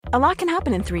A lot can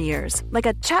happen in 3 years, like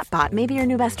a chatbot may be your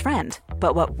new best friend.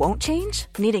 But what won't change?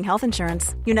 Needing health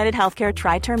insurance. United Healthcare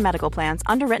Tri-Term Medical Plans,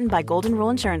 underwritten by Golden Rule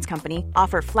Insurance Company,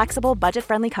 offer flexible,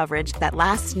 budget-friendly coverage that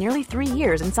lasts nearly 3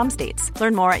 years in some states.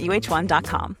 Learn more at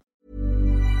uh1.com.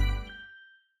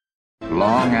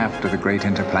 Long after the great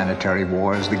interplanetary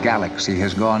wars, the galaxy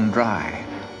has gone dry.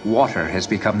 Water has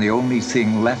become the only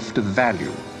thing left of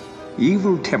value.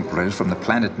 Evil Templars from the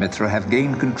planet Mithra have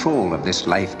gained control of this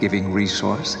life-giving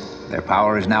resource. Their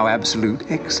power is now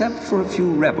absolute, except for a few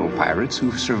rebel pirates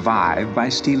who've survived by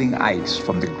stealing ice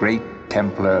from the great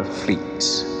Templar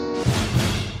fleets.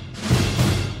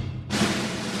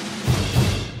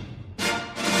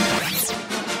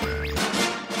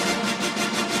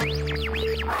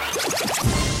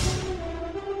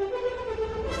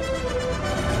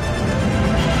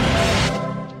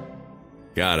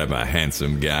 God, I'm a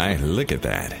handsome guy. Look at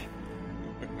that.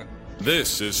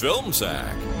 This is Film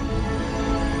Sack.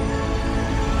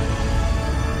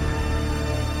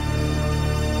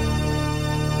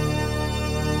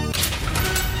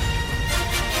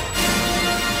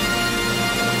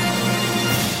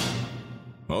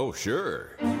 Oh,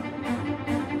 sure.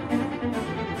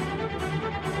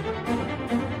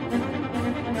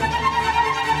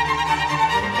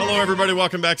 Hello, everybody.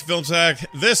 Welcome back to Film Sack.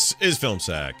 This is Film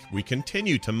Sack. We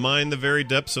continue to mine the very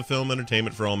depths of film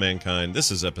entertainment for all mankind. This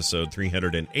is episode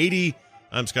 380.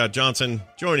 I'm Scott Johnson.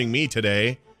 Joining me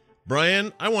today,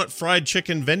 Brian, I want fried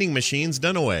chicken vending machines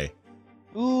done away.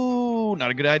 Ooh,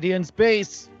 not a good idea in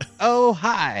space. Oh,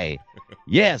 hi.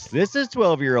 Yes, this is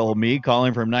 12-year-old me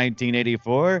calling from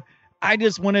 1984. I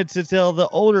just wanted to tell the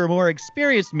older, more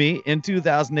experienced me in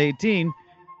 2018,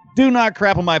 do not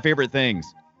crap on my favorite things.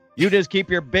 You just keep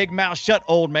your big mouth shut,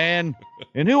 old man.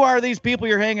 And who are these people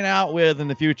you're hanging out with in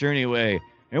the future anyway?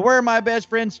 And where are my best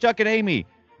friends, Chuck and Amy?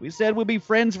 We said we'd be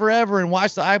friends forever and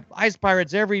watch the Ice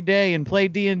Pirates every day and play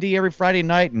D&D every Friday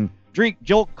night and drink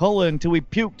Jolt Cola until we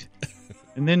puked.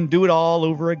 And then do it all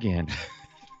over again.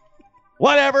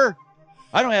 Whatever.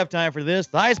 I don't have time for this.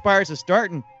 The Ice Pirates is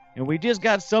starting, and we just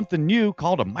got something new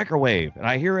called a microwave. And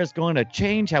I hear it's going to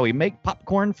change how we make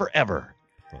popcorn forever.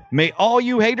 May all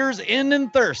you haters end in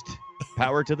thirst.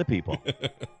 Power to the people.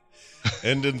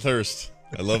 End in thirst.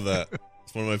 I love that.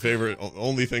 It's one of my favorite,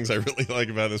 only things I really like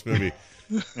about this movie.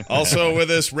 Also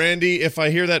with us, Randy, if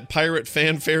I hear that pirate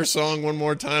fanfare song one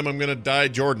more time, I'm going to die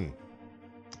Jordan.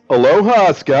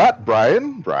 Aloha, Scott.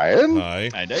 Brian. Hi.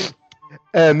 Hi, Dave.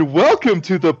 And welcome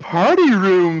to the party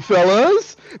room,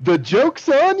 fellas. The joke's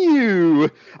on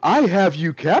you. I have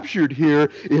you captured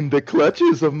here in the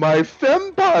clutches of my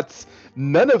fembots,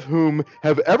 none of whom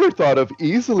have ever thought of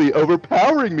easily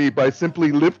overpowering me by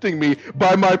simply lifting me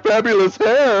by my fabulous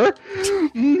hair.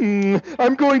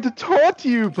 I'm going to taunt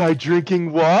you by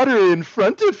drinking water in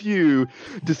front of you,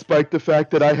 despite the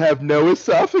fact that I have no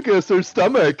esophagus or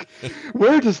stomach.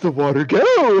 Where does the water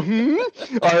go?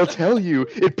 I'll tell you,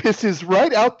 it pisses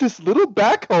right out this little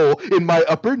back hole in my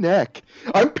upper neck.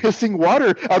 I'm pissing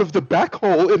water out of the back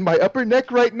hole in my upper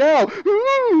neck right now.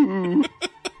 Ooh.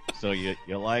 So you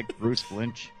like Bruce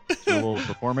Flinch's little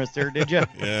performance there, did you?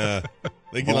 Yeah.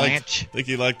 Think you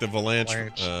liked the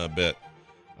Valanche bit.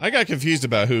 I got confused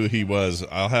about who he was.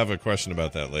 I'll have a question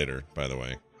about that later, by the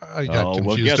way. I got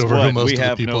confused over who most of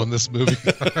the people in this movie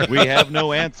are. We have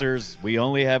no answers. We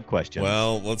only have questions.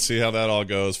 Well, let's see how that all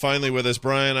goes. Finally with us,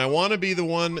 Brian, I want to be the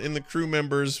one in the crew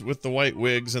members with the white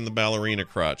wigs and the ballerina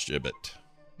crotch gibbet.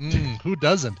 Who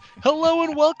doesn't? Hello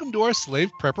and welcome to our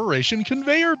slave preparation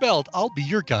conveyor belt. I'll be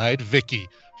your guide, Vicky.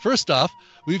 First off,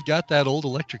 we've got that old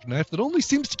electric knife that only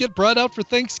seems to get brought out for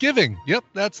Thanksgiving. Yep,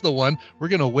 that's the one. We're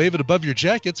going to wave it above your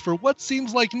jackets for what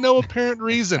seems like no apparent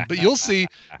reason, but you'll see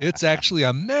it's actually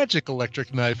a magic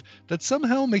electric knife that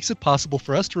somehow makes it possible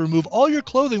for us to remove all your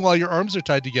clothing while your arms are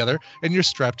tied together and you're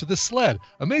strapped to the sled.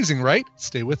 Amazing, right?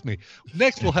 Stay with me.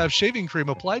 Next, we'll have shaving cream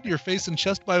applied to your face and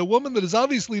chest by a woman that has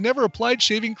obviously never applied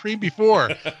shaving cream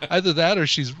before. Either that or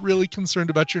she's really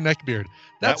concerned about your neck beard.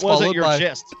 That wasn't your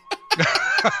chest.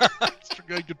 That's a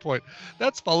very good point.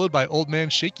 That's followed by old man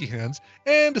shaky hands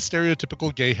and a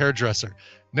stereotypical gay hairdresser.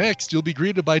 Next, you'll be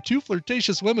greeted by two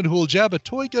flirtatious women who will jab a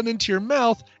toy gun into your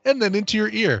mouth and then into your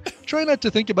ear. Try not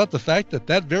to think about the fact that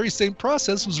that very same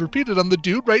process was repeated on the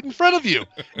dude right in front of you.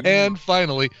 And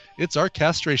finally, it's our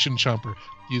castration chomper.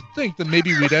 You'd think that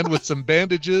maybe we'd end with some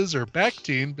bandages or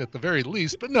Bactine at the very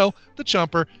least, but no, the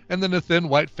chomper and then a thin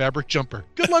white fabric jumper.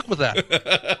 Good luck with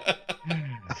that.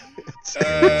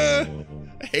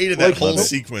 I hated that whole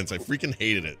sequence. I freaking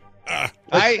hated it. That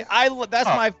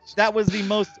was the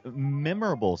most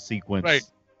memorable sequence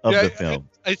of the film.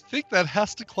 I think that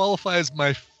has to qualify as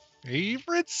my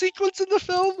favorite sequence in the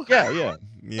film. Yeah.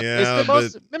 Yeah, It's the but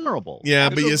most memorable. yeah,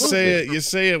 but you Absolutely.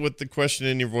 say it with the question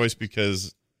in your voice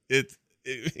because It's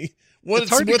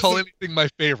hard to call anything my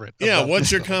favorite. Yeah, about what's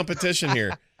this your film. competition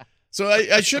here? So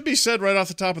I should be said right off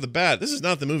the top of the bat, this is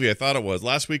not the movie I thought it was.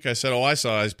 Last week I said, I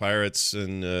saw Ice Pirates,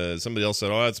 and somebody else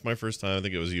said, it's my first time. I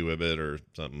think it was you, Ibbot, or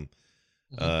something.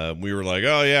 We were like,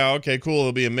 oh, yeah, okay, cool.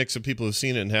 It'll be a mix of people who've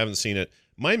seen it and haven't seen it.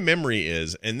 My memory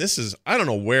is, and this is, I don't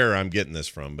know where I'm getting this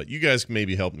from, but you guys can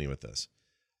maybe help me with this.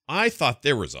 I thought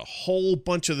there was a whole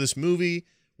bunch of this movie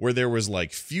where there was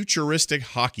like futuristic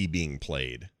hockey being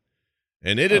played.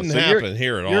 And it didn't happen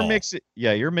here at all.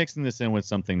 You're mixing this in with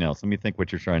something else. Let me think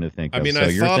what you're trying to think of. I mean, So I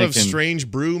you're thought of thinking- Strange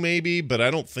Brew maybe, but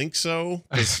I don't think so.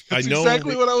 'Cause That's I know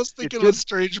exactly what I was thinking with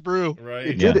Strange Brew. Right.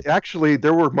 It did actually.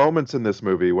 There were moments in this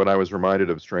movie when I was reminded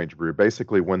of Strange Brew.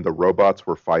 Basically, when the robots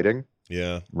were fighting.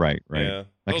 Yeah. Right. Yeah.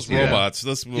 I can Those see that. robots.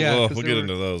 We'll 'cause get they were-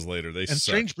 into those later. They And suck.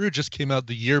 Strange Brew just came out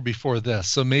the year before this,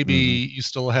 so maybe you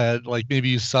still had maybe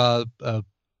you saw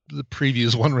the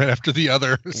previews one right after the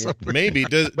other or something. Maybe.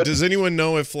 Does anyone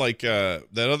know if that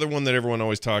other one that everyone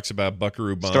always talks about,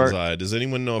 Buckaroo Banzai? Does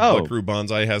anyone know if Buckaroo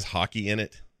Banzai has hockey in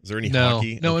it? Is there any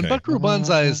hockey? No, and Okay. Buckaroo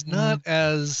Banzai is not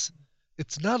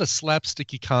it's not a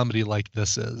slapsticky comedy like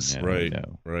this is. No, Right.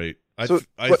 no. Right. I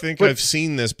think but- I've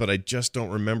seen this, but I just don't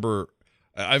remember.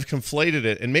 I've conflated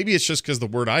it, and maybe it's just because the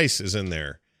word ice is in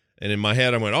there. And in my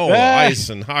head, I went, ice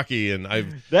and hockey, and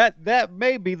That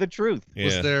may be the truth.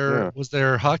 yeah. Was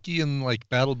there hockey in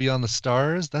Battle Beyond the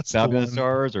Stars? That's Battle the of one. the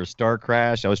Stars or Star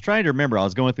Crash. I was trying to remember. I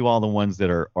was going through all the ones that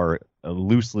are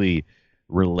loosely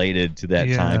related to that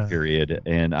time period,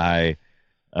 and I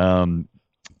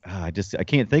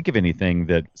can't think of anything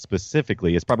that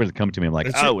specifically. It's probably going to come to me. I'm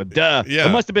like, duh. Yeah.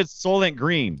 It must have been Soylent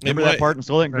Green. Remember that part in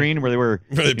Soylent Green where they were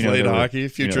Where they played they were, hockey,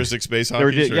 futuristic space they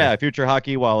were hockey. Sure. Yeah, future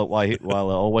hockey while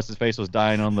what's his face was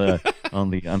dying on the on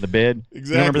the bed.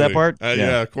 Exactly. You remember that part?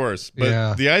 Yeah, of course. But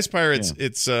Yeah. the Ice Pirates,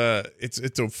 it's a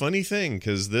funny thing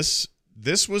because this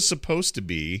was supposed to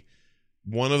be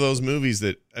one of those movies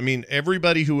that, I mean,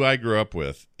 everybody who I grew up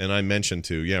with and I mentioned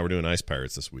to, we're doing Ice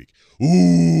Pirates this week.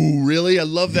 Ooh, really? I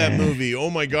love that movie. Oh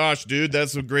my gosh, dude,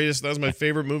 that's the greatest. That was my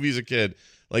favorite movie as a kid.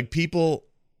 Like people,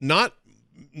 not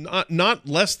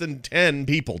less than 10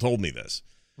 people told me this.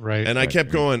 Right. And I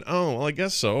kept going, well, I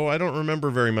guess so. I don't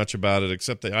remember very much about it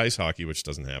except the ice hockey, which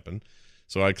doesn't happen.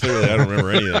 So I don't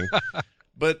remember anything.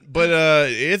 But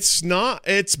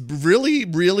it's really,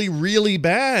 really, really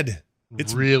bad.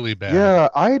 It's really bad. Yeah,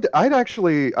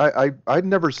 I'd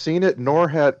never seen it, nor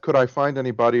could I find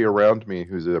anybody around me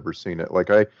who's ever seen it. Like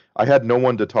I had no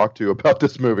one to talk to about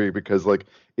this movie because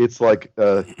it's like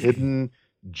a hidden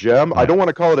gem. I don't want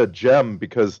to call it a gem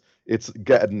because it's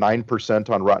got 9%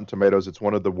 on Rotten Tomatoes. It's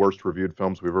one of the worst reviewed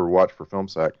films we've ever watched for Film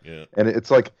Sack. Yeah. And it's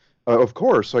like, of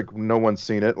course, like no one's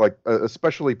seen it. Like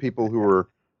especially people who are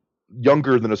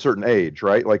younger than a certain age,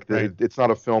 right? Like it's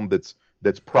not a film that's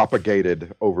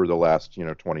propagated over the last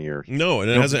 20 years. No, and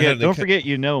it hasn't had. Don't forget,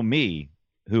 me,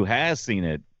 who has seen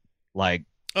it, like.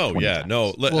 Oh 20 yeah, times.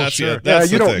 no. Well, sure.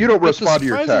 That's you the don't thing. you don't But the respond to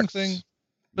your surprising texts.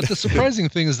 But the surprising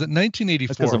thing is that That's 'cause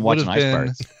 1984 I'm would watching have Ice been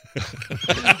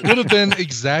Pirates. would have been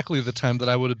exactly the time that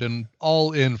I would have been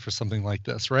all in for something like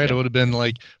this, right? I would have been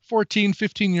like 14,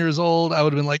 15 years old. I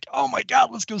would have been like, oh my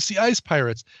God, let's go see Ice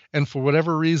Pirates. And for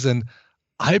whatever reason,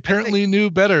 I apparently knew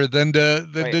better than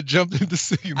to jump into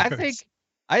seeing this.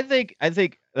 I think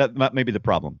that may be the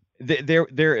problem.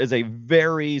 There is a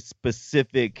very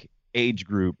specific age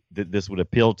group that this would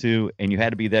appeal to, and you had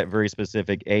to be that very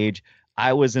specific age.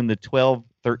 I was in the 12,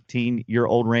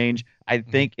 13-year-old range. I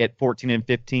think at 14 and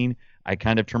 15, I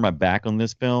kind of turned my back on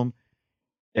this film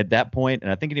at that point,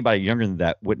 and I think anybody younger than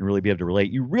that wouldn't really be able to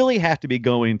relate. You really have to be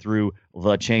going through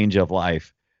the change of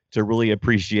life to really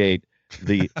appreciate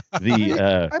the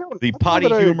potty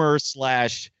humor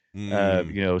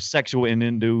 / sexual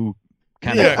innuendo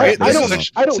kind of. I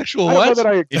don't Sexual know what? that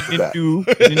I accept that.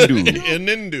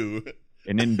 Innuendo.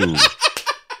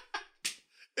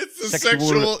 It's the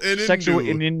sexual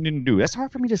innuendo. That's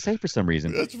hard for me to say for some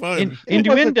reason. That's fine.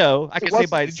 Innuendo, I can say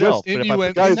by itself. But if I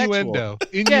put sexual- Innuendo.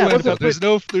 Yeah, Innuendo. There's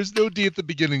no D at the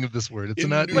beginning of this word. It's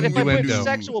not But if I put innuendo.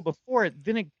 sexual before it,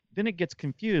 then it gets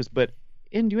confused. But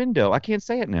innuendo, I can't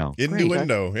say it now. Great,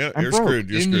 Innuendo. Yeah, I'm you're broke. screwed.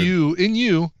 You're screwed.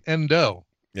 Innuendo.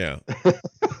 Yeah.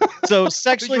 So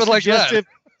sexually would like that.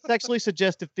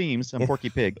 suggestive themes. I'm Porky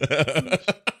Pig.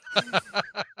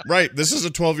 Right. This is a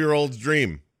 12-year-old's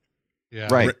dream. Yeah.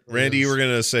 Right. Randy, you were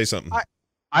gonna say something.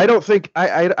 I don't think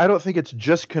it's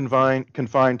just confined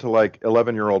to like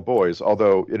 11-year-old boys,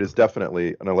 although it is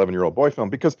definitely an 11-year-old boy film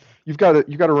because you got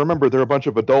to remember there are a bunch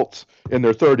of adults in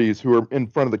their 30s who are in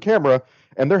front of the camera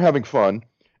and they're having fun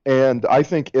And I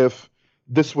think if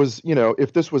this was,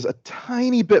 if this was a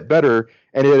tiny bit better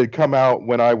and it had come out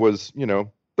when I was,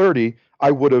 30,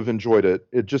 I would have enjoyed it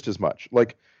just as much.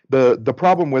 Like the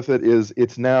problem with it is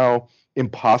it's now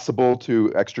impossible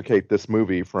to extricate this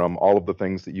movie from all of the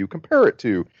things that you compare it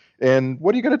to. And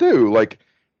what are you going to do? Like,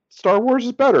 Star Wars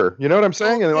is better. You know what I'm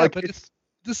saying? And like, but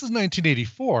this is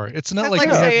 1984. It's not That's like like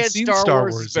we saying haven't seen Star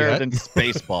Wars is better yet. than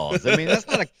Spaceballs. I mean, that's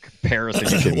not a comparison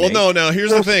you can Well, make. no.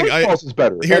 Here's the thing. Spaceballs is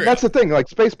better. Here- And that's the thing. Like,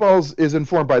 Spaceballs is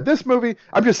informed by this movie.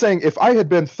 I'm just saying, if I had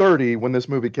been 30 when this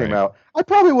movie came out, I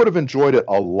probably would have enjoyed it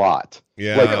a lot.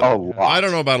 Yeah, Like, a lot. I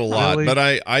don't know about a lot, Really? but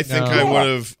I think No. I would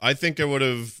have. I think I would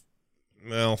have.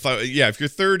 Well, yeah. If you're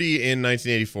 30 in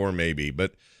 1984, maybe.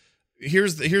 But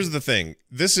here's the thing.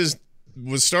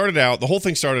 Was started out. The whole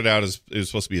thing started out as it was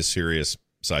supposed to be a serious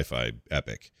sci-fi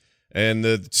epic, and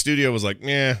the studio was like,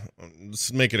 "Yeah,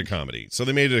 let's make it a comedy." So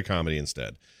they made it a comedy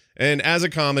instead. And as a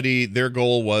comedy, their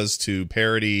goal was to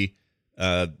parody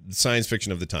science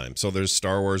fiction of the time. So there's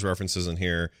Star Wars references in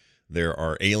here. There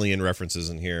are Alien references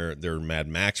in here. There are Mad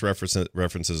Max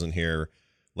references in here.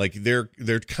 Like they're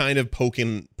kind of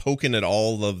poking at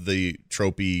all of the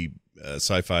tropey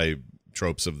sci-fi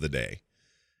tropes of the day,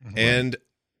 and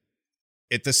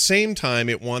at the same time,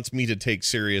 it wants me to take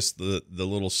serious the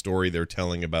little story they're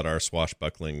telling about our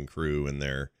swashbuckling crew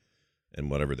and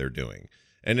whatever they're doing.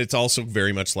 And it's also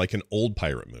very much like an old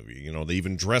pirate movie. They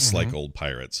even dress like old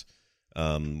pirates.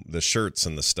 The shirts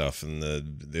and the stuff and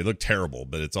they look terrible,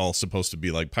 but it's all supposed to be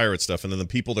like pirate stuff. And then the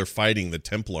people they're fighting, the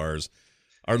Templars,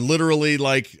 are literally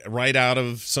like right out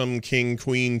of some king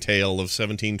queen tale of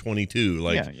 1722.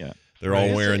 Like yeah. they're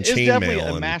all wearing It's definitely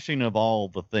chainmail a mashing of all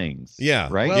the things. Yeah,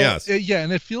 Right? Well, Yes. Yeah,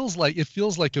 and it feels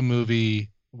like a movie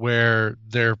where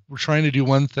they're trying to do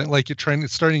one thing, like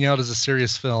it's starting out as a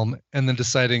serious film and then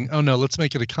deciding, oh no, let's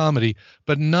make it a comedy,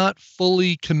 but not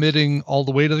fully committing all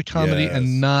the way to the comedy Yes.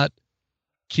 and not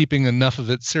keeping enough of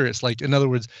it serious. Like, in other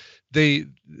words, they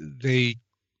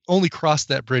only cross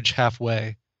that bridge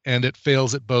halfway, and it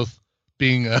fails at both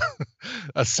being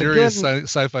a serious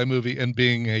sci-fi movie and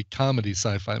being a comedy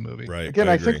sci-fi movie. Right. Again,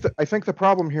 I I think the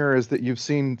problem here is that you've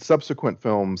seen subsequent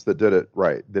films that did it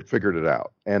right, that figured it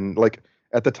out. And like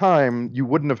at the time, you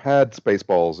wouldn't have had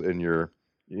Spaceballs in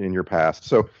your past.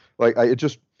 So like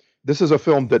this is a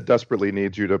film that desperately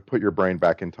needs you to put your brain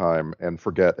back in time and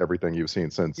forget everything you've seen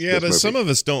since. Yeah, this but movie. some of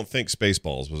us don't think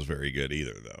Spaceballs was very good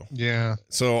either, though. Yeah.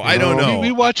 So I don't know.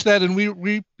 We watched that, and we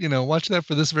watched that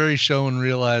for this very show and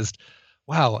realized,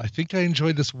 wow, I think I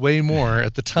enjoyed this way more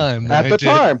at the time than At I the did.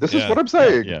 time, this is what I'm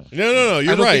saying. Yeah. No,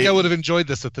 you're I don't right. think I would have enjoyed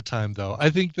this at the time, though. I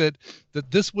think that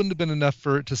this wouldn't have been enough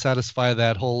for it to satisfy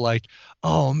that whole like,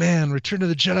 oh man, Return of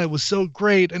the Jedi was so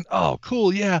great, and oh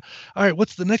cool, yeah. All right,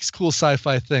 what's the next cool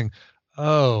sci-fi thing?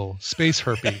 Oh, space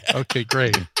herpy. Okay,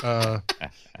 great.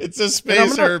 It's a And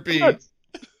space herpy.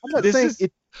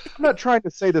 I'm not trying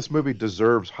to say this movie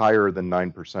deserves higher than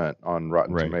 9% on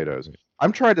Rotten Right. Tomatoes.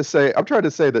 I'm trying to say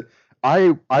that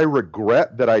I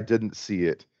regret that I didn't see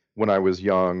it when I was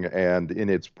young and in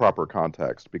its proper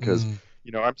context, because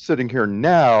I'm sitting here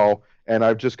now and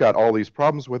I've just got all these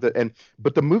problems with it,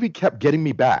 but the movie kept getting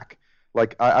me back.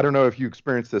 Like I don't know if you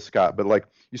experienced this, Scott, but like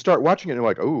you start watching it and you're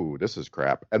like, oh, this is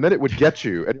crap, and then it would get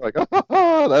you, and you're like,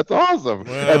 oh, that's awesome,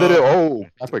 and then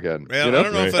crap again. Man, I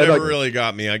don't know if that ever really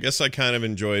got me. I guess I kind of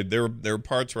enjoyed. There were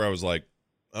parts where I was like,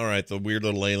 all right, the weird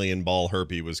little alien ball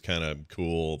herpy was kind of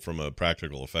cool from a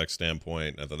practical effects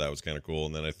standpoint. I thought that was kind of cool,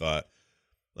 and then I thought,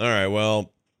 all right,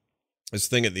 well, this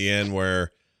thing at the end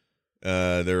where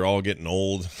they're all getting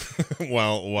old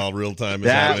while real time is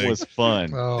happening. That was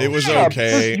fun. Oh, It was Yeah,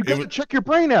 okay. You got to check your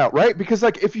brain out, right? Because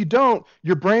like if you don't,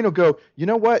 your brain will go, you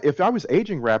know what? If I was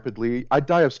aging rapidly, I'd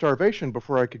die of starvation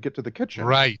before I could get to the kitchen.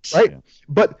 right. Right?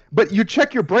 But you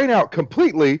check your brain out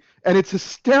completely, and it's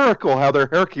hysterical how their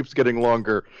hair keeps getting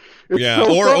longer. It's Yeah,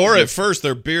 so or funny. at first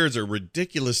their beards are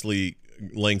ridiculously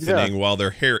lengthening while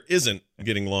their hair isn't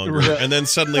getting longer, and then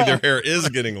suddenly their hair is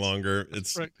getting longer.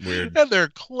 It's Right. weird. And their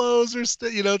clothes are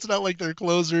still, it's not like their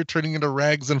clothes are turning into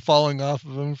rags and falling off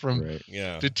of them from Right.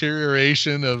 Yeah,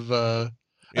 deterioration of Yeah.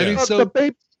 I mean, Oh, so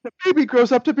the baby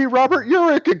grows up to be Robert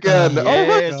Urich again. Oh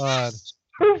my Yes. God.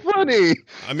 so funny.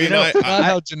 I mean, know, I Not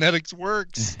how genetics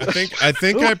works. I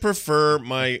think I prefer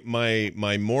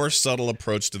my more subtle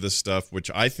approach to this stuff, which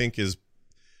I think is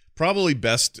probably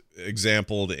best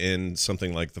exampled in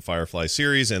something like the Firefly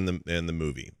series and the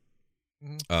movie.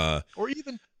 Or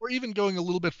even going a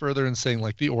little bit further and saying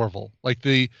like the Orville, like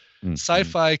the Mhm.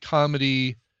 sci-fi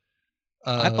comedy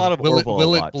I thought of will Orville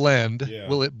will a it lot. blend? Yeah.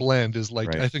 Will it blend is like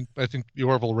Right. I think the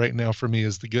Orville right now for me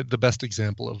is the best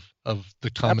example of the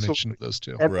combination of those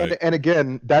two. And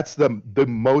again, that's the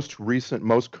most recent,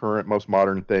 most current, most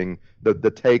modern thing.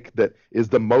 The take that is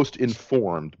the most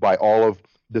informed by all of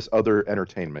this other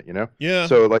entertainment. Yeah.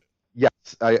 So like, yes,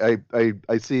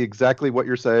 I see exactly what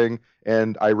you're saying,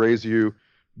 and I raise you.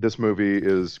 This movie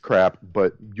is crap,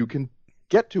 but you can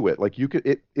get to it. Like you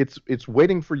could, it's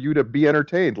waiting for you to be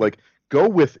entertained. Like go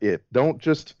with it. Don't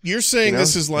just. You're saying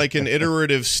this is like an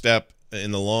iterative step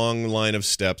in the long line of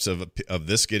steps of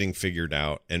this getting figured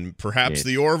out, and perhaps Yes.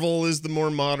 the Orville is the more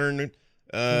modern,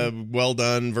 well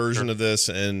done version of this,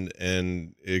 and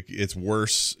it's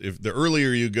worse if the earlier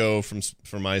you go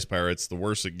from Ice Pirates, the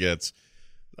worse it gets.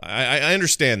 I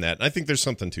understand that. I think there's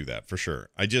something to that for sure.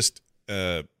 I just,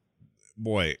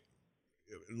 boy,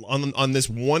 on this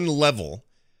one level,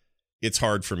 it's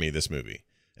hard for me, this movie.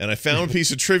 And I found a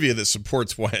piece of trivia that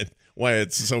supports why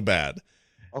it's so bad.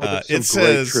 There's It some great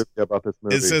says trivia about this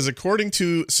movie. it says according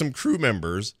to some crew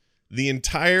members, the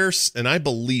entire, and I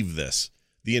believe this,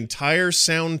 the entire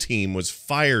sound team was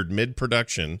fired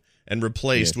mid-production and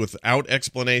replaced without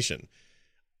explanation.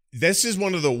 This is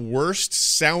one of the worst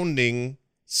sounding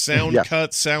sound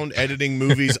cut, sound editing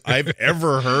movies I've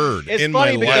ever heard It's in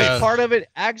funny my because life. part of it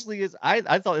actually is I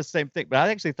thought the same thing, but I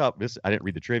actually thought this. I didn't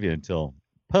read the trivia until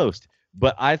post,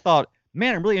 but I thought,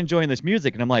 man, I'm really enjoying this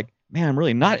music, and I'm like, man, I'm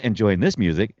really not enjoying this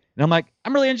music, and I'm like,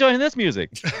 I'm really enjoying this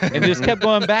music, and it just kept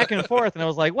going back and forth, and I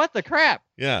was like, what the crap?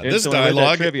 Yeah, And this so when I read that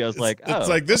dialogue. trivia, I was like, it's oh,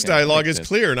 like this okay, that dialogue makes is sense.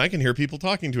 clear, and I can hear people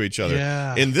talking to each other.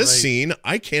 Yeah, in this right. scene,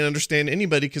 I can't understand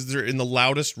anybody because they're in the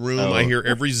loudest room. Oh. I hear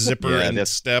every zipper Yeah, and that's-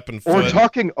 step and Or foot.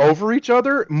 talking over each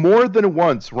other. More than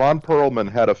once, Ron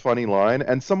Perlman had a funny line,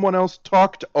 and someone else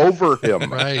talked over him.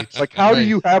 Right. Like, how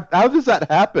right. how does that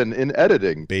happen in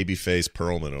editing? Babyface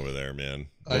Perlman over there, man.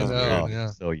 I That's know, weird. yeah.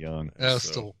 So young. Yeah,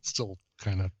 So- still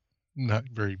kind of not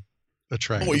very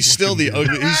attractive. Oh, he's still the looking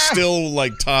dude. ugly. He's still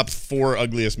like top 4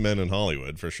 ugliest men in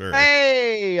Hollywood for sure.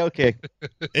 Hey, okay.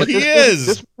 And he This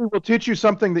is. movie will teach you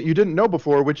something that you didn't know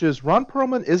before, which is Ron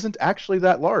Perlman isn't actually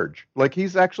that large. Like,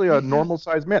 he's actually a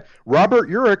normal-sized man. Robert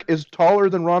Urich is taller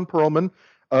than Ron Perlman.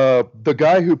 The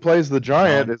guy who plays the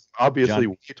giant John- is obviously John-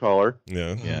 way taller.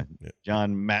 Yeah. Yeah.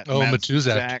 John Matt. Oh, Matt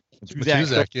Matuzak. Matuzak.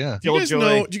 Matuzak, yeah. Do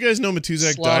you guys know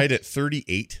Matuzak Sloth. died at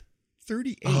 38?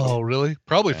 38. Oh, really?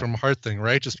 Probably Yeah. from heart thing,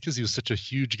 right? Just because he was such a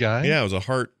huge guy. Yeah, it was a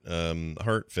heart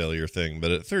failure thing.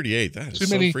 But at 38, that is Too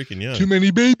so many- freaking young. Too many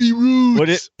baby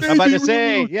roots. What I'm about to Baby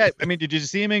say, roots. yeah. I mean, did you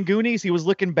see him in Goonies? He was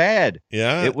looking bad.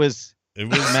 Yeah, It was it a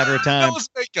was. matter of That time. was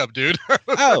makeup, dude.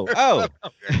 Oh.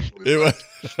 It was.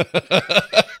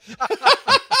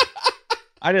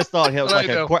 I just thought it was And I like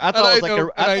a know, Cor- I thought it was like and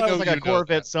a I I thought it know was like a you know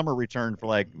Corvette that. summer return for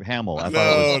like Hamill. I thought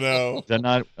it was. no. Is that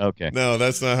not okay? No,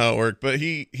 that's not how it worked. But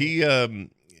he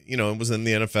was in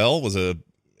the NFL, was a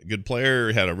good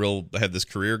player, had this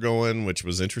career going, which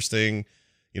was interesting.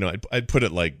 I'd put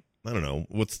it like, I don't know,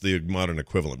 what's the modern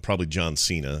equivalent? Probably John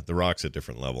Cena. The Rock's a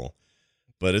different level.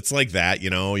 But it's like that,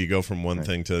 you go from one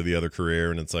thing to the other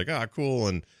career, and it's like, cool.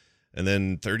 And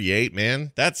then 38,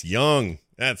 man, that's young.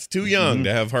 That's too young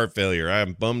to have heart failure.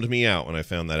 Bummed me out when I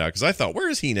found that out, because I thought, where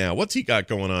is he now? What's he got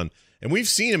going on? And we've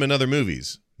seen him in other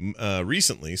movies.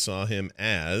 Recently saw him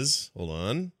as, hold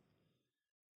on.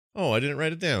 Oh, I didn't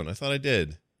write it down. I thought I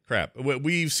did. Crap.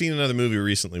 We've seen another movie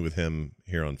recently with him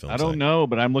here on Film I don't Sack. know,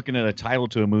 but I'm looking at a title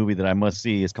to a movie that I must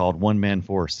see. It's called One Man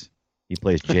Force. He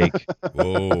plays Jake.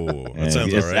 Whoa, that And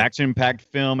sounds it's all an right. action-packed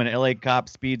film. An LA cop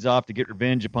speeds off to get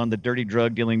revenge upon the dirty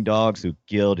drug-dealing dogs who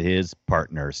killed his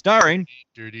partner. Starring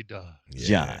Dirty dog.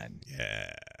 John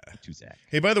Yeah. Matuzak.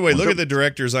 Hey, by the way, look at the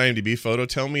director's IMDb photo.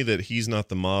 Tell me that he's not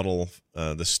the model,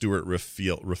 the Stuart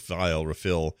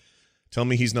Rafil. Tell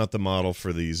me he's not the model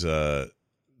for these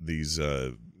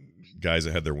guys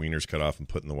that had their wieners cut off and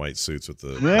put in the white suits with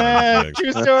the. Yeah,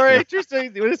 true story. True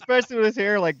story. Especially with his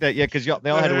hair like that. Yeah, because they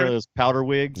all had to wear those powder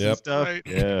wigs Yep. and stuff. Right.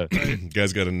 Yeah.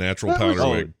 Guy's got a natural powder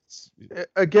Oh, wig.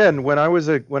 Again, when I was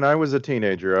a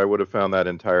teenager, I would have found that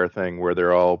entire thing where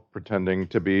they're all pretending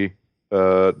to be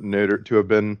neutered, to have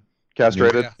been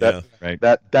castrated. Yeah. Right.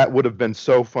 That would have been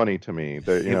so funny to me.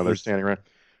 That they're standing around.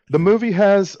 The movie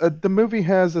has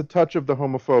a touch of the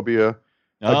homophobia.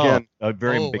 Again, a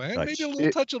very Oh, big and touch. maybe a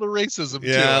little touch of the racism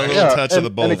Yeah, a too. little touch of the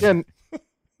both. And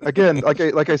again,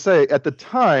 like I say, at the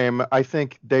time, I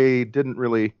think they didn't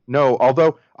really know.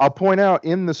 Although I'll point out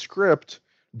in the script,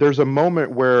 there's a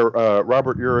moment where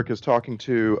Robert Urich is talking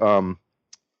to,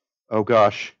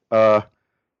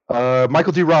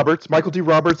 Michael D. Roberts. Michael D.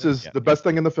 Roberts is the best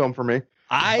thing in the film for me,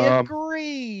 I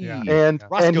agree. Yeah. and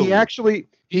Roscoe. he actually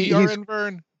He's he's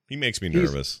Vern. He makes me He's-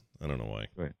 nervous. I don't know why.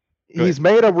 he's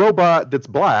made a robot that's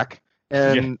black,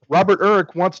 and Robert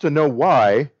Urich wants to know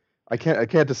why. I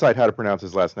can't decide how to pronounce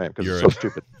his last name because it's so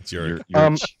stupid. It's urine.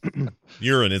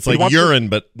 Urine. It's like urine,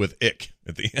 but with ick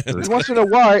at the end. He wants to know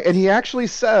why, and he actually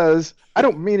says, "I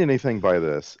don't mean anything by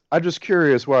this. I'm just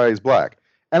curious why he's black."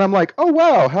 And I'm like, "Oh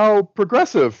wow, how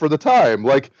progressive for the time!"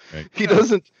 Like he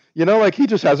doesn't, like he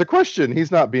just has a question.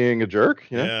 He's not being a jerk.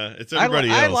 Yeah, it's everybody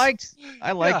else.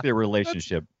 I liked their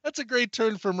relationship. That's a great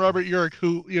turn from Robert Urich,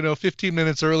 who 15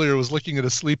 minutes earlier was looking at a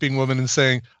sleeping woman and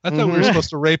saying, "I thought we were supposed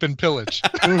to rape and pillage."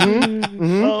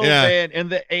 Oh man, in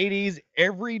the 80s,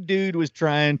 every dude was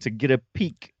trying to get a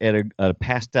peek at a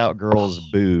passed out girl's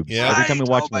boobs. Yeah. Every time we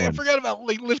watched one. I forgot about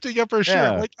lifting up her shirt.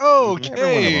 Yeah. Like,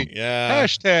 okay, Yeah.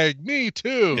 Hashtag me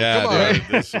too. Yeah, Come on. dude,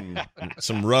 there's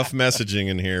some rough messaging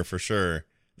in here for sure.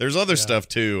 There's other stuff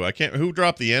too. Who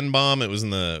dropped the N-bomb? It was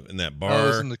in that bar. It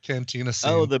was in the cantina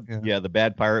scene. Oh, the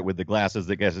bad pirate with the glasses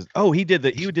that guesses. Oh, he did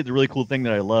the really cool thing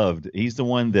that I loved. He's the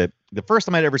one that the first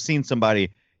time I'd ever seen somebody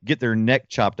get their neck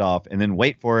chopped off and then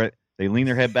wait for it. They lean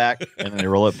their head back and then they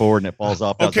roll it forward and it falls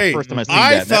off. That's the first time I seen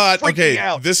that.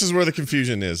 thought, this is where the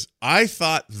confusion is. I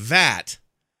thought that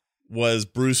was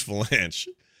Bruce Valanche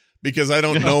because I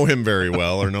don't know him very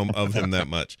well or know of him that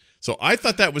much. So I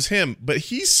thought that was him, but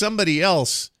he's somebody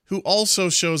else who also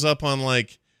shows up on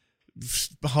like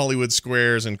Hollywood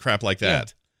Squares and crap like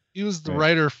that. He was the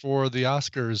writer for the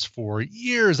Oscars for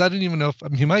years. I didn't even know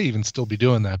he might even still be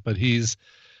doing that, but he's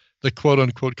the quote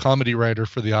unquote comedy writer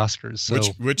for the Oscars. So,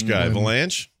 which guy?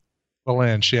 Valanche?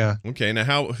 Valanche, yeah. Okay,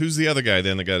 now who's the other guy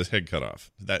then that got his head cut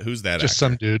off? Who's that? Just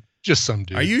actor? some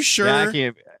dude. Are you sure?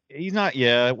 Yeah, he's not.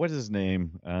 Yeah, what is his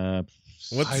name? I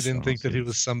didn't think that he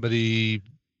was somebody.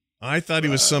 I thought he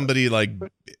was somebody like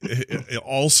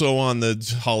also on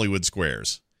the Hollywood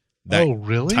Squares. That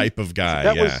really? Type of guy.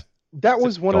 That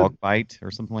was one of Dogfight or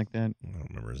something like that. I don't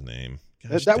remember his name.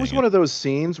 That was one of those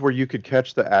scenes where you could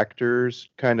catch the actors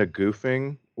kind of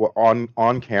goofing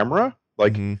on camera,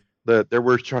 like there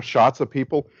were shots of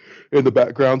people in the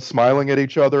background smiling at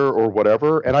each other or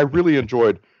whatever, and I really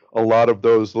enjoyed a lot of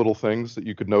those little things that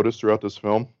you could notice throughout this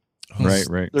film.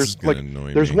 Right. There's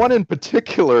one in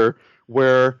particular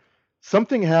where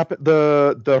something happened.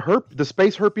 The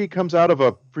space herpy comes out of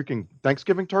a freaking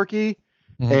Thanksgiving turkey,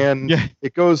 and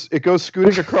it goes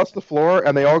scooting across the floor,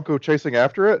 and they all go chasing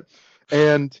after it.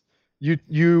 And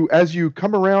you as you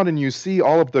come around and you see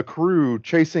all of the crew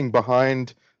chasing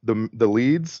behind the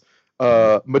leads,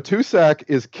 Matusak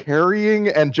is carrying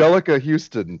Angelica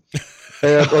Houston,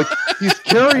 and like he's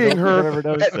carrying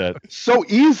her so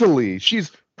easily.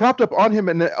 She's propped up on him,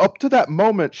 and up to that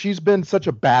moment she's been such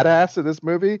a badass in this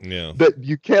movie that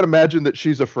you can't imagine that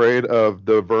she's afraid of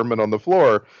the vermin on the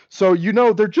floor. So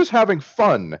they're just having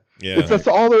fun. That's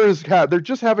all there is. They're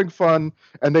just having fun,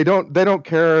 and they don't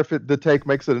care if the take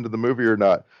makes it into the movie or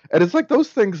not. And it's like those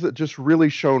things that just really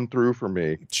shone through for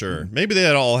me. Sure, maybe they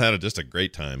had all had just a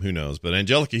great time. Who knows? But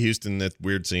Angelica Houston, that's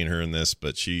weird seeing her in this,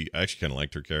 but I actually kind of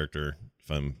liked her character. If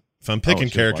I'm picking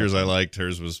characters I liked,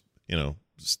 hers was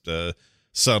just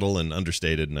subtle and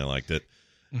understated, and I liked it.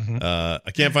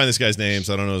 I can't find this guy's name,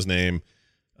 so I don't know his name.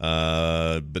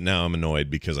 But now I'm annoyed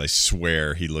because I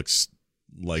swear he looks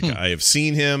like I have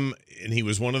seen him, and he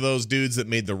was one of those dudes that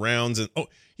made the rounds. And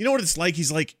you know what it's like?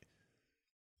 He's like,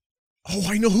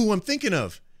 I know who I'm thinking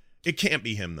of. It can't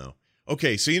be him though.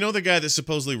 Okay, so the guy that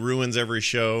supposedly ruins every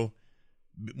show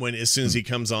as soon as he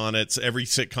comes on, every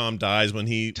sitcom dies when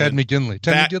he Ted McGinley.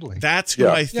 That's who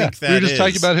I think that is. We were just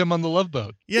talking about him on the Love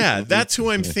Boat. Yeah, that's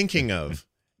who I'm thinking of.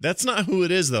 That's not who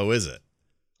it is though, is it?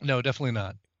 No, definitely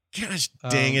not. Gosh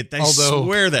dang it! I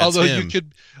swear that's him.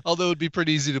 Although it'd be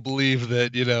pretty easy to believe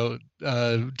that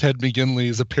Ted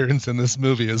McGinley's appearance in this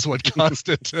movie is what caused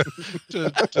it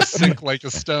to sink like a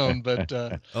stone. But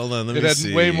hold on, let me see.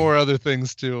 It had way more other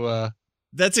things to.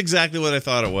 That's exactly what I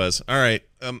thought it was. All right,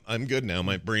 I'm good now.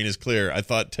 My brain is clear. I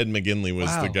thought Ted McGinley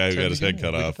was the guy who got his head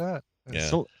cut off. Yeah.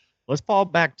 So let's fall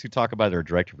back to talk about our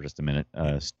director for just a minute,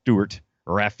 Stuart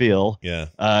Raphael. Yeah.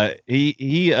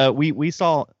 We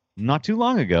saw not too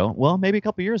long ago, well, maybe a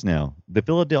couple years now, the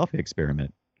Philadelphia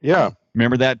Experiment. Yeah.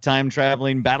 Remember that time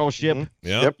traveling battleship?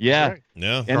 Yep. Yeah. Right.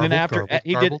 Yeah. And then after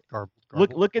he did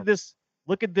look at this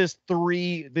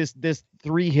three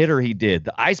hitter he did.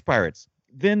 The Ice Pirates,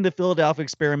 then the Philadelphia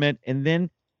Experiment, and then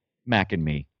Mac and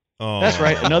Me. Oh. That's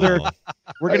right.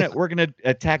 We're gonna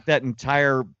attack that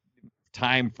entire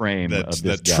time frame of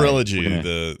this trilogy,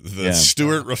 the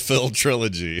Stuart Raphael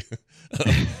trilogy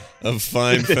of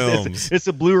fine films. It's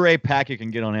a Blu-ray pack you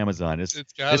can get on Amazon.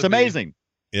 It's amazing.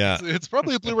 Yeah. It's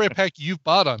probably a Blu-ray pack you've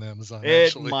bought on Amazon. It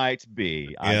Actually, might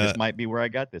be. Yeah. This might be where I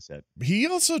got this at. He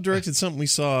also directed something we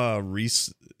saw.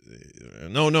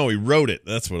 No, he wrote it.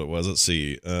 That's what it was. Let's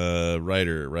see.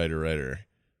 Writer.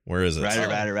 Where is it?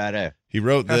 Right. He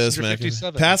wrote Passenger this.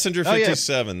 57. Passenger Oh, yeah.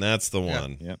 57. That's the Yeah.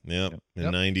 one. Yep. In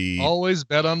Yep. 90. always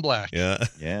bet on black. Yeah.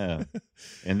 Yeah.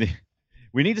 And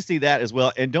we need to see that as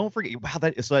well. And don't forget, wow,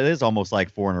 that is almost like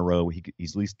 4 in a row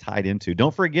he's at least tied into.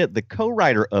 Don't forget the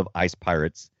co-writer of Ice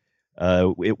Pirates.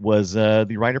 It was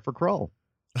the writer for Krull.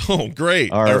 Oh,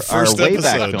 great. Our first way episode.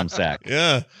 back film sack.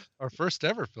 Yeah. Our first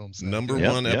ever film set. Number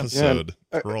Yep, one yep. episode.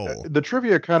 Yeah. Troll. The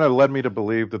trivia kind of led me to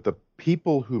believe that the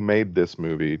people who made this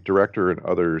movie, director and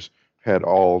others, had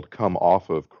all come off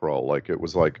of Krull. Like it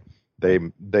was like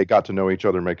they got to know each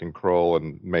other making Krull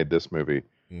and made this movie.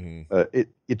 Mm-hmm.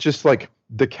 It just like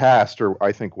the cast, or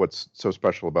I think what's so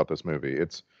special about this movie.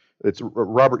 It's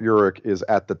Robert Urich is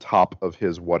at the top of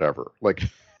his whatever. Like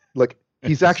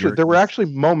he's actually there were actually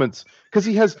moments because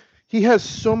he has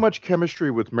so much chemistry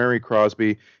with Mary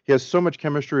Crosby. He has so much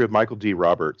chemistry with Michael D.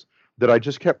 Roberts that I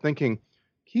just kept thinking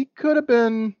he could have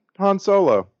been Han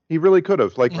Solo. He really could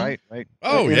have. Like Right.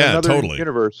 Oh, in yeah, another totally.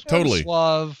 universe. Totally.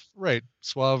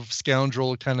 Suave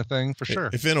scoundrel kind of thing for sure.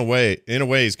 If in a way,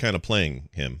 he's kind of playing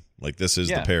him. Like this is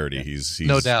the Yeah. parody. Yeah. He's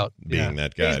No doubt. being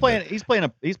that guy. He's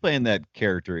playing that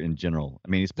character in general. I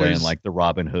mean, he's playing There's- like the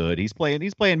Robin Hood. He's playing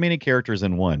many characters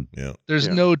in one. Yeah. There's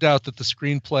Yeah. no doubt that the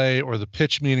screenplay or the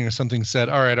pitch meeting or something said,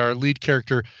 all right, our lead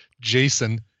character,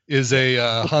 Jason, is a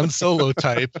Han Solo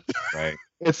type. Right.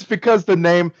 It's because the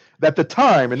name at the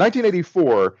time in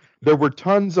 1984 there were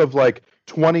tons of like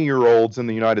 20-year-olds in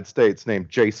the United States named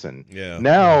Jason. Yeah.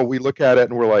 Now we look at it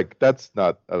and we're like, that's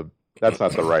not the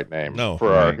right name No.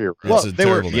 for our Right. hero. That's a They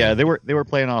were terrible name. they were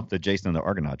playing off the Jason and the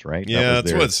Argonauts, right? Yeah,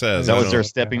 that's their, what it says. That I was don't- their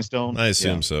stepping stone. I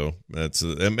assume Yeah. so. That's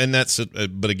and that's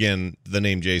but again, the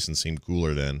name Jason seemed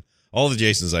cooler then. All the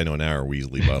Jasons I know now are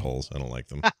Weasley buttholes. I don't like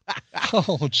them.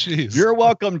 Oh, jeez. You're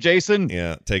welcome, Jason.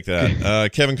 Yeah, take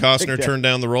that. Kevin Costner Take that. turned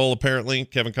down the role. Apparently,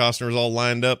 Kevin Costner was all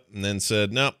lined up and then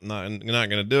said, "Nope, not going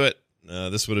to do it."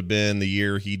 This would have been the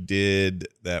year he did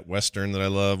that Western that I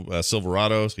love,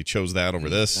 Silverado. So he chose that over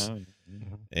this. Oh,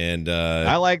 And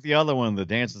I like the other one, the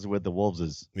Dances with the Wolves.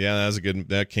 Is yeah, that was a good.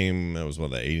 That was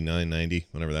what, 89, 90,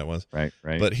 whenever that was. right.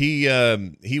 But he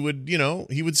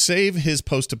would save his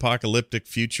post-apocalyptic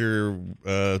future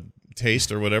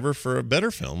taste or whatever for a better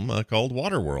film called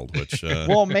Waterworld, which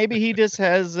well, maybe he just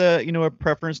has a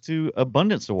preference to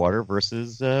abundance of water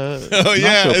versus oh not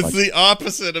yeah, so it's much. the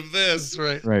opposite of this. That's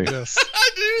right. Right. Yes. I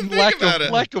didn't even think about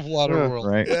it. Lack of water Yeah. world.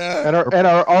 right. Yeah. And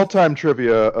our all-time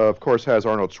trivia, of course, has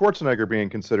Arnold Schwarzenegger being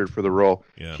considered for the role.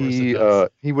 Yeah.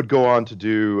 He would go on to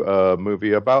do a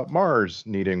movie about Mars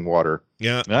needing water.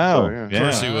 Yeah. Oh, yeah. Of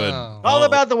course he yeah. would. Wow. All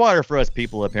about the water for us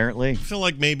people, apparently. I feel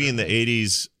like maybe in the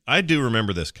 80s, I do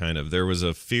remember this kind of. There was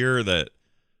a fear that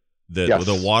Yes.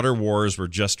 the water wars were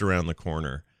just around the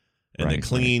corner, and Right, that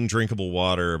clean, drinkable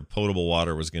water, potable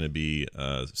water was going to be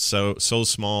so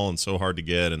small and so hard to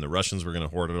get, and the Russians were going to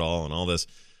hoard it all and all this.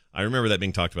 I remember that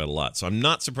being talked about a lot. So I'm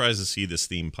not surprised to see this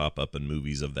theme pop up in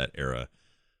movies of that era.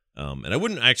 And I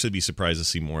wouldn't actually be surprised to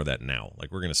see more of that now.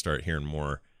 Like, we're going to start hearing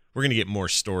more. We're going to get more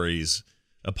stories,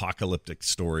 apocalyptic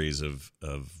stories of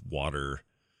water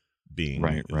being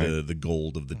Right. the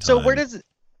gold of the time. So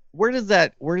where does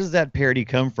that parody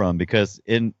come from? Because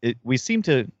we seem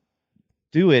to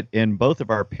do it in both of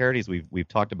our parodies. We've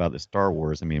talked about the Star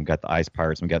Wars. I mean, we've got the Ice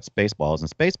Pirates and we've got Spaceballs, and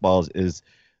Spaceballs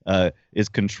is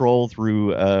controlled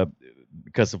through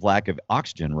because of lack of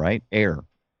oxygen, right? Air.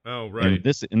 Oh, And right.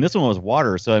 this one was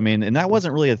water. So I mean, and that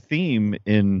wasn't really a theme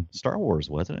in Star Wars,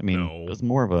 was it? I mean, No. it was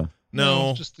more of a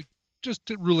No.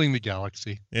 Just ruling the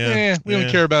galaxy. Yeah. We don't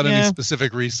Yeah. care about any Yeah.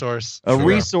 specific resource. a Sure.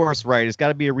 resource, right? It's got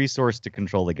to be a resource to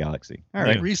control the galaxy. All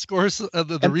right. Yeah. Resource.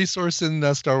 The resource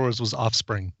in Star Wars was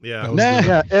offspring. Yeah. That was Nah. the-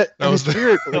 Yeah, and was it's the-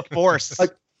 weird. The Force.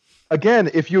 Like, again,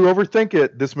 if you overthink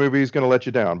it, this movie is going to let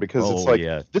you down because it's like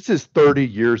yeah. this is 30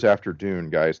 years after Dune,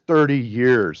 guys. 30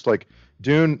 years. Like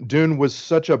Dune was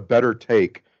such a better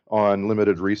take on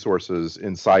limited resources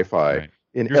in sci-fi Right.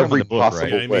 in You're talking every about the book, right? possible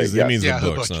Yeah, it way. means, Yes. it means Yeah, the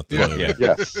the books, book. not the Yeah. movie.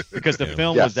 Yes. Because the Yeah.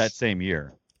 film Yes. was that same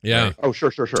year. Yeah. Oh,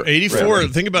 sure. 84. Right.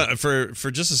 Think about for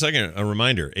just a second. A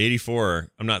reminder.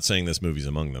 84. I'm not saying this movie's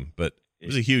among them, but it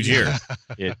was a huge year.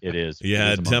 It is. You It is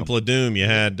had among Temple of Doom. You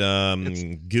had It's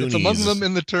Goonies. among them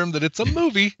in the term that it's a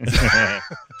movie. them.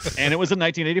 And it was in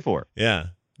 1984. Yeah,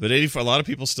 but 84. A lot of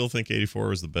people still think 84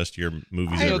 was the best year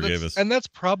movies I know ever gave us. and that's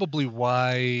probably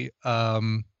why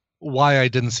I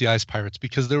didn't see Ice Pirates,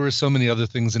 because there were so many other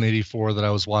things in '84 that I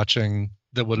was watching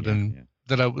that would have been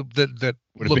Yeah. that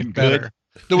Would've looked been better. good.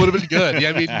 That would have been good. Yeah,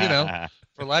 I mean,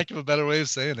 for lack of a better way of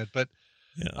saying it. But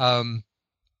Yeah.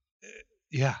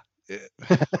 yeah.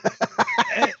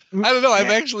 I don't know. I've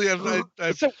actually I've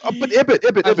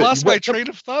Ibbott, lost my train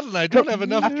of thought, and I don't have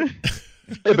enough Ibbott,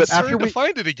 after concern to we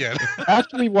find it again.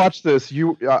 after we watched this,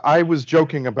 I was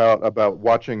joking about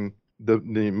watching the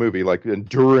movie, like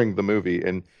during the movie,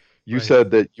 and you Right.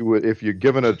 said that you would, if you're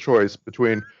given a choice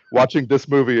between watching this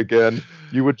movie again,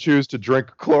 you would choose to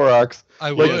drink Clorox. I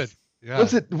Like, would. Yeah.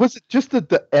 Was it just that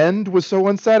the end was so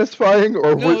unsatisfying,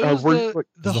 or No, it was were you like,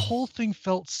 the whole thing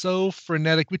felt so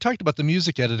frenetic. We talked about the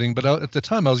music editing, but at the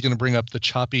time I was going to bring up the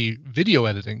choppy video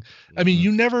editing. I mean,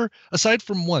 you never, aside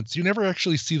from once, you never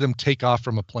actually see them take off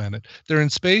from a planet. They're in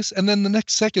space, and then the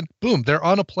next second, boom, they're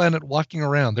on a planet walking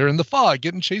around. They're in the fog,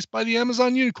 getting chased by the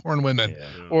Amazon unicorn women,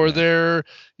 or they're,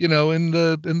 in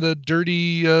the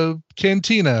dirty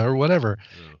cantina or whatever.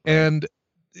 And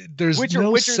there's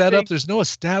no setup. There's no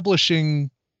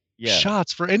establishing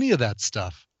shots for any of that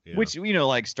stuff. Yeah. Which,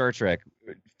 like Star Trek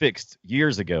fixed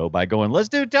years ago by going, let's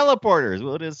do teleporters.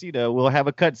 We'll just, we'll have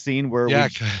a cut scene where we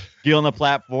get on the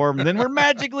platform and then we're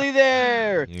magically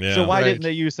there. Yeah. So why didn't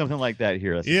they use something like that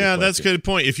here? That's a good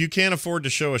point. If you can't afford to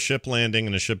show a ship landing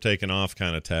and a ship taking off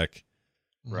kind of tech,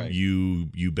 right,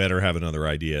 you better have another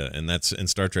idea. And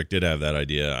Star Trek did have that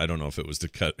idea. I don't know if it was to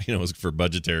cut, it was for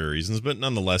budgetary reasons, but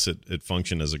nonetheless, it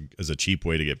functioned as a cheap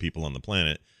way to get people on the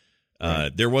planet. Right.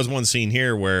 There was one scene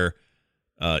here where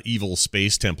evil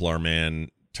space Templar man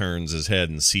turns his head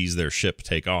and sees their ship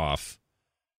take off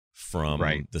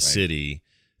from the city.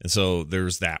 And so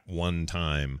there's that one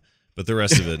time, but the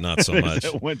rest of it, not so much.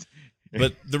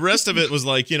 But the rest of it was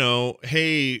like,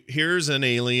 hey, here's an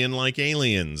alien like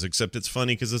Aliens, except it's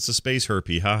funny because it's a space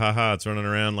herpy. Ha, ha, ha. It's running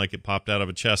around like it popped out of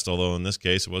a chest, although in this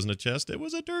case it wasn't a chest, it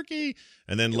was a turkey.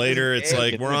 And then later it's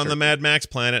like, we're on the Mad Max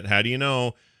planet. How do you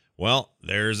know? Well,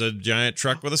 there's a giant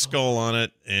truck with a skull on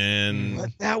it. And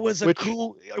but that was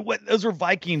cool. Those were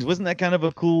Vikings. Wasn't that kind of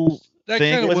a cool that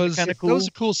thing? Kind of was cool? That was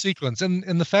a cool sequence. And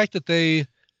the fact that they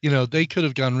could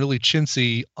have gone really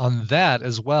chintzy on that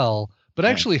as well. But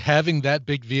actually having that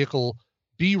big vehicle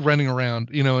be running around,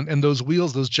 and those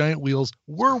wheels, those giant wheels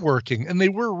were working, and they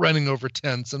were running over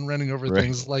tents and running over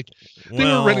things like they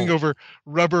were running over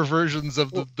rubber versions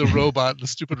of the robot, the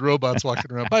stupid robots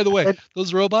walking around. By the way,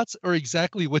 those robots are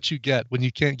exactly what you get when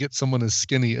you can't get someone as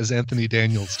skinny as Anthony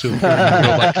Daniels to appear in the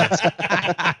robot costume.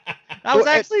 I was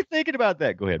actually thinking about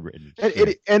that. Go ahead, Brittany.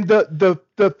 And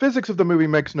the physics of the movie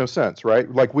makes no sense, right?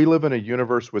 Like, we live in a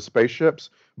universe with spaceships,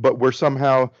 but we're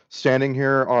somehow standing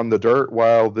here on the dirt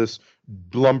while this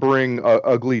lumbering,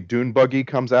 ugly dune buggy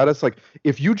comes at us. Like,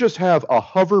 if you just have a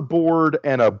hoverboard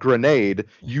and a grenade,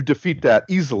 you defeat that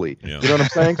easily. Yeah. You know what I'm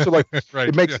saying? So, like,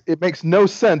 it makes no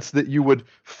sense that you would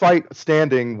fight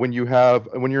standing when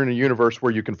you're in a universe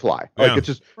where you can fly. Like, it's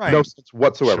just no sense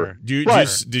whatsoever. Sure.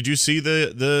 Did you see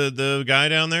the guy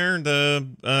down there?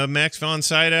 The Max von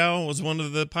Sydow was one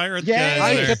of the pirate guys.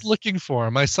 I kept looking for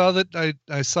him. I saw that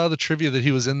I saw the trivia that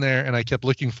he was in there, and I kept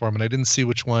looking for him, and I didn't see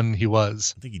which one he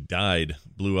was. I think he died,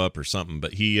 blew up or something,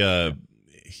 but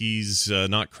he's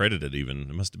not credited even.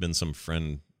 It must have been some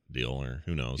friend deal, or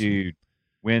who knows. Dude,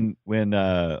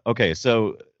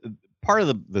 so part of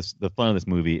the fun of this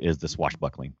movie is the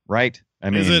swashbuckling, right? I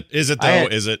mean, is it though?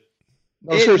 Is it?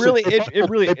 No, it's some really good. It's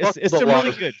some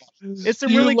really good. It's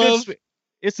some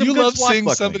you good love seeing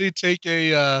swashbuckling. Somebody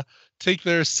take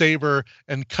their saber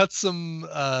and cut some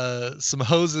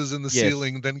hoses in the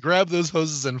ceiling, then grab those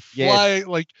hoses and fly,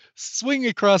 like swing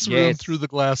across the room through the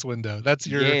glass window. That's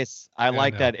your I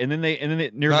like that. And then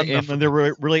near the end, when they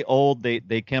were really old,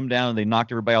 they came down and they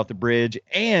knocked everybody off the bridge.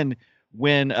 And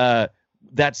when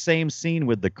that same scene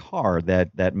with the car,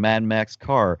 that Mad Max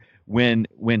car, when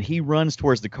he runs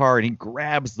towards the car and he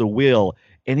grabs the wheel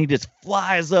and he just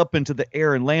flies up into the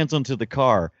air and lands onto the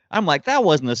car. I'm like, that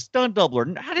wasn't a stunt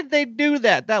doubler. How did they do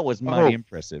that? That was mighty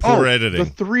impressive. Poor editing.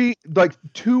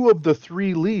 Two of the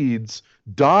three leads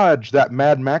dodge that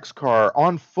Mad Max car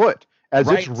on foot as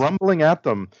it's rumbling at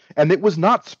them. And it was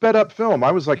not sped up film.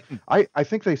 I was like, I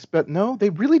think they they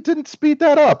really didn't speed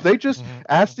that up. They just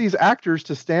asked these actors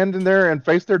to stand in there and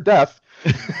face their death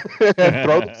and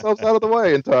throw themselves out of the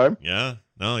way in time. Yeah,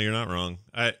 no, you're not wrong.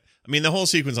 I mean, the whole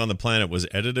sequence on the planet was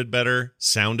edited better,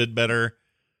 sounded better,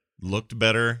 looked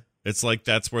better. It's like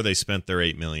that's where they spent their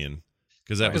 $8 million,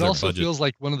 because that was it their also budget. Feels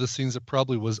like one of the scenes that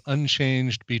probably was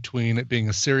unchanged between it being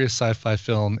a serious sci-fi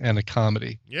film and a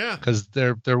comedy. Yeah, because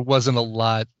there wasn't a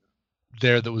lot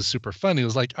there that was super funny. It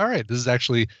was like, all right, this is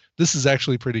actually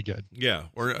pretty good. Yeah,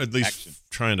 or at least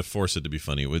trying to force it to be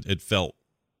funny. It felt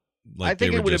like they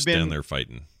were just down there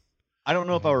fighting. I don't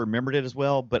know if I remembered it as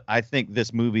well, but I think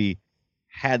this movie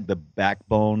had the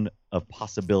backbone of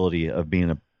possibility of being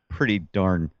a pretty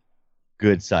darn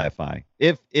good sci-fi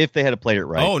if they had played it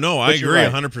right. Oh no, I But you're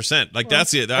agree right. 100%. Like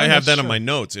that's it. I have that on my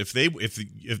notes. If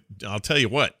I'll tell you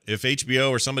what, if HBO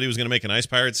or somebody was going to make an Ice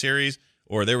Pirate series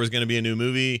or there was going to be a new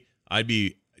movie, I'd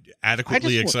be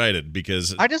adequately excited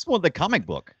because I just want the comic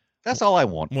book. That's all I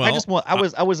want. Well,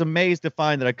 I was amazed to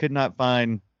find that I could not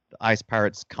find the Ice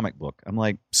Pirates comic book. I'm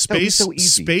like, that would be so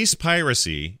easy. space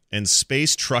piracy and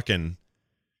space trucking.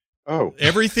 Oh,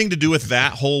 Everything to do with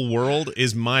that whole world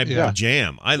is my Yeah.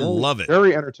 jam. I love it.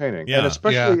 very entertaining, Yeah. and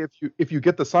especially if you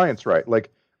get the science right.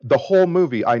 Like the whole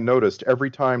movie, I noticed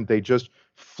every time they just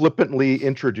flippantly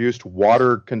introduced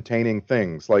water-containing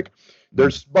things. Like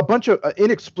there's a bunch of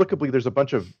inexplicably, there's a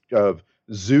bunch of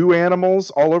zoo animals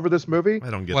all over this movie.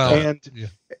 I don't get Well, that. And yeah.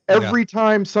 every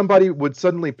time somebody would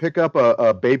suddenly pick up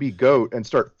a baby goat and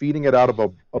start feeding it out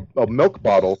of a milk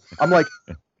bottle, I'm like,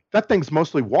 that thing's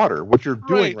mostly water. What you're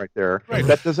doing right there, Right.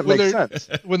 that doesn't Well, make they're- sense.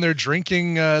 When they're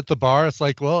drinking at the bar, it's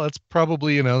like, well, that's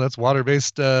probably, that's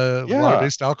water-based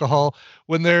water-based alcohol.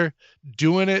 When they're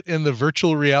doing it in the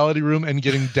virtual reality room and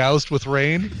getting doused with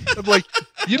rain, I'm like,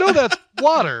 that's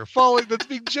water falling that's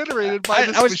being generated by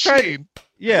this I was machine.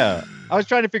 Yeah, I was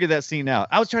trying to figure that scene out.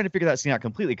 I was trying to figure that scene out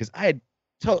completely because I had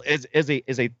as a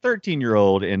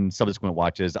 13-year-old in subsequent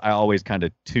watches, I always kind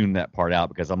of tune that part out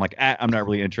because I'm like, I'm not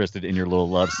really interested in your little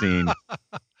love scene.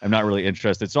 I'm not really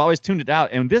interested. So I always tuned it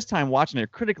out. And this time watching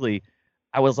it critically,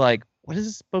 I was like, what is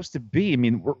this supposed to be? I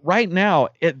mean, right now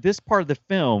at this part of the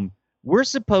film, we're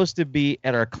supposed to be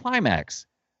at our climax.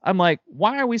 I'm like,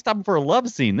 why are we stopping for a love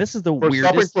scene? This is the We're weirdest.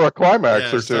 stopping for a climax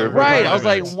Yeah, or stopping two. for a Right. I was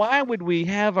like, climax. why would we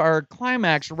have our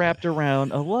climax wrapped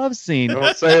around a love scene?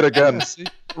 Don't say it again.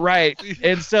 Right.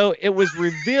 And so it was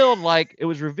revealed,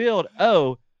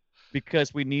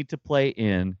 because we need to play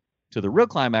in to the real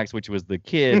climax, which was the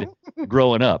kid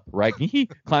growing up, right?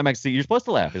 Climax, see, you're supposed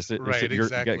to laugh. Right, You're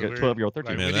exactly. 12-year-old, 13.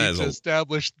 Right, Man, we that need is to a-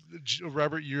 establish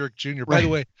Robert Urich Jr. By the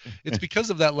way, it's because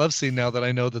of that love scene now that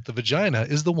I know that the vagina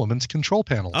is the woman's control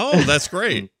panel. Oh, that's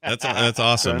great. That's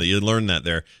awesome that you learned that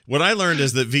there. What I learned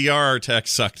is that VR tech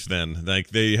sucked then. Like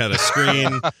they had a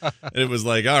screen. It was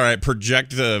like, all right,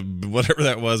 project whatever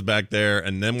that was back there,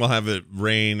 and then we'll have it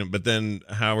rain. But then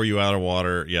how are you out of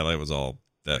water? Yeah, that was all.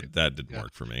 That didn't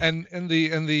work for me. And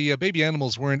the baby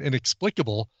animals weren't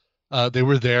inexplicable. They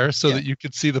were there so that you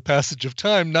could see the passage of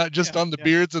time, not just on the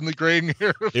beards and the graying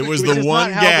hair. It was Which the is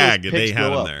one not how those gag pigs they had grow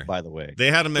him up, there. by the way.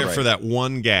 They had him there Right. for that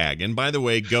one gag. And by the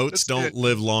way, goats That's don't it.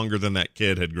 live longer than that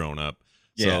kid had grown up.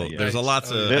 So Yeah, there's a right. lot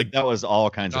to. That was all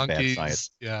kinds of bad Donkeys.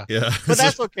 science. Yeah. Yeah. But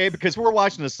that's okay because we're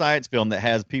watching a science film that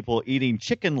has people eating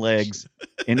chicken legs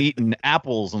and eating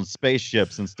apples on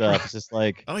spaceships and stuff. It's just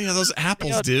like, Oh yeah, those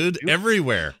apples, Yeah, dude,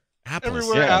 everywhere. Apples.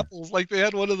 Everywhere Yeah. apples. Like they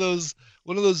had one of those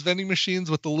vending machines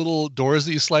with the little doors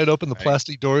that you slide open, the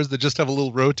plastic doors that just have a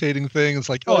little rotating thing. It's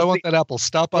like, Well, I want that apple.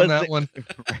 Stop on was that the- one. was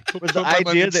the Put my money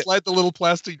idea and that slide the little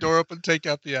plastic door up and take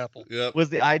out the apple. Yep. was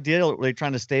the idea were they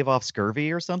trying to stave off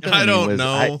scurvy or something? I mean, don't was-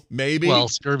 know. Maybe. Well,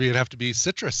 scurvy would have to be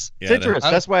citrus. Yeah, citrus.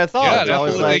 that- That's what I thought. yeah, So I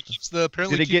was apparently like, keeps the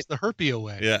apparently did it keeps the herpes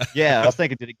away. Yeah. yeah, I was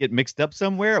thinking, did it get mixed up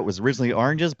somewhere? It was originally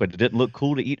oranges, but it didn't look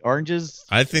cool to eat oranges.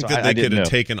 I think So that I they didn't could have know.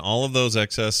 taken all of those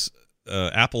excess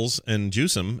apples and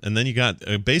juice them, and then you got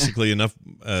basically enough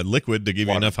liquid to give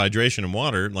you enough hydration and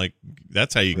water. Like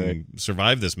that's how you can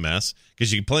survive this mess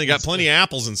because you got plenty of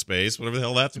apples in space. Whatever the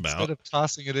hell that's Instead about. of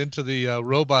tossing it into the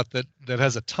robot that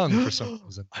has a tongue for some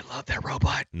reason. I love that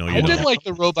robot. No, I you did don't. like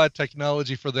the robot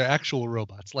technology for the actual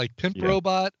robots, like Pimp Yeah.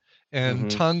 Robot and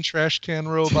Mhm. Tongue Trash Can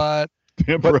Robot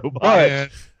robot.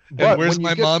 But and Where's when you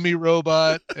My get- Mommy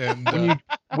Robot and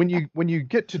when you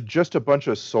get to just a bunch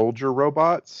of soldier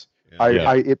robots,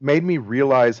 Yeah. it made me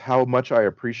realize how much I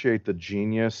appreciate the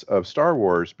genius of Star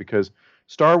Wars because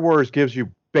Star Wars gives you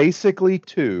basically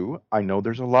two. I know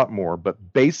there's a lot more,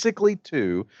 but basically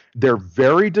two. They're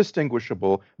very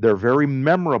distinguishable. They're very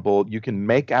memorable. You can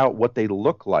make out what they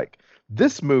look like.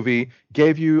 This movie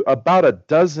gave you about a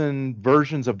dozen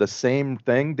versions of the same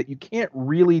thing that you can't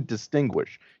really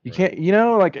distinguish. You can't,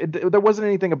 there wasn't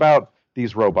anything about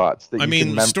these robots that I you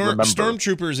mean, can remember.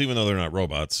 stormtroopers, even though they're not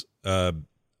robots,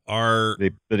 are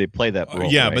They play that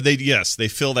role. yeah, right? but they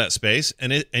fill that space,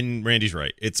 and Randy's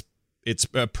right. It's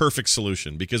a perfect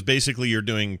solution because basically you're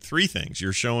doing three things.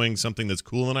 You're showing something that's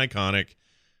cool and iconic.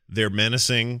 They're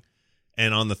menacing,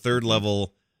 and on the third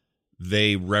level,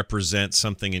 they represent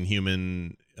something in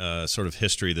human sort of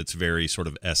history that's very sort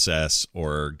of SS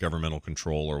or governmental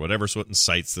control or whatever. So it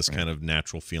incites this kind of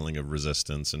natural feeling of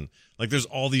resistance, and like there's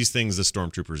all these things the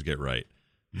stormtroopers get right.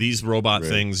 These robot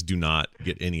things do not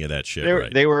get any of that shit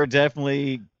right. They were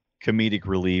definitely comedic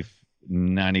relief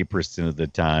 90% of the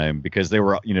time because they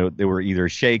were either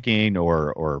shaking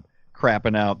or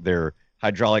crapping out their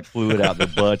hydraulic fluid out their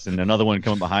butts, and another one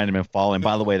coming behind them and falling.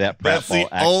 By the way, that pratfall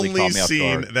actually caught me off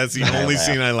guard. That's the only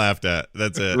scene I laughed at.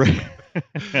 That's it.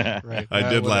 Right. I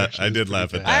did laugh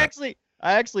at that.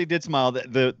 I actually did smile.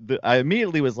 I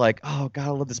immediately was like, "Oh God,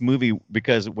 I love this movie,"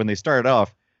 because when they started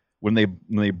off, when they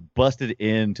busted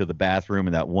into the bathroom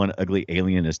and that one ugly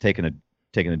alien is taking a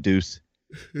deuce,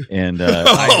 and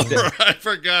I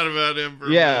forgot about him.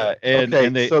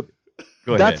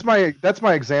 That's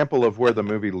my example of where the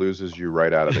movie loses you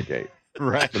right out of the gate.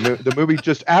 Right. The movie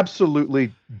just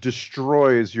absolutely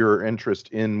destroys your interest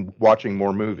in watching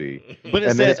more movie. But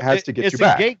then it has to get you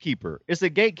back. It's a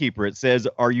gatekeeper. It says,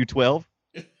 "Are you 12?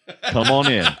 Come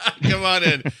on in." Come on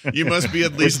in. You must be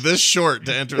at least this short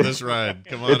to enter this ride.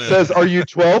 Come on in. It says, "Are you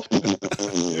 12?"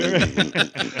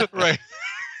 Right.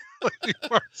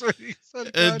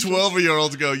 And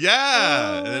 12-year-olds go,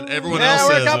 "Yeah," and everyone else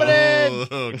we're says, coming in.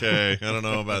 "Okay, I don't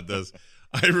know about this."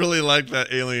 I really like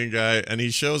that alien guy, and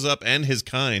he shows up, and his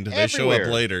kind. They show up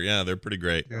later. Yeah, they're pretty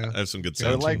great. Yeah. I have some good I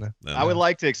sounds. would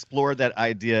like to explore that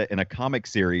idea in a comic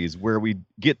series where we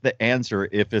get the answer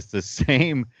if it's the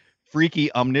same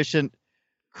freaky, omniscient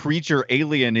creature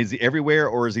alien. Is he everywhere,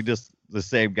 or is he just the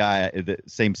same guy, the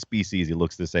same species? He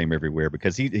looks the same everywhere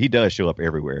because he does show up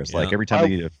everywhere. It's like every time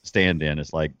they need a stand-in,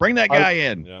 it's like, bring that guy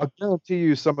in. Yeah. I'll guarantee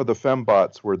you some of the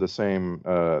fembots were the same,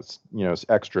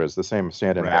 extras, the same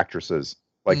stand-in actresses,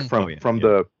 like from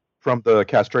the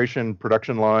castration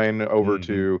production line over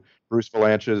to Bruce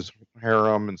Valanche's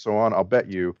harem and so on. I'll bet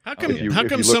you. How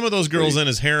come some of those girls in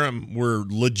his harem were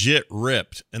legit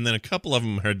ripped, and then a couple of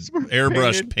them had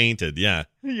airbrush painted? Yeah.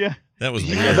 Yeah. That was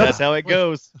Yeah, weird. that's how it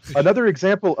goes. Another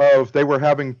example of they were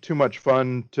having too much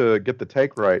fun to get the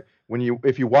take right.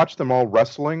 If you watch them all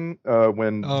wrestling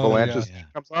when Valanche's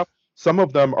comes off, some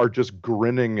of them are just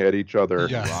grinning at each other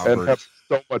and have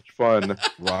so much fun.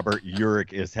 Robert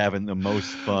Urich is having the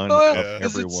most fun of everyone.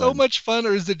 Is it so much fun,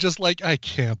 or is it just like, I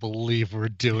can't believe we're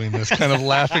doing this, kind of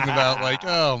laughing about like,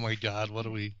 oh my God, what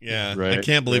are we? Yeah, right, I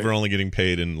can't believe we're only getting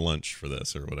paid in lunch for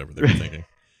this or whatever they were thinking.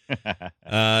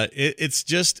 It's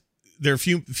just, there are a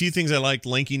few things I liked.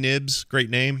 Lanky Nibs,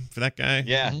 great name for that guy.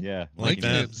 Yeah, like Lanky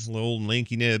that. Nibs. Little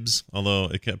Lanky Nibs.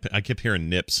 Although I kept hearing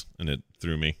nips, and it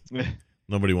threw me.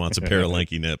 Nobody wants a pair of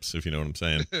lanky nips, if you know what I'm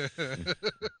saying.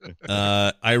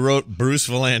 I wrote Bruce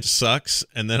Valanche sucks,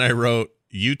 and then I wrote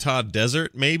Utah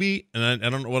Desert, maybe, and I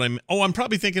don't know what I'm. Oh, I'm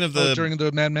probably thinking of during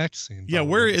the Mad Max scene. Yeah,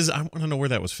 where is? I want to know where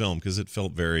that was filmed because it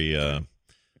felt very.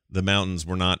 The mountains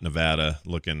were not Nevada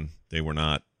looking. They were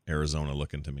not Arizona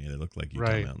looking to me. They looked like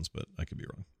Utah mountains, but I could be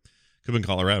wrong. Could have been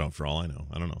Colorado for all I know.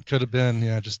 I don't know. Could have been,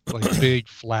 just like big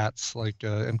flats, like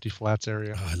empty flats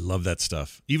area. Oh, I love that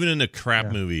stuff. Even in a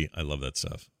crap movie, I love that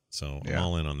stuff. So I'm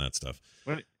all in on that stuff.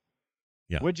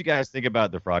 What'd you guys think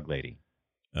about the Frog Lady?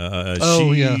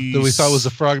 That we thought was a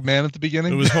frog man at the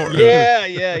beginning. It was horrible. Yeah.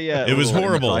 It was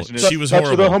horrible. She was Touch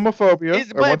horrible. of the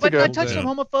homophobia. But a touch of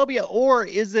homophobia, or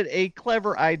is it a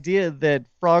clever idea that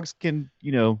frogs can,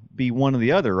 be one or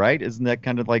the other? Right? Isn't that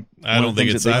kind of like? I don't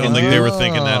think they were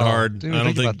thinking that hard. I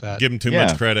don't think give them too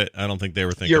much credit. I don't think they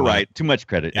were thinking. You're right. Too much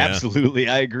credit. Yeah. Absolutely,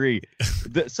 I agree.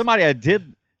 Somebody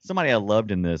I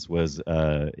loved in this was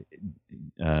what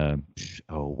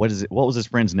is it? What was his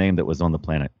friend's name that was on the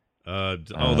planet?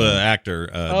 The actor,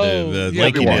 the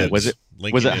Lanky Nibs. Was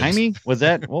it Jaime? Was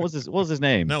that what was his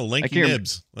name? No, Lanky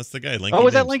Nibs. That's the guy. Lanky was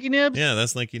Nibs. that Lanky Nibs? Yeah,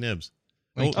 that's Lanky Nibs.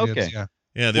 Okay.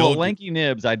 Yeah. Lanky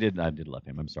Nibs. I did love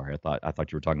him. I'm sorry. I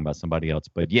thought you were talking about somebody else,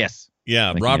 but yes. Yeah,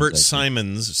 Lanky Robert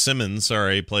Nibs, Simmons.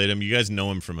 Sorry, played him. You guys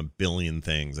know him from a billion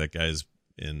things. That guy's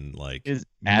in his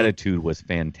attitude was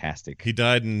fantastic. He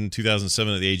died in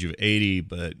 2007 at the age of 80,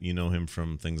 but you know him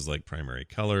from things like Primary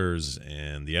Colors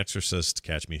and The Exorcist,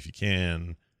 Catch Me If You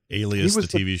Can, Alias, the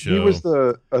TV show. He was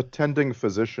the attending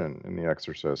physician in The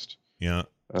Exorcist. Yeah.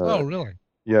 Oh, really?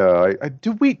 Yeah.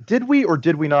 Did we or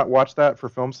did we not watch that for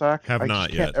Film Sack? Have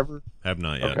not yet.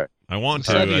 Okay. I want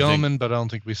to. We saw The Omen, but I don't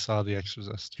think we saw The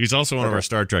Exorcist. He's also one of our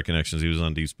Star Trek connections. He was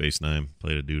on Deep Space Nine,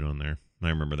 played a dude on there. I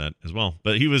remember that as well.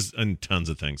 But he was in tons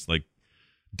of things, like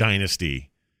Dynasty.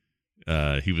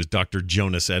 He was Dr.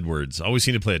 Jonas Edwards. Always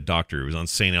seemed to play a doctor. He was on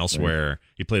St. Elsewhere.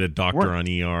 He played a doctor on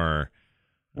ER.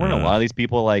 Weren't a lot of these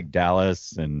people like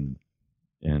Dallas and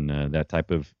that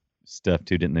type of stuff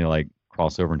too? Didn't they like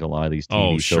cross over into a lot of these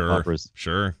TV soap operas?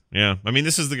 Sure. Yeah. I mean,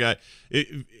 this is the guy.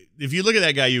 If you look at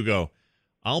that guy, you go,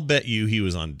 I'll bet you he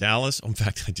was on Dallas. In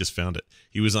fact, I just found it.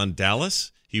 He was on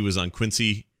Dallas. He was on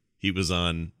Quincy. He was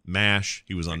on MASH.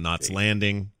 He was on Knots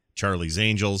Landing, Charlie's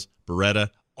Angels, Beretta,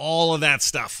 all of that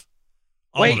stuff.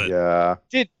 All of it. Yeah.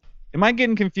 Am I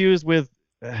getting confused with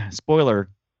spoiler,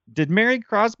 did Mary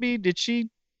Crosby, did she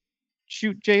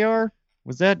shoot JR?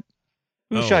 Was that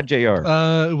who shot JR?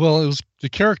 Well, it was the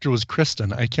character was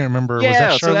Kristen. I can't remember.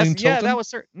 Yeah, was that Charlene Tilton? Yeah, that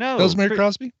was her. No, that was Mary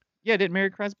Crosby. Yeah, did Mary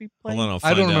Crosby play? Hold on,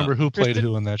 I don't remember who played Kristen?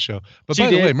 who in that show. But She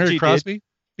by the way, did, Mary she Crosby,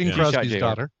 Bing Yeah. Crosby's She shot JR.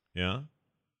 daughter. Yeah.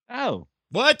 Oh,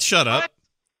 What? Shut up. What?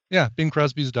 Yeah, Bing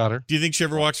Crosby's daughter. Do you think she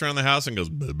ever walks around the house and goes?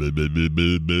 "Buh, buh, buh, buh,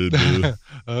 buh, buh,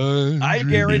 buh"? I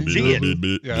guarantee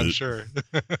it. Yeah, I'm sure.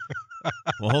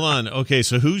 Well, hold on. Okay,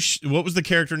 so what was the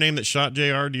character name that shot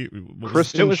JR? What was-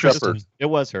 Kristen It was Shepard. Kristen. It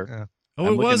was her. Yeah. Oh,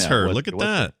 I'm it was looking at her. it. Look at It was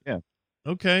her. that.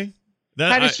 Yeah. Okay.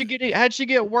 How'd she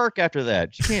get work after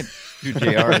that? She can't do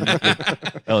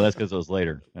JR. Oh, that's because it was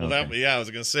later. Well, Okay. I was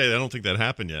gonna say I don't think that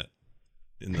happened yet.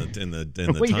 In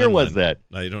the What year was timeline. that?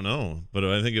 I don't know, but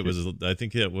I think it was. I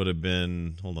think it would have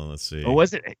been. Hold on, let's see. Oh,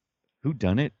 was it? Who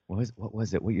done it? What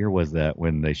was it? What year was that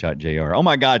when they shot JR? Oh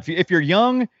my God! If you're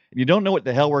young and you don't know what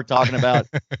the hell we're talking about,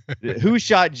 Who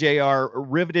Shot JR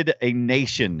riveted a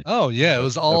nation. Oh yeah, it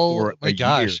was all. For My a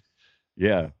gosh.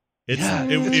 Yeah. It's Yeah,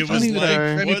 it it's was funny like that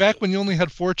I mean, what- back when you only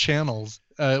had 4 channels,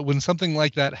 when something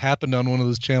like that happened on one of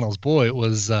those channels, boy, it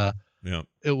was yeah.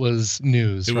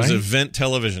 news. It right? was event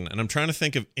television, and I'm trying to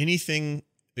think of anything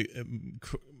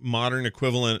modern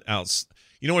equivalent outs.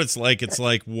 You know what it's like? It's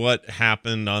like what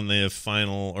happened on the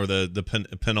final or the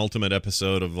penultimate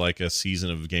episode of like a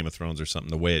season of Game of Thrones or something.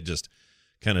 The way it just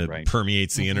kind of Right.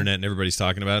 permeates the internet and everybody's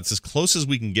talking about it. It's as close as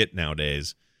we can get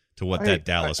nowadays to what that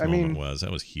Dallas I moment mean- was.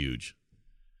 That was huge.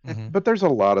 Mhm. But there's a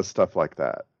lot of stuff like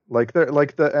that, like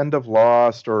the end of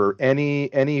Lost or any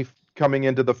coming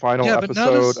into the final Yeah, but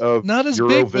episode of not as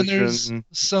big when there's Eurovision.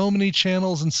 so many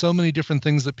channels and so many different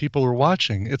things that people were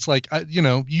watching. It's like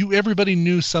everybody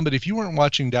knew somebody. If you weren't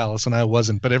watching Dallas, and I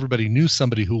wasn't, but everybody knew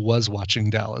somebody who was watching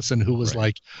Dallas and who was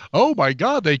like, "Oh my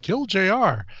God, they killed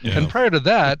JR." Yeah. And prior to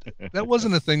that, that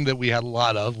wasn't a thing that we had a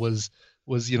lot of. Was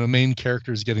main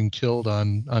characters getting killed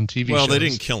on TV Well, shows. they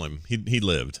didn't kill him. He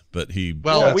lived, but he.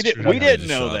 Well, Yeah, that's we true. didn't. We They didn't just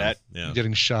know shot him. that. Yeah.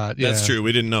 getting shot. Yeah, That's true.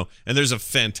 We didn't know. And there's a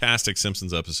fantastic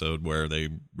Simpsons episode where they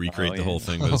recreate Oh, the whole yeah.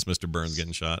 thing, but it's Mr. Burns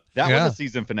getting shot. That Yeah. was a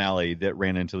season finale that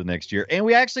ran into the next year, and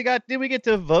we actually did we get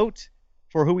to vote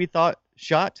for who we thought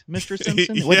shot Mr.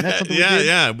 Simpson? Wasn't that something we did?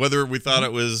 yeah. Whether we thought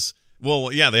it was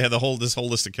they had this whole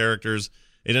list of characters.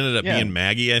 It ended up Yeah. being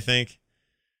Maggie, I think,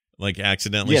 like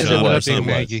accidentally Yes, it shot was. or It was. something.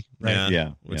 Maggie. Right.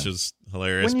 Yeah, which yeah. is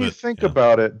hilarious. When you but, think yeah.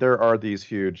 about it, there are these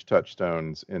huge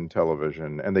touchstones in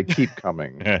television, and they keep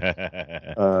coming.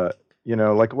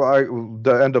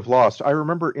 The end of Lost. I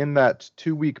remember in that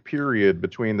 2-week period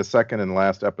between the second and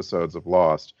last episodes of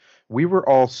Lost, we were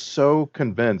all so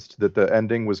convinced that the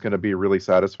ending was going to be really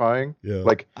satisfying. Yeah.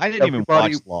 Like I didn't even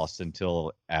everybody- watch Lost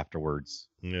until afterwards.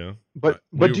 Yeah. But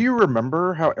we- do you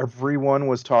remember how everyone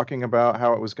was talking about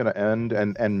how it was going to end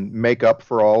and make up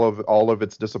for all of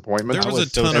its disappointments? There I was a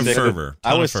was so ton of sick of- fervor.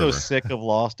 I was so sick of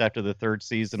Lost after the 3rd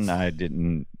season. I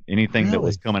didn't anything that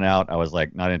was coming out. I was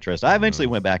like not interested. I eventually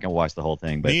went back and watched the whole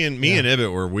thing. But Me and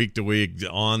Ibit were week to week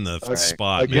on the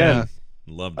spot. Again, man.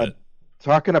 Loved it.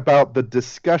 talking about the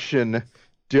discussion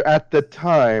at the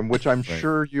time, which I'm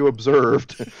sure you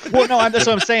observed. well, no, that's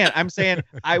what I'm saying. I'm saying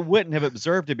I wouldn't have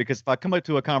observed it because if I come up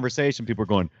to a conversation, people are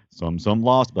going some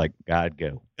Lost, like God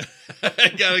go.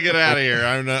 I gotta get out of here.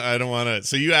 I don't want to.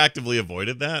 So you actively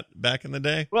avoided that back in the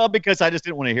day? Well, because I just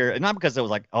didn't want to hear it. Not because I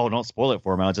was like, oh, don't spoil it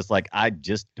for me. I was just like, I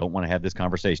just don't want to have this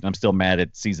conversation. I'm still mad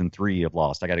at season 3 of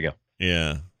Lost. I got to go.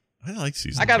 Yeah, I like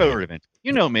season. I got 3. over it eventually.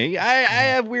 You know me. I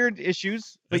have weird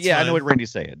issues, but That's yeah, I fine. know what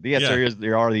Randy's saying. Yes, Yeah.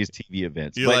 there are these TV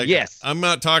events, You're but like, yes, I'm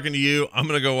not talking to you. I'm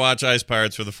gonna go watch Ice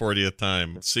Pirates for the 40th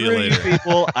time. See you screw later.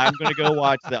 people. I'm going to go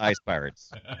watch the Ice Pirates,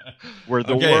 where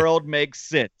the Okay. world makes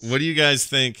sense. What do you guys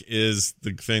think is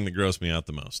the thing that grossed me out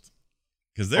the most?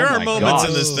 Because there Oh are my moments gosh.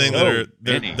 in this thing that So are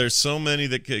many. there's so many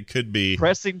that could be.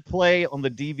 Pressing play on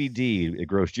the DVD, it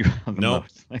grossed you out the Nope.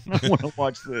 most. I don't want to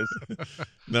watch this.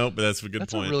 No, but that's a good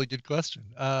That's point. a really good question.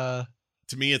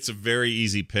 To me, it's a very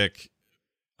easy pick.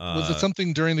 Was it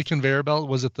something during the conveyor belt?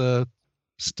 Was it the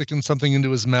sticking something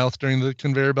into his mouth during the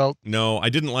conveyor belt? No, I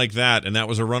didn't like that, and that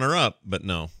was a runner-up. But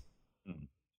no,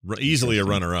 easily a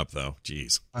runner-up though.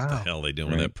 Jeez, what the Wow. hell are they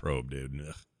doing with that probe, dude?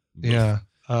 Ugh. Yeah.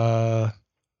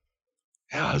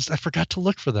 I forgot to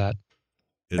look for that.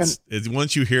 It's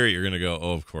once you hear it, you're gonna go,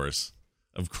 oh, of course.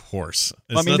 It's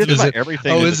I mean, not this the- is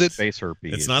everything. oh, is is it- space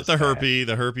herpes? It's is not the just bad. herpy.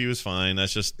 The herpy was fine.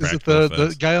 That's just Is it practical the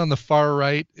effects. guy on the far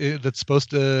right that's supposed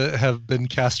to have been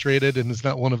castrated and is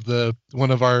not one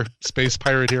of our space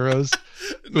pirate heroes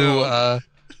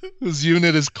whose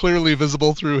unit is clearly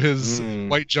visible through his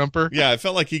white jumper? Yeah, I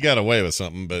felt like he got away with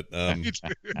something, but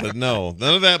but no,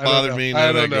 none of that I don't bothered know. me. I None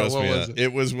of that don't know. grossed What me was out. it?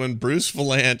 It was when Bruce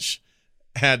Valanche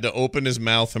had to open his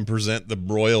mouth and present the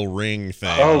royal ring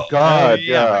thing. Oh God,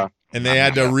 yeah. And they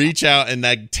had to reach out and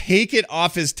like take it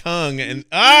off his tongue, and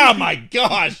oh my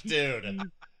gosh, dude.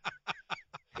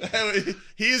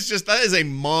 He is just, that is a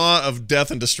maw of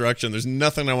death and destruction. There's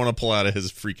nothing I want to pull out of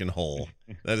his freaking hole.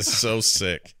 That is so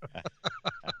sick.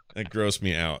 That grossed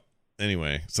me out.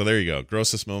 Anyway, so there you go.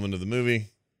 Grossest moment of the movie,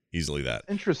 easily that.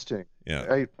 Interesting.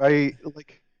 Yeah. I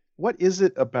like, what is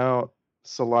it about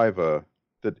saliva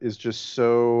that is just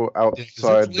so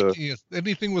outside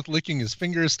anything with licking his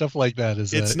fingers, stuff like that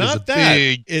it's not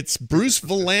that. It's Bruce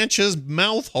Valanche's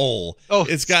mouth hole. Oh,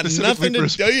 it's got nothing to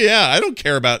do. Yeah, I don't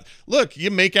care about. Look,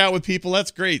 you make out with people, that's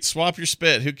great. Swap your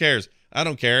spit. Who cares? I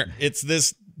don't care. It's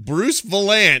this Bruce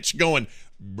Valanche going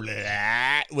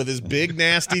blah, with his big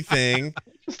nasty thing. I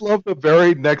just love the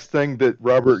very next thing that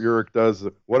Robert Urich does.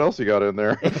 What else you got in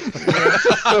there? Not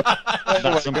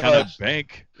some kind of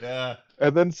bank. Yeah.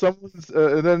 And then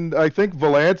and then I think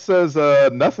Valance says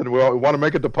nothing. We want to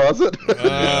make a deposit.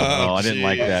 I didn't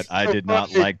like that. I did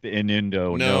not like the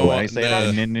innuendo. No, I say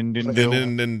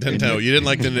Nintendo. You didn't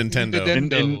like the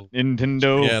Nintendo.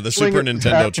 Nintendo. Yeah, the Super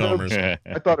Nintendo Chalmers. I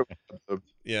thought it was.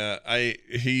 Yeah,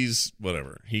 he's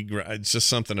whatever. It's just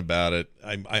something about it.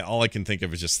 All I can think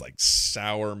of is just like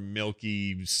sour,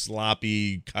 milky,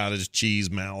 sloppy cottage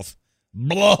cheese mouth.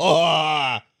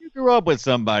 Blah. You grew up with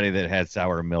somebody that had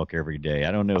sour milk every day.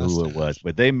 I don't know who it was,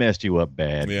 but they messed you up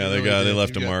bad. Yeah, they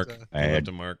left a mark. They left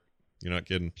a mark. You're not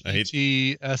kidding. I hate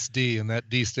TSD, and that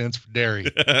D stands for dairy.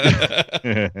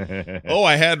 Oh,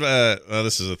 I had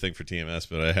this is a thing for TMS,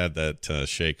 but I had that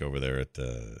shake over there at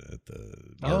the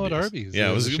at Arby's. Yeah,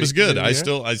 it was good. I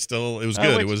still it was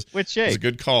good. Which shake? It was a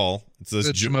good call. It's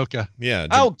this Jamocha. Yeah.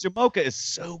 Jamocha is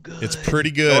so good. It's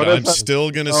pretty good. I'm still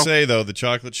gonna say though, the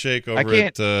chocolate shake over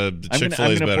at the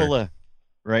Chick-fil-A is better.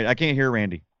 I can't hear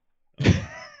Randy.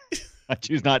 I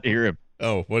choose not to hear him.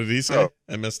 Oh, what did he say?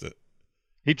 I missed it.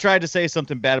 He tried to say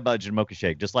something bad about Jamocha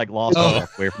shake, just like Lost. I'll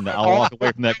walk away from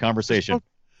that conversation.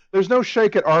 There's no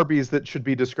shake at Arby's that should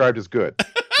be described as good.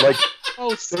 Like,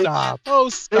 stop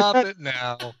it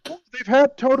now. They've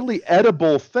had totally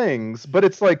edible things, but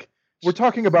it's like we're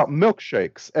talking about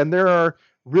milkshakes, and there are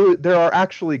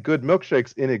actually good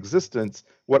milkshakes in existence.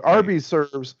 What Arby's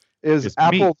serves is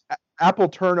apple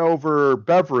turnover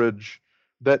beverage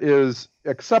that is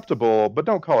acceptable, but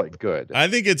don't call it good. I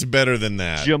think it's better than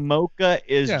that. Jamocha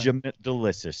is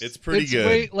delicious. It's pretty good.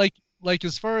 Way, like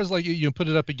as far as like you put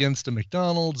it up against a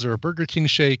McDonald's or a Burger King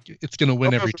shake, it's going to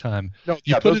win every time.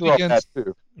 You put it against,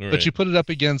 but you put it up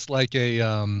against like a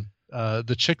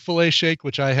the Chick-fil-A shake,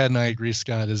 which I had, and I agree,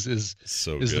 Scott, is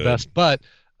the best. But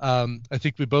I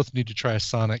think we both need to try a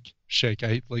Sonic shake.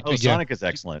 Sonic is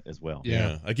excellent as well.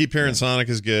 Yeah. I keep hearing Sonic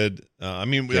is good. I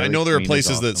mean, I know there are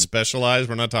places that specialize.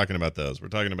 We're not talking about those. We're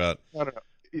talking about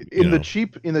in the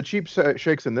cheap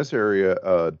shakes in this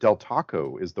area. Del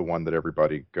Taco is the one that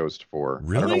everybody goes for.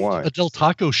 Really? I don't know why. A Del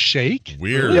Taco shake?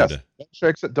 Weird. Yes,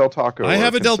 shakes at Del Taco. I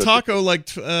have a Del Taco I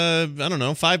don't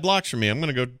know, 5 blocks from me. I'm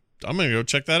gonna go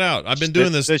check that out. I've been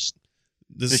doing this.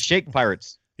 The Shake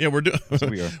Pirates. Yeah, we're doing.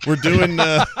 We're doing.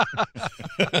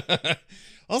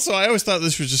 Also, I always thought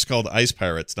this was just called Ice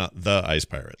Pirates, not the Ice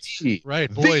Pirates. Right,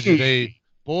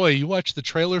 boy, you watch the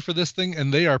trailer for this thing,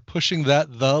 and they are pushing that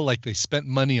like they spent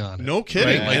money on it. No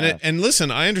kidding. Right? And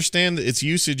listen, I understand that its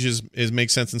usage is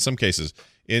makes sense in some cases.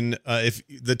 If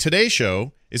the Today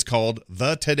Show is called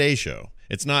the Today Show,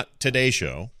 it's not Today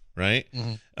Show, right?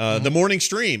 Mm-hmm. The Morning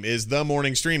Stream is the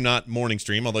Morning Stream, not Morning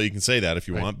Stream. Although you can say that if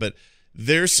you want, but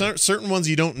there's certain ones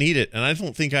you don't need it, and I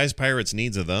don't think Ice Pirates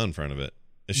needs a the in front of it.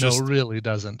 It really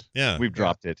doesn't. Yeah, we've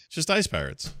dropped it. It's just Ice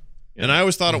Pirates. Yeah. And I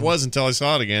always thought it was until I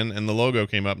saw it again, and the logo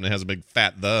came up, and it has a big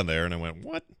fat the there, and I went,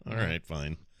 what? All right,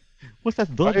 fine. What's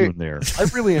that the doing there? I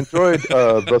really enjoyed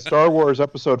the Star Wars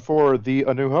Episode 4,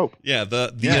 A New Hope. Yeah,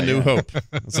 A New Hope.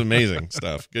 It's amazing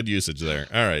stuff. Good usage there.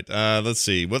 All right, let's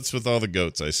see. What's with all the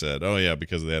goats, I said? Oh, yeah,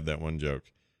 because they had that one joke.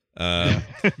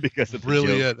 Because of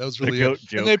that was really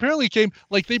it. And they apparently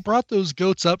they brought those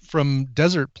goats up from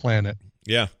Desert Planet.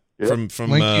 Yeah. Yep. From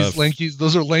Lanky's.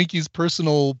 Those are Lanky's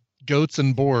personal goats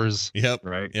and boars. Yep.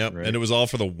 Right. Yep. Right. And it was all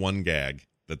for the one gag.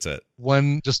 That's it.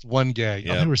 Just one gag.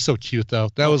 Yep. Oh, they were so cute though.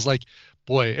 That was like,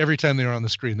 boy, every time they were on the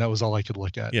screen, that was all I could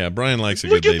look at. Yeah, Brian likes a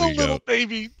good baby goat. Look at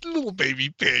the little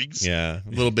baby pigs. Yeah,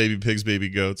 little baby pigs, baby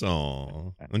goats.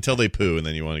 Aw. Until they poo, and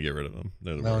then you want to get rid of them.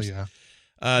 They're the worst. Yeah.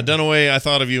 Dunaway, I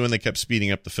thought of you when they kept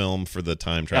speeding up the film for the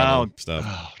time travel stuff.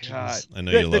 Oh, God. I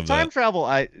know you love the time travel.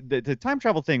 The time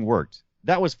travel thing worked.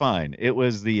 That was fine. It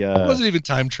was the. It wasn't even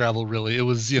time travel, really. It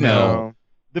was,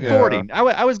 The Yeah. fording.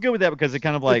 I was good with that because it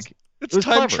kind of like It's it was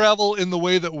time clever. travel in the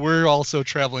way that we're also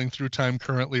traveling through time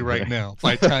currently right now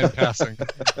by time passing.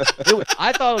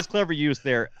 I thought it was clever use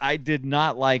there. I did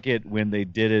not like it when they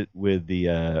did it with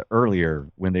the earlier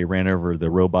when they ran over the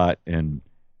robot and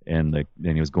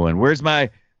he was going, "Where's the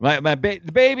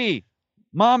baby,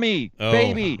 mommy, Oh,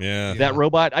 baby?" Yeah. That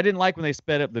robot. I didn't like when they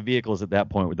sped up the vehicles at that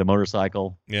point with the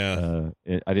motorcycle. Yeah.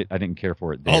 I didn't care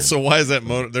for it. There. Also, why is that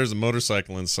there's a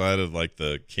motorcycle inside of like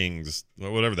the King's,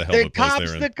 whatever the hell the the place cops,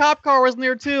 they're in. the cop car wasn't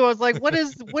there too. I was like, what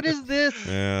is this?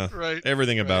 Yeah. Right.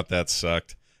 Everything about that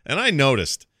sucked. And I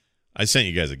noticed, I sent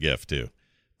you guys a gift too,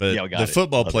 but Yeah, we got the it.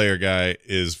 football Love it. player guy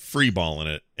is freeballing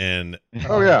it. And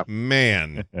Oh yeah.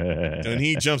 man, when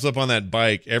he jumps up on that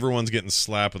bike, everyone's getting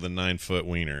slapped with a 9-foot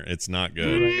wiener. It's not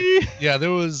good. Yeah, there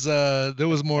was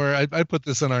more. I put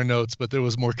this in our notes, but there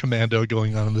was more commando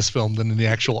going on in this film than in the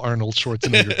actual Arnold Schwarzenegger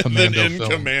Then commando in film.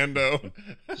 Commando.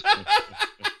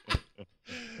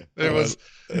 There was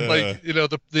like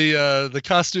the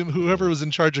costume. Whoever was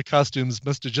in charge of costumes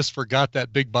must have just forgot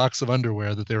that big box of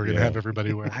underwear that they were going to Yeah. have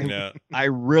everybody wear. Yeah. I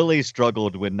really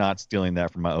struggled with not stealing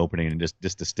that from my opening and just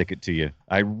to stick it to you.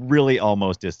 I really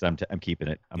almost just I'm keeping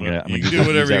it. I'm gonna you use do that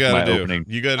whatever you for got my to do. opening.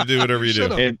 You got to do whatever you do.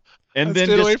 Shut up. And I then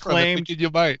stayed away just from it, claimed thinking you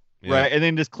might. Yeah. right, and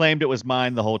then just claimed it was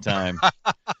mine the whole time.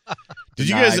 Did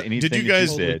you Denied guys? anything Did you that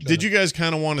guys? said. Did you guys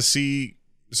kind of want to see?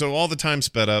 So all the time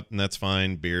sped up, and that's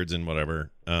fine. Beards and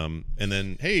whatever. And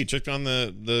then hey, check on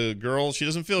the girl. She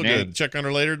doesn't feel Yeah. good. Check on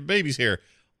her later. The baby's here.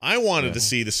 I wanted to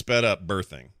see the sped up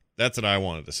birthing. That's what I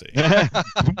wanted to see.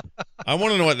 I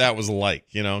want to know what that was like,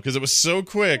 because it was so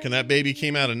quick, and that baby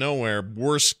came out of nowhere.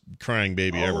 Worst crying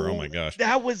baby ever. Oh my gosh.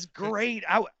 That was great.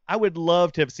 I would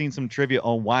love to have seen some trivia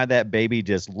on why that baby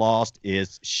just lost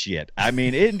its shit. I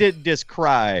mean, it didn't just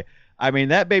cry. I mean,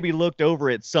 that baby looked over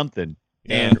at something,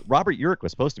 and Robert Urich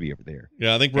was supposed to be over there.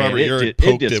 Yeah, I think Man, Robert it Urich just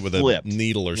poked just it with flipped. a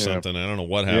needle or Yeah. something. I don't know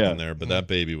what happened Yeah. there, but that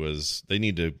baby was. They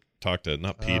need to talk to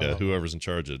not PETA, Oh. whoever's in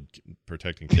charge of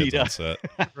protecting kids PETA. on set.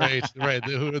 Right.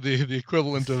 The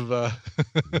equivalent of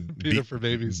Peter for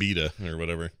babies. Beta or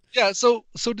whatever. Yeah. So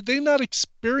did they not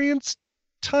experience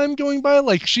time going by?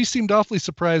 Like she seemed awfully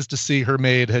surprised to see her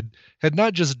maid had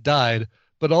not just died,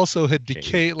 but also had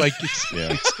decayed. Like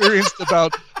Yeah. experienced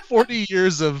about 40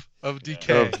 years of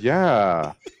decay.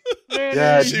 Yeah.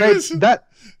 Yeah. She It makes, was- that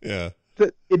Yeah.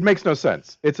 it makes no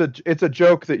sense. It's a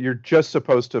joke that you're just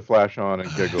supposed to flash on and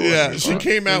giggle. Yeah, and she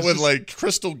came out It's with just- like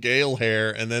Crystal Gale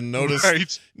hair, and then noticed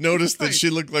Right. that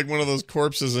she looked like one of those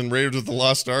corpses in Raiders of the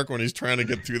Lost Ark when he's trying to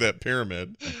get through that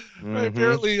pyramid. Right,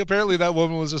 Mhm. apparently that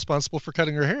woman was responsible for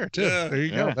cutting her hair too. Yeah. There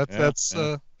you go. Yeah, That's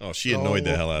Oh, she annoyed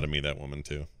the Oh. hell out of me, that woman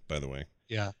too. By the way,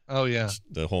 yeah. Oh yeah.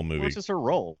 the whole movie. Which is her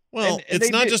role. Well, And it's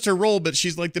they not did- just her role, but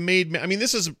she's like the maid. I mean,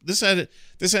 this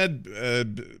had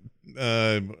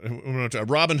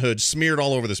Robin Hood smeared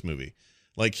all over this movie.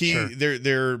 Like Sure.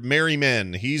 they're merry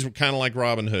men. He's kind of like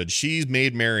Robin Hood. She's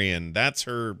Maid Marian. That's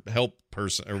her help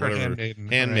person or Her whatever. handmaiden,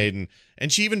 Handmaiden.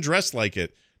 And she even dressed like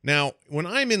it. Now, when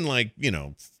I'm in like,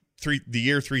 the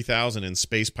year 3000 in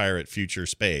Space Pirate Future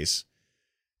Space,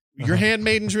 your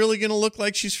handmaiden's really going to look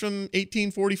like she's from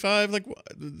 1845, like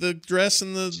the dress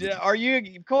and the Yeah, are you?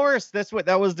 Of course,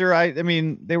 that was their. I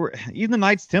mean, they were even the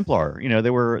Knights Templar. They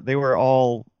were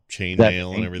all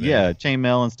chainmail and everything. Yeah,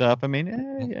 chainmail and stuff. I mean,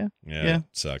 yeah, Yeah, Yeah. it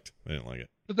sucked. I didn't like it.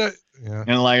 But that yeah.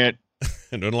 and like it.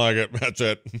 I didn't like it. That's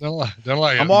it. Don't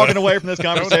like it. I'm walking away from this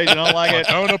conversation. I don't like it.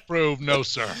 Don't approve, no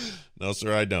sir. No,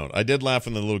 sir, I don't. I did laugh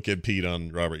when the little kid peed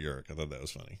on Robert Urich. I thought that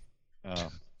was funny. Oh.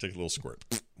 Took a little squirt.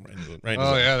 Right into the-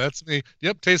 Oh yeah, that's me.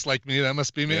 Yep, tastes like me. That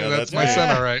must be me. Yeah, that's that's my me.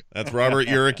 son, all right. That's Robert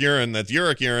Urich urine. That's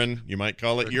Urich urine. You might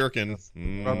call it Urichin.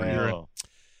 Robert Urich.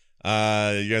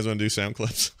 Oh. You guys want to do sound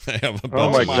clips? I have a bunch. Oh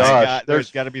my of gosh. mine.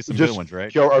 There's got to be some just- good ones,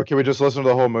 right? Or can we just listen to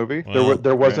the whole movie? Well,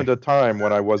 there wasn't a time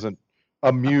when I wasn't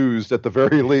amused at the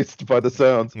very least by the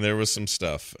sounds. There was some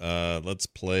stuff. Let's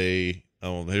play.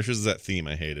 Oh, here's that theme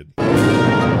I hated.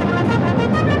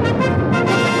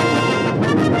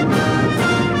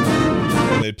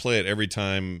 They'd play it every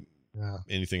time Yeah.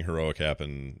 anything heroic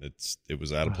happened. It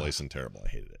was out of place and terrible. I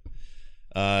hated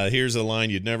it. Here's a line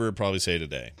you'd never probably say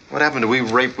today. What happened to we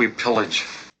rape, we pillage?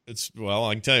 Well,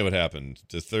 I can tell you what happened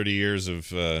to 30 years of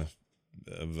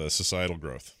societal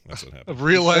growth. That's what happened. Of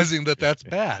realizing that that's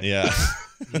bad. Yeah.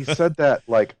 He said that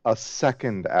like a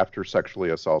second after sexually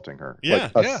assaulting her.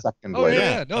 Yeah, like a yeah. second Oh later.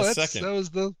 yeah, no, a that second.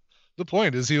 was the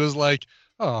point. Is he was like,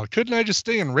 oh, couldn't I just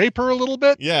stay and rape her a little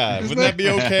bit? Yeah. Isn't Wouldn't that be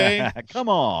okay? Come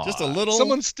on. Just a little.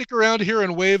 Someone stick around here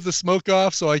and wave the smoke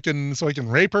off so I can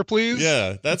rape her, please.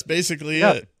 Yeah, that's basically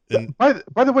Yeah. it. And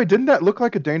By the way, didn't that look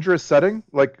like a dangerous setting?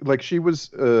 Like she was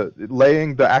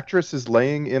the actress is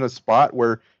laying in a spot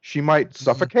where she might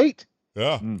suffocate?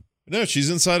 yeah. No, she's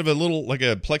inside of a little, like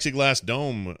a plexiglass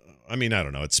dome. I mean, I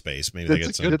don't know. It's space. Maybe they get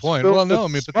That's a some. good point. filled Well, no, I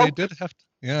with mean, but they smoke. did have to.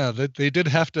 Yeah, they did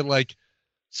have to like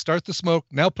start the smoke.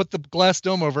 Now put the glass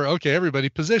dome over. Okay, everybody,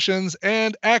 positions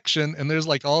and action. And there's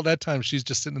like all that time she's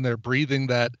just sitting there breathing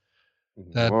that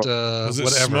Whoa. Was it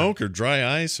whatever. smoke or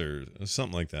dry ice or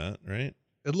something like that, right?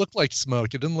 It looked like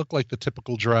smoke. It didn't look like the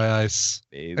typical dry ice.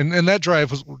 Babe. And that dry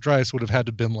ice would have had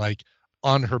to been like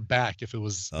on her back if it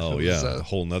was. Oh, if it yeah. was, A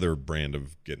whole nother brand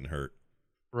of getting hurt.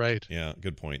 right. Yeah,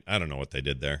 good point. I don't know what they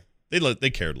did there. They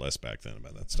cared less back then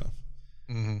about that stuff.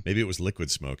 Mm-hmm. Maybe it was liquid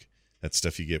smoke. That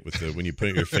stuff you get with when you put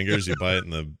it in your fingers, you buy it in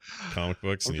the comic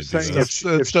books, I'm and you just do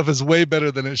saying that. That stuff is way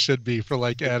better than it should be for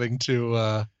like adding to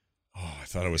Oh, I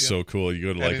thought it was Yeah. so cool. You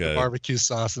go to like adding to a barbecue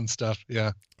sauce and stuff.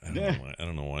 Yeah. I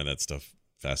don't know why that stuff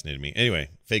fascinated me. Anyway,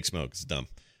 fake smoke is dumb.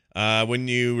 When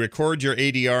you record your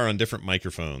ADR on different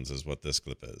microphones is what this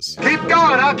clip is. Keep going,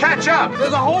 I'll catch up.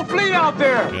 There's a whole fleet out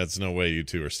there. That's no way you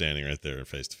two are standing right there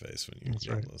face to face when you That's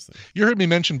get right. those things. You heard me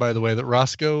mention, by the way, that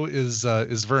Roscoe is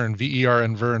Vern,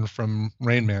 VERN Vern from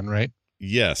Rain Man, right?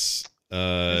 Yes.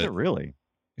 Is it really?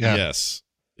 Yeah. Yes.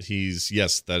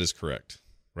 That is correct.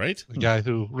 Right? The guy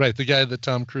that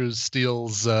Tom Cruise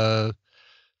steals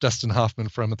Dustin Hoffman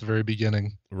from at the very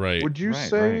beginning. Right. Would you Right,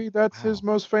 say right. that's his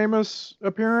most famous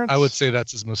appearance? I would say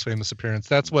that's his most famous appearance.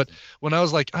 That's what, when I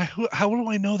was like, how do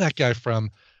I know that guy from?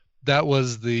 I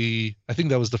think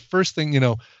that was the first thing,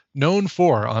 known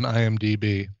for on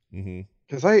IMDb. Mm-hmm.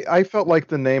 Because I felt like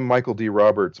the name Michael D.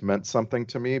 Roberts meant something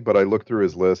to me, but I looked through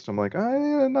his list. I'm like,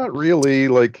 not really.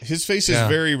 Like, His face is Yeah.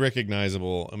 very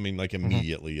recognizable. I mean, like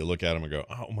immediately you look at him and go,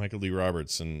 "Oh, Michael D.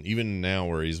 Roberts." And even now,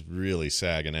 where he's really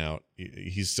sagging out,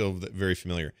 he's still very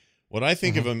familiar. What I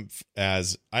think of him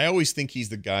as, I always think he's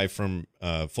the guy from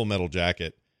Full Metal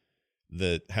Jacket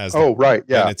that has. right,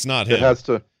 yeah. And it's not him. It has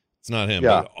to. It's not him.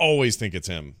 Yeah. But I always think it's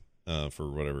him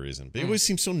for whatever reason. But he always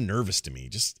seems so nervous to me.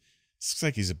 Just looks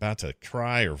like he's about to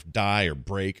cry or die or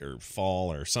break or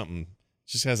fall or something.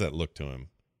 Just has that look to him.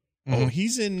 Oh,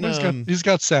 he's in. He's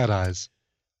got sad eyes.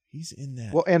 He's in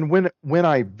that. Well, and when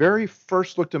I very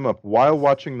first looked him up while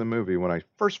watching the movie, when I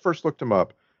first looked him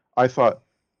up, I thought,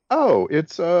 oh,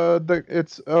 it's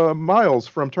Miles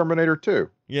from Terminator 2,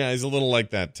 Yeah, he's a little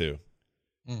like that too.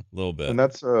 A little bit. and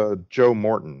that's Joe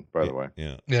Morton, by the way.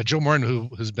 Yeah, Yeah, Joe Morton,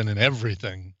 who's been in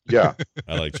everything. Yeah,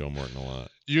 I like Joe Morton a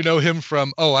lot. You know him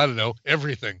from, I don't know,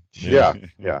 everything. yeah. Do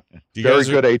you Very guys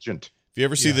good agent. If you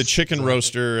ever see the Yes, chicken exactly.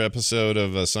 roaster episode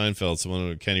of Seinfeld, it's the one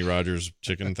with Kenny Rogers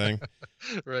chicken thing.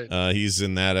 Right. He's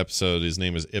in that episode. His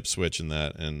name is Ipswich in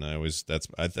that, and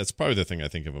that's probably the thing I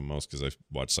think of him most because I've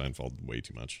watched Seinfeld way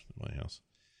too much in my house.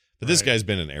 But this guy's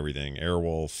been in everything,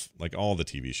 Airwolf, like all the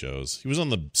TV shows. He was on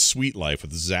The Sweet Life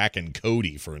with Zach and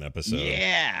Cody for an episode.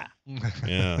 Yeah.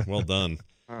 Yeah, well done.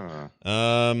 Huh.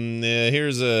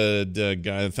 Here's a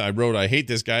guy I wrote. I hate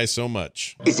this guy so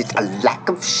much. Is it a lack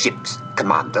of ships,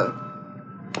 Commander?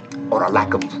 Or a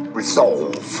lack of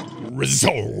resolve?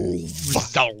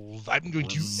 Resolve. I'm going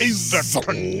to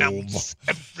overpronounce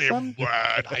every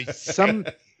word I say.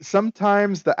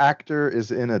 Sometimes the actor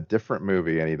is in a different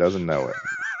movie and he doesn't know it.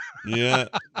 Yeah,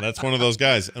 that's one of those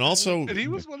guys. And also, And he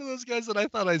was one of those guys that I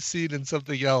thought I'd seen in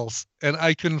something else, and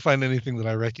I couldn't find anything that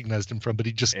I recognized him from. But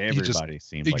he just Everybody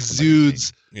seems like somebody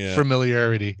exudes yeah,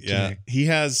 familiarity. to yeah.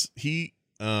 me.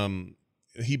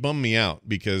 He bummed me out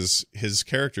because his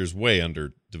character's way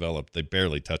underdeveloped. They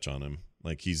barely touch on him.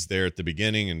 Like he's there at the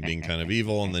beginning and being kind of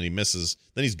evil, and then he misses.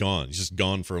 Then he's gone. He's just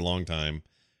gone for a long time,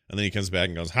 and then he comes back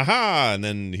and goes, "Ha ha!" And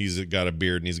then he's got a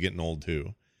beard and he's getting old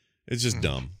too. It's just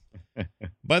dumb.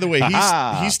 By the way,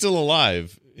 he's still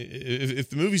alive. If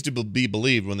the movie's to be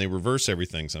believed, when they reverse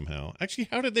everything somehow. Actually,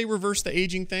 how did they reverse the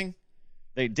aging thing?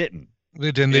 They didn't.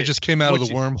 They didn't. They just came out of the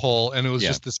which- wormhole, and it was Yeah.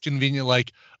 just this convenient,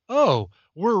 like, oh,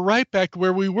 we're right back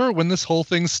where we were when this whole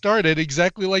thing started,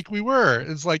 exactly like we were.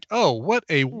 It's like, oh, what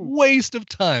a waste of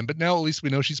time. But now at least we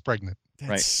know she's pregnant. That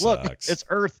Right. sucks. Look, it's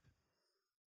Earth.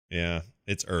 Yeah,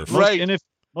 it's Earth. Right.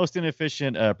 Most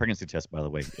inefficient pregnancy test, by the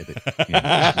way.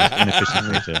 Inefficient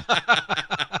way to.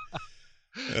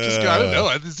 Just I don't know.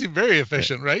 It seemed very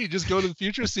efficient, right? You just go to the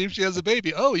future, see if she has a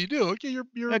baby. Oh, you do. Okay, you're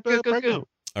pregnant.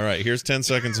 All right, here's 10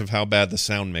 seconds of how bad the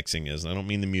sound mixing is. I don't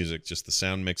mean the music, just the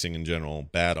sound mixing in general.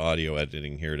 Bad audio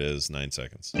editing. Here it is, 9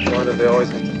 seconds. Why do they always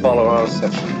have to follow our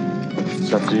section?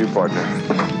 It's up to you, partner.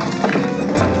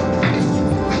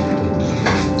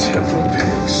 Temple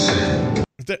pigs.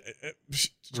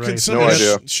 Can Right. somebody No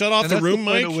idea. shut off And the that's room,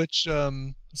 the point Mike? at which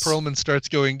Perlman starts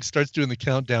doing the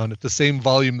countdown at the same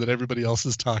volume that everybody else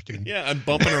is talking. Yeah, and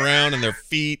bumping around and their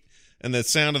feet and the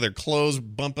sound of their clothes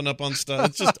bumping up on stuff.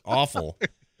 It's just awful.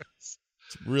 It's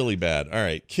really bad. All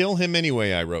right, kill him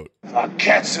anyway, I wrote. If I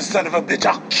catch the son of a bitch,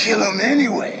 I'll kill him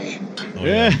anyway. Oh,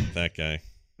 yeah, that guy.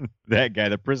 That guy,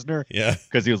 the prisoner. Yeah.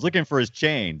 Because he was looking for his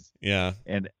chains. Yeah.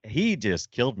 And he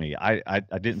just killed me. I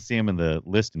didn't see him in the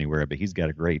list anywhere, but he's got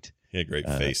a great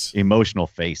face. Emotional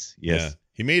face. Yes. Yeah.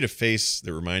 He made a face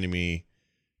that reminded me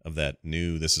of that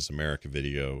new This Is America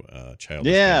video,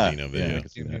 Childish Gambino video. Yeah,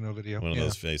 Gambino video. One of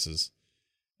those faces.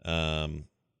 Oh,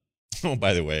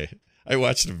 by the way, I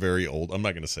watched a very old, I'm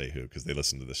not going to say who because they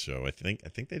listen to this show. I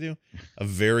think they do. A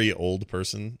very old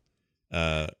person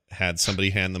had somebody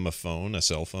hand them a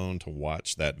cell phone to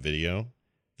watch that video,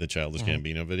 the Childish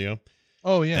Gambino video.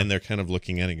 Oh, yeah. And they're kind of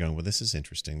looking at it going, well, this is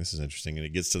interesting. And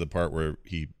it gets to the part where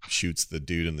he shoots the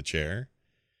dude in the chair.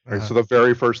 Right, so the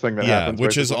very first thing that happens.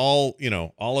 Which is all,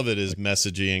 all of it is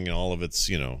messaging and all of it's,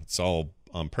 it's all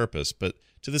on purpose. But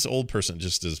to this old person,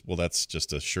 just is, well, that's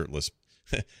just a shirtless.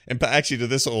 And actually, to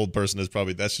this old person,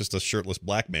 that's just a shirtless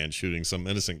black man shooting some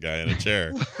innocent guy in a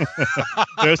chair.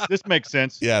 This makes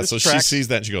sense. Yeah, this so tracks. she sees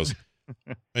that and she goes,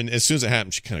 and as soon as it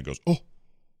happens, she kind of goes, oh,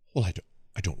 well, I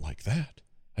don't like that.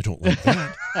 I don't like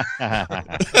that.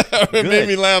 It made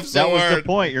me laugh so hard. That was the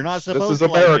point. You're not supposed This is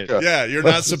to America. like it. Yeah, you're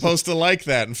not supposed to like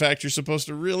that. In fact, you're supposed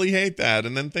to really hate that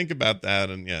and then think about that.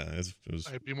 And yeah, it was.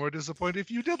 I'd be more disappointed if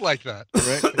you did like that.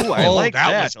 Right? Ooh, I like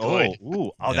that. Was good.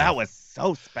 Oh, that was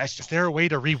so special. Is there a way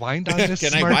to rewind on this?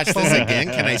 Can I watch this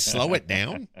again? Can I slow it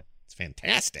down? It's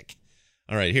fantastic.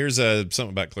 All right, here's something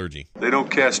about clergy. They don't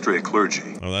castrate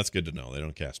clergy. Oh, that's good to know. They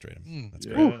don't castrate them. That's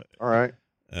great. Ooh, all right.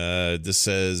 This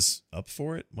says up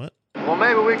for it. What? Well,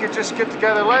 maybe we could just get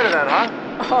together later then, huh?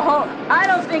 Oh, I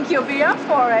don't think you'll be up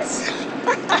for it.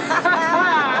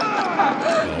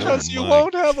 Because you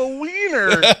won't have a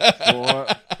wiener.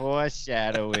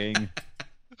 Foreshadowing.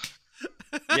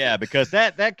 Yeah, because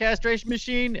that castration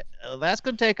machine, that's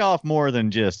going to take off more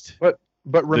than just. But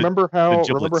remember how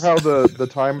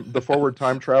the forward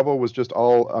time travel was just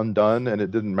all undone and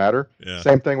it didn't matter. Yeah.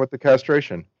 Same thing with the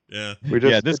castration. Yeah.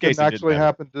 This case didn't actually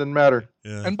happen. Didn't matter.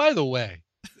 Yeah. And by the way,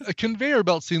 a conveyor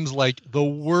belt seems like the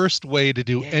worst way to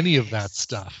do any of that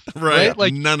stuff. Right?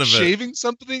 Like none of shaving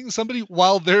somebody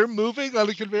while they're moving on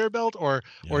a conveyor belt or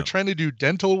trying to do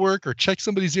dental work or check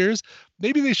somebody's ears.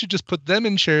 Maybe they should just put them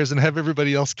in chairs and have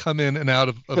everybody else come in and out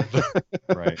of the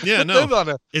right. Yeah,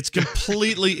 no. It's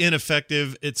completely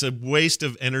ineffective. It's a waste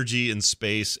of energy and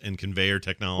space and conveyor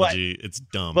technology. It's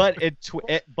dumb. But at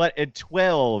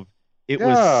 12 it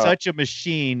was such a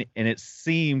machine, and it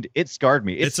scarred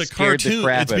me. It's a cartoon.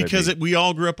 It's because we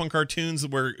all grew up on cartoons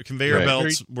where conveyor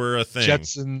belts were a thing.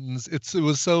 Jetsons. It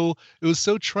was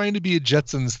so trying to be a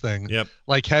Jetsons thing. Yep.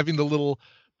 Like having the little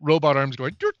robot arms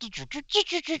going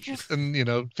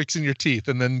and fixing your teeth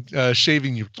and then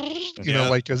shaving you know,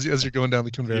 like as you're going down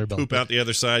the conveyor belt. Poop out the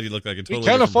other side. You look like a totally. We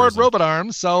can't different afford person. robot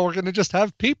arms, so we're gonna just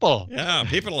have people. Yeah,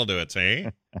 people will do it. See.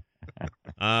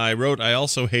 I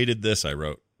also hated this. I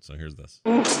wrote. So here's this.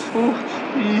 Yeah, I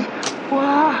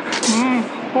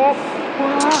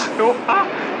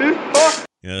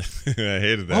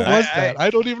hated that. What was that?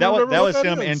 I don't even remember. That was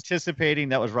him is. anticipating.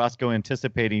 That was Roscoe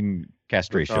anticipating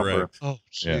castration. Correct. Oh,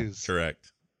 jeez. Yeah.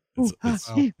 Correct.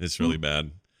 It's really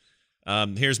bad.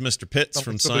 Here's Mr. Pitts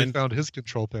from Somebody found his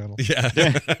control panel.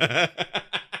 Yeah.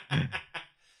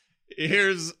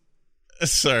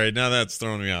 Sorry, now that's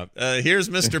throwing me out. Here's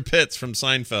Mr. Pitts from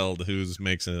Seinfeld, who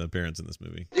makes an appearance in this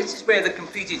movie. This is where the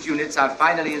completed units are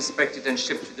finally inspected and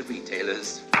shipped to the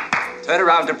retailers. Turn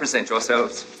around and present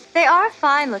yourselves. They are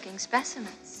fine-looking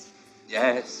specimens.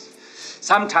 Yes.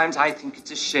 Sometimes I think it's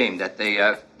a shame that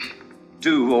they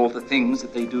do all the things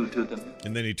that they do to them.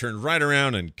 And then he turned right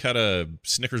around and cut a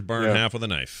Snickers bar in half with a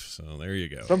knife. So there you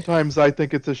go. Sometimes I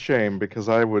think it's a shame because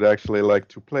I would actually like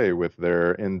to play with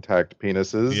their intact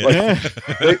penises. Yeah.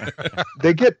 Like,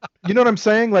 they get, you know what I'm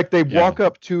saying? Like they walk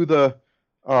up to the,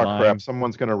 crap,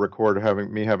 someone's going to record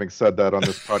having said that on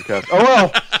this podcast.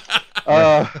 Oh,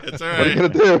 well. It's all right. What are you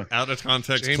going to do? Out of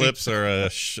context clips are a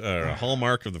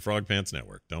hallmark of the Frog Pants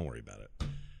Network. Don't worry about it.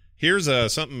 Here's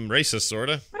something racist, sort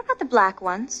of. What about the black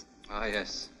ones? Ah,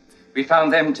 yes. We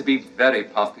found them to be very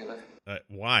popular.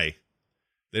 Why?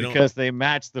 Because they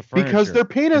match the furniture. Because they're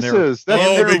penises.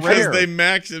 Because they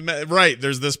match. Right,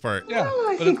 there's this part. Yeah.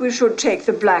 Well, I think we should take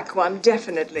the black one,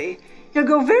 definitely. He'll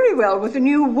go very well with the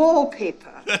new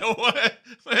wallpaper. What?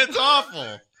 It's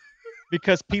awful.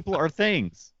 Because people are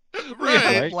things.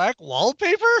 Right. Black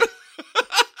wallpaper?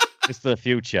 It's the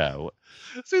future.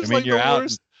 Seems like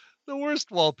the worst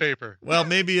wallpaper. Well,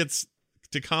 maybe it's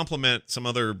to complement some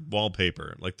other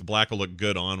wallpaper. Like the black will look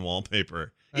good on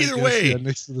wallpaper. I Either guess, way, yeah,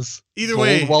 next to this either gold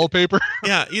way, wallpaper.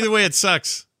 Yeah, either way, it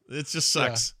sucks. It just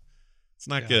sucks. It's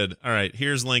not good. All right,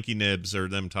 here's Lanky Nibs, or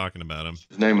them talking about him.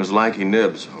 His name is Lanky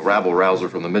Nibs, a rabble-rouser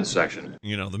from the midsection.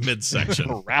 You know, the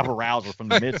midsection. Rabble-rouser from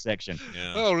the midsection.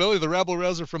 Yeah. Oh, really? The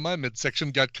rabble-rouser from my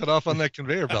midsection got cut off on that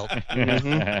conveyor belt.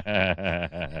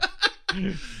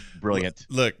 Brilliant.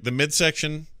 Look, the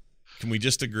midsection, can we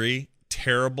just agree?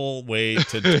 Terrible way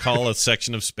to call a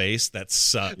section of space. That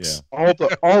sucks. Yeah.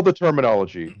 All the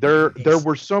terminology. There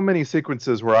were so many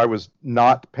sequences where I was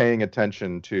not paying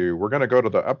attention to. We're going to go to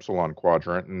the epsilon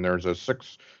quadrant, and there's a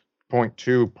 6.2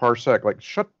 parsec. Like,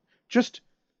 just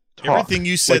talk. Everything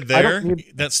you said there,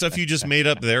 need... that stuff you just made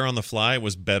up there on the fly,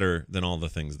 was better than all the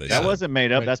things they said. That wasn't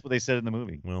made up. That's what they said in the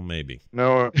movie. Well, maybe.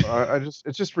 No, it's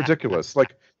just ridiculous.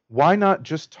 Like, why not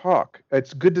just talk?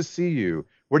 It's good to see you.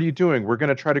 What are you doing? We're going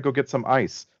to try to go get some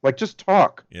ice. Like, just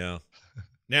talk. Yeah.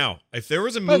 Now, if there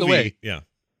was a movie... By the way, yeah.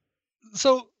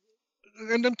 So,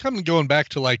 and I'm kind of going back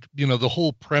to, like, you know, the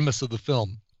whole premise of the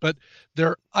film. But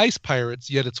they're ice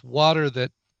pirates, yet it's water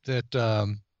that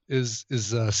is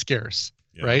scarce,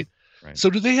 Yeah. right? Right. So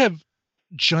do they have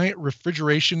giant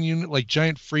refrigeration unit, like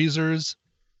giant freezers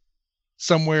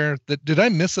somewhere? Did I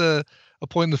miss a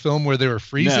point in the film where they were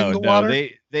freezing the water?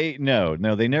 They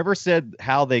never said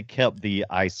how they kept the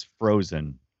ice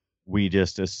frozen. We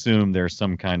just assume there's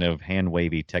some kind of hand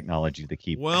wavy technology to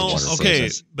keep the water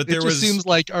frozen. But it just seems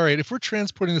like, all right, if we're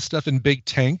transporting this stuff in big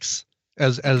tanks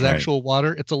as actual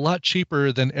water, it's a lot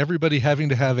cheaper than everybody having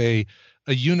to have a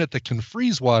unit that can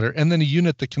freeze water and then a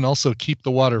unit that can also keep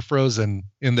the water frozen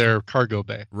in their cargo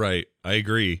bay. Right. I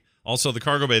agree. Also, the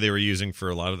cargo bay they were using for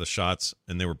a lot of the shots,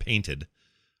 and they were painted.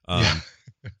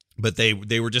 But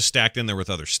they were just stacked in there with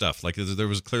other stuff. Like, there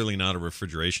was clearly not a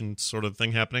refrigeration sort of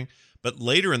thing happening. But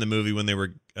later in the movie, when they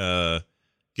were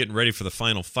getting ready for the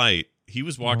final fight, he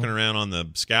was walking around on the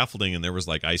scaffolding, and there was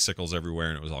like icicles everywhere,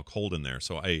 and it was all cold in there.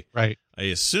 So I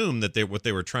assume that what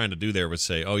they were trying to do there was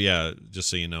say, oh yeah, just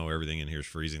so you know, everything in here is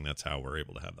freezing. That's how we're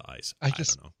able to have the ice. I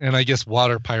don't know. And I guess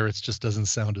water pirates just doesn't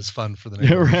sound as fun for the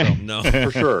name of the film. No,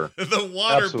 for sure. The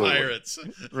water Absolutely. pirates.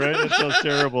 Right? It sounds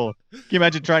terrible. Can you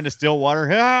imagine trying to steal water?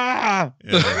 Ah!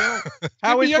 Yeah.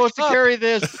 How are we supposed to carry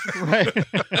this? Right.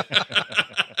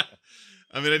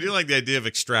 I mean, I do like the idea of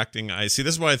extracting ice. See,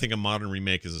 this is why I think a modern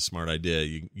remake is a smart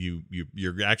idea.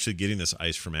 You're actually getting this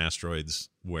ice from asteroids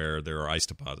where there are ice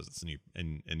deposits,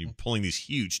 and you're pulling these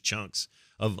huge chunks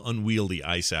of unwieldy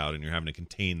ice out, and you're having to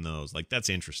contain those. Like, that's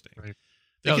interesting. Right.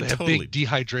 They They have big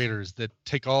dehydrators that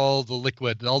take all the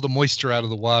liquid, all the moisture out of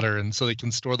the water, and so they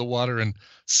can store the water in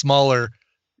smaller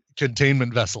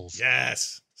containment vessels.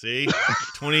 Yes. See?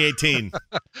 2018.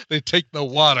 They take the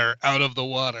water out of the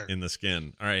water. In the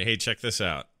skin. All right. Hey, check this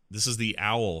out. This is the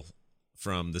owl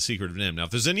from The Secret of NIMH. Now,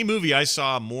 if there's any movie I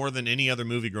saw more than any other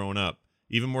movie growing up,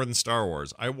 even more than Star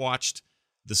Wars, I watched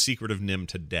The Secret of NIMH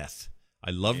to death. I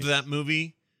loved that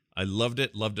movie. I loved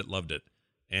it.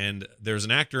 And there's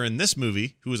an actor in this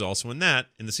movie who is also in that.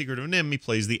 In The Secret of NIMH, he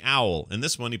plays the owl. In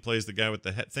this one, he plays the guy with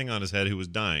the thing on his head who was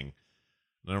dying.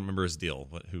 I don't remember his deal,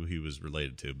 who he was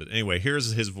related to. But anyway,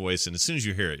 here's his voice, and as soon as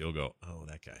you hear it, you'll go, oh,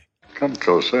 that guy. Come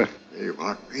closer. They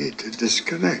want me to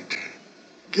disconnect.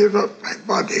 Give up my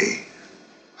body.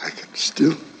 I can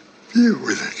still feel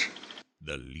with it.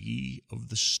 The Lee of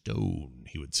the Stone,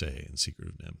 he would say in Secret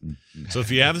of NIMH. So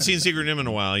if you haven't seen Secret of NIMH in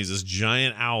a while, he's this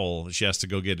giant owl that she has to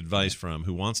go get advice from,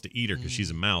 who wants to eat her because she's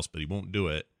a mouse, but he won't do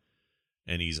it.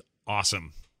 And he's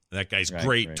awesome. That guy's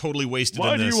great. Right. Totally wasted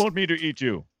Why in this. do you want me to eat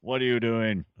you? What are you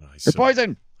doing? Oh, You're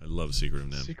poison. I love Secret of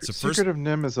NIMH. Secret of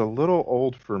NIMH is a little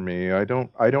old for me. I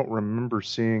don't remember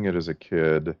seeing it as a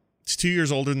kid. It's 2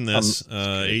 years older than this.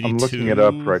 82. I'm looking it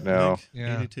up right now.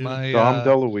 Yeah, 82. Dom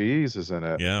DeLuise is in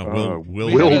it. Yeah, Will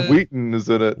Wheaton is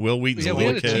in it. Will Wheaton's we a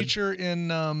little had a kid. teacher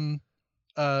in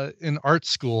art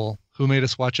school who made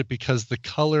us watch it because the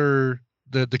color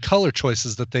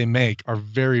choices that they make are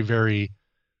very, very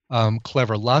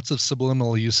clever. Lots of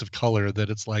subliminal use of color, that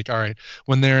it's like, all right,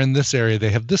 when they're in this area, they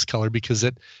have this color because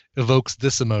it evokes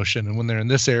this emotion. And when they're in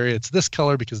this area, it's this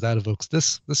color because that evokes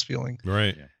this feeling.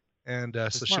 Right. Yeah. And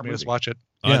so she made movie. us watch it.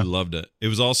 I Yeah. loved it. It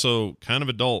was also kind of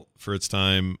adult for its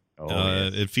time.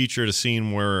 Yes. It featured a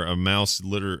scene where a mouse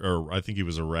or I think he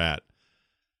was a rat,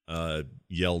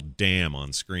 yelled "damn"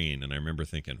 on screen, and I remember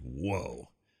thinking,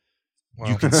 "Whoa, Wow.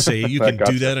 you can say you can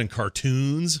do that in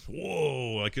cartoons?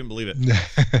 Whoa, I couldn't believe it."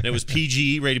 And it was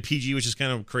PG, rated PG, which is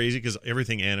kind of crazy because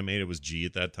everything animated was G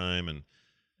at that time,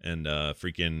 and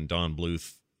freaking Don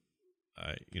Bluth,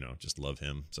 I just love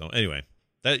him. So anyway,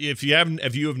 that if you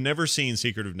have never seen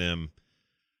Secret of NIMH,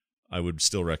 I would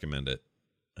still recommend it.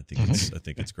 I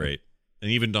think it's great.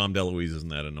 And even Dom DeLuise isn't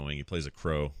that annoying. He plays a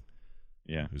crow.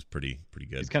 Yeah, who's pretty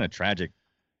good. He's kind of tragic.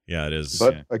 Yeah, it is.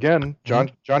 But again,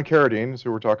 John Carradine is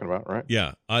who we're talking about, right?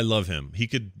 Yeah, I love him. He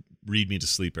could read me to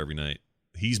sleep every night.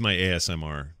 He's my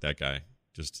ASMR. That guy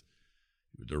just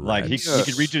like he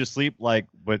could read you to sleep, but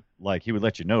he would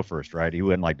let you know first, right? He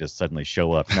wouldn't just suddenly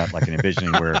show up, not like an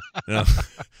envisioning where.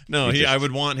 No, I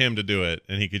would want him to do it,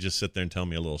 and he could just sit there and tell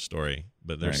me a little story.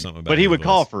 But there's something about. But he would his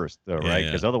call voice. first, though, right?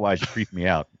 Because otherwise, you creep me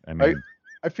out. I mean.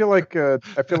 I feel like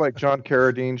John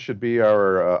Carradine should be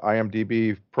our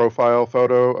IMDb profile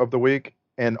photo of the week,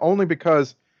 and only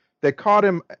because they caught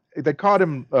him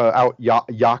out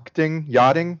yachting.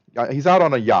 He's out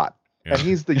on a yacht, and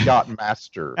he's the yacht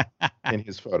master in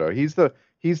his photo. He's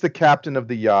the captain of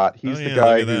the yacht. He's the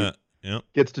guy who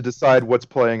gets to decide what's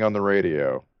playing on the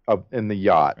radio in the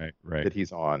yacht that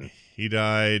he's on. He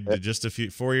died just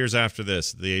 4 years after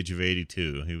this, at the age of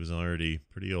 82. He was already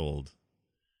pretty old.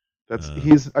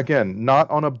 He's again not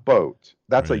on a boat.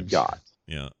 That's a yacht.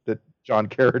 Yeah. That John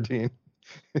Carradine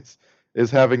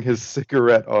is having his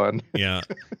cigarette on. Yeah.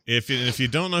 If you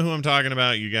don't know who I'm talking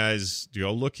about, you guys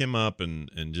go look him up and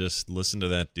just listen to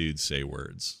that dude say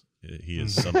words. He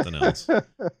is something else.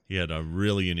 He had a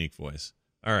really unique voice.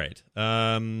 All right.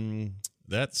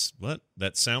 That's what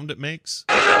that sound it makes.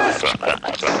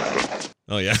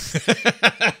 Oh yeah.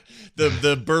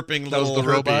 the burping little the herpy.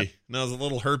 robot? No, it was a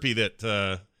little herpy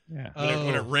that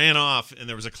when it ran off and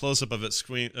there was a close up of it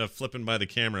flipping by the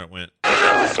camera, it went.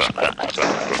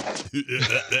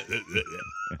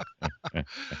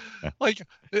 Like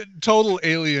total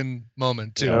alien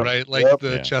moment too, right? Like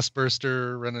the chest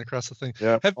burster running across the thing.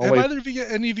 Yep. Have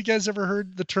any of you guys ever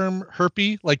heard the term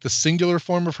herpy, like the singular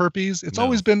form of herpes? It's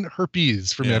always been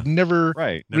herpes for me. I've never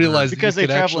realized because that they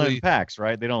travel in packs,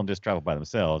 right? They don't just travel by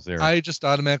themselves. I just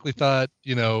automatically thought,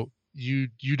 you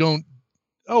don't.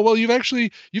 Oh well, you've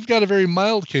got a very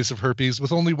mild case of herpes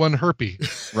with only one herpy.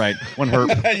 Right, one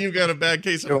herp. You've got a bad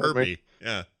case of herpy.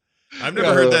 Yeah. I've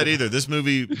never heard that either. This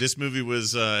movie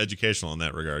was educational in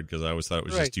that regard because I always thought it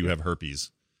was just you have herpes,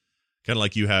 kind of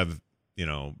like you have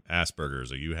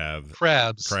Asperger's or you have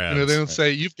crabs. They don't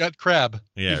say you've got crab.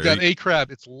 Yeah, you've got a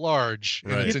crab. It's large.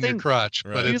 Right. And it's in your crotch.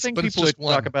 Right. But You think people would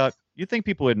talk about? You think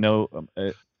people would know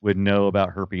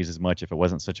about herpes as much if it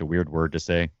wasn't such a weird word to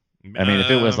say? I mean, if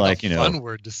it was like fun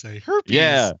word to say,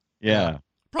 herpes. Yeah.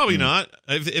 Probably not.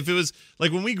 If it was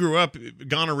like when we grew up,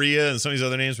 gonorrhea and some of these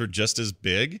other names were just as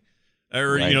big,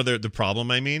 or the problem.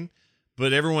 I mean,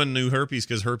 but everyone knew herpes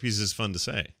because herpes is fun to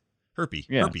say. Herpes.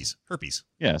 Yeah,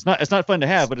 it's not fun to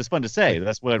have, but it's fun to say.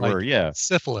 That's what we're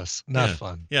syphilis, not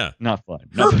fun. Yeah, not fun.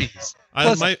 Herpes.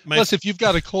 Plus, if you've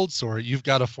got a cold sore, you've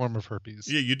got a form of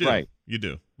herpes. Yeah, you do. Right. You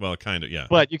do. Well, kind of. Yeah.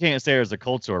 But you can't say there's a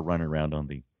cold sore running around on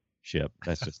the ship.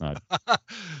 That's just not.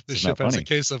 The ship has a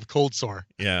case of cold sore.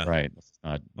 Yeah. Right. It's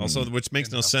not, also, which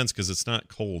makes no sense because it's not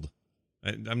cold.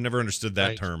 I've never understood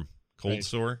that term. Cold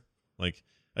sore. Like,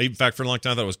 in fact, for a long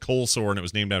time, I thought it was Cole sore, and it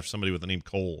was named after somebody with the name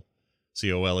Cole.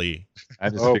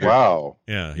 Cole. Wow.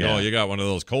 Yeah. Oh, you got one of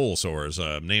those Cole sores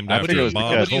named after Bob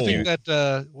What do Cole. you think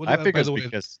that? I figured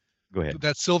because. Go ahead.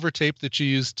 That silver tape that you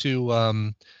use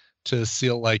to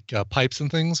seal like pipes and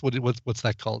things. What's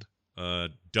that called?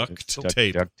 Duct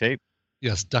tape. Duct tape.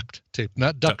 Yes, duct tape,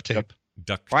 not duct tape.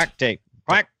 Quack tape.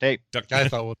 Quack tape. I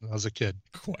thought when I was a kid.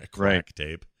 Quack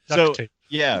tape. So,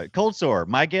 yeah, cold sore.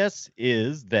 My guess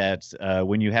is that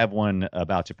when you have one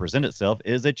about to present itself,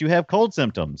 is that you have cold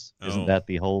symptoms. Isn't that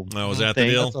the whole was that thing?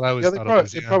 the deal? That's what I always thought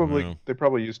they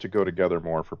probably used to go together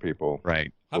more for people.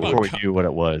 Right. Before we knew what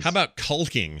it was. How about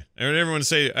caulking? Everyone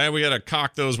say, hey, we got to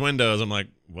caulk those windows. I'm like,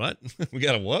 what? We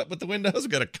got to what with the windows? We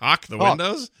got to caulk the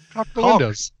windows? Caulk the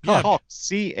windows. Yeah. Caulk.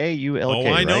 C-A-U-L-K.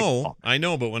 Oh, I know. Right? I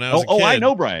know, but when I was a kid. I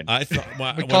know, Brian. I thought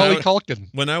Culkin.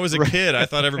 When I was a kid, I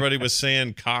thought everybody was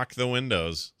saying cock the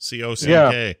windows. C-O-C-K.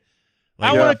 Yeah.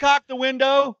 I want to cock the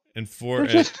window. And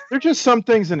there's just some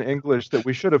things in English that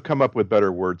we should have come up with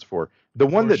better words for. The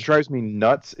one that drives me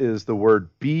nuts is the word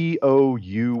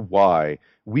B-O-U-Y.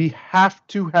 We have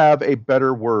to have a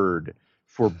better word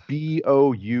for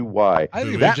B-O-U-Y. I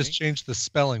think if we just changed the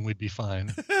spelling, we'd be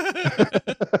fine.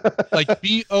 Like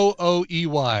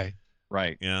B-O-O-E-Y.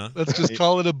 Right. Yeah. Let's just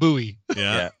call it a buoy.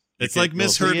 Yeah. It's like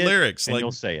misheard lyrics. Like,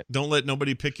 you'll say it. Don't let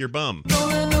nobody pick your bum.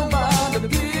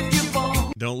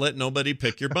 Don't let nobody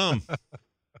pick your bum.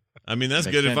 I mean, that's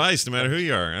good advice, no matter who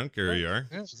you are. I don't care who you are.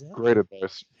 Great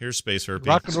advice. Here's Space Herpy.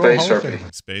 Rock and roll Hall of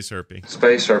Fame. Space Herpy.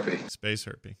 Space Herpy. Space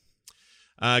Herpy.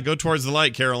 Go towards the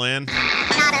light, Carol Ann.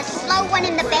 Not a slow one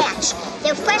in the batch.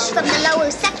 They're fresh from the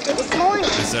lower sector this morning.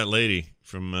 It's that lady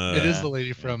from... it is the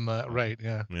lady from... right,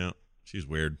 yeah. Yeah, she's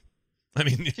weird. I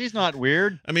mean, she's not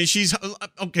weird. I mean, she's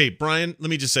okay, Brian. Let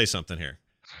me just say something here.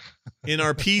 In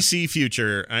our PC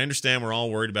future, I understand we're all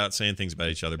worried about saying things about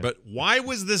each other, but why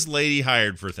was this lady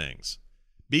hired for things?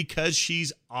 Because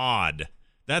she's odd.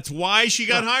 That's why she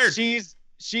got hired.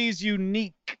 She's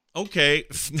unique. Okay,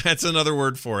 that's another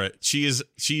word for it. She's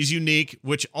unique,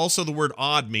 which also the word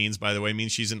odd means, by the way,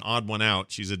 means she's an odd one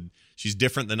out. She's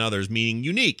different than others, meaning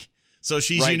unique. So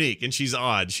she's unique and she's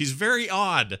odd. She's very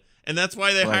odd. And that's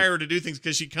why they hire her to do things,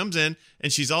 because she comes in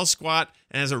and she's all squat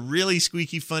and has a really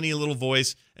squeaky, funny little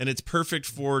voice, and it's perfect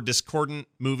for discordant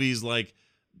movies like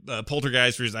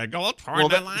Poltergeist, where he's like, "Oh,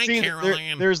 toward the line,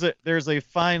 Caroline." There's a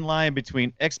fine line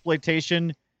between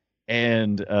exploitation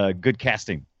and good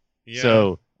casting. Yeah.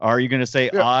 So, are you going to say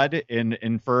odd and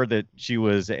infer that she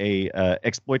was a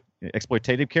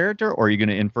exploitative character, or are you going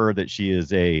to infer that she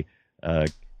is a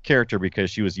character because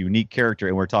she was a unique character,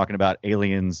 and we're talking about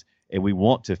aliens? And we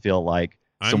want to feel like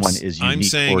someone is unique I'm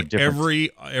saying or different.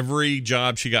 every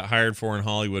job she got hired for in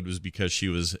Hollywood was because she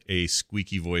was a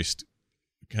squeaky voiced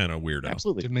kind of weirdo.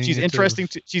 Absolutely, she's interesting.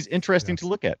 She's interesting to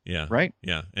look at. Yeah, right.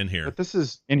 Yeah, and here, but this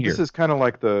is kind of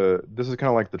like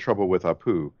the trouble with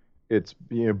Apu. It's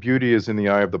beauty is in the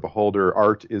eye of the beholder.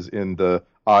 Art is in the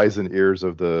eyes and ears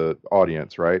of the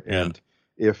audience, right? Yeah. And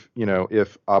if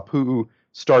Apu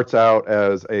starts out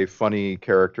as a funny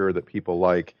character that people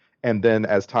like, and then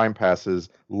as time passes,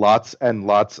 lots and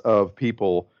lots of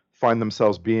people find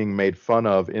themselves being made fun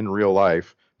of in real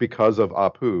life because of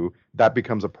Apu, that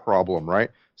becomes a problem,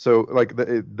 right? So, like,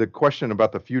 the question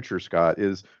about the future, Scott,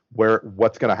 is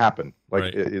what's going to happen?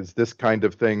 Like, is this kind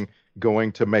of thing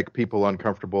going to make people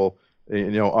uncomfortable,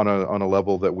 on a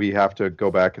level that we have to go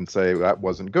back and say that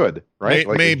wasn't good, right?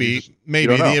 Maybe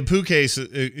the Apu case,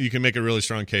 you can make a really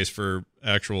strong case for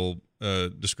actual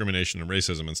discrimination and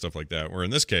racism and stuff like that, where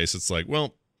in this case it's like,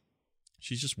 well,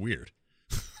 she's just weird.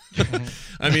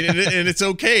 I mean, and it's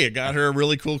okay. It got her a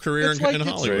really cool career in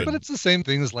Hollywood. But it's the same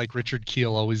thing as like Richard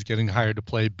Kiel always getting hired to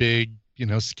play big,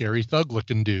 scary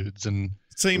thug-looking dudes. And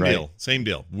Same deal.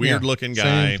 Weird-looking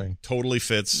guy, totally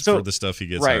fits for the stuff he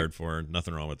gets hired for.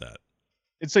 Nothing wrong with that.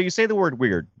 And so you say the word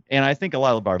weird, and I think a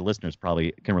lot of our listeners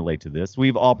probably can relate to this.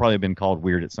 We've all probably been called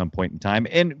weird at some point in time.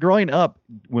 And growing up,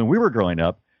 when we were growing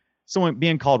up, someone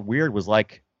being called weird was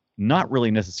like not really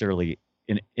necessarily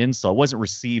an insult. It wasn't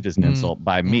received as an insult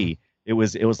by me. It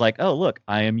was like, oh, look,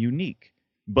 I am unique.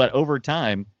 But over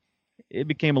time, it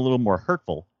became a little more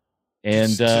hurtful.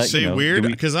 And to say weird,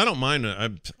 because I don't mind.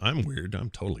 I'm weird. I'm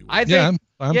totally weird.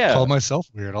 I call myself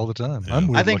weird all the time. Yeah. I'm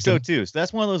weird. I think so too. So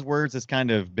that's one of those words that's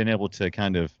kind of been able to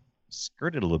kind of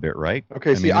skirt it a little bit, right?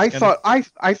 Okay.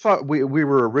 I thought we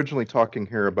were originally talking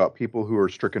here about people who are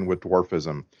stricken with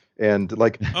dwarfism. And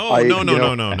like, no,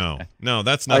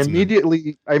 that's not. I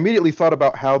immediately thought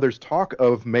about how there's talk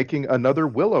of making another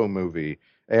Willow movie,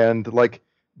 and like,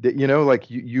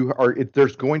 you are.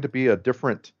 There's going to be a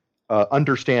different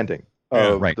understanding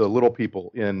of the little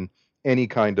people in any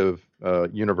kind of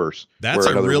universe. That's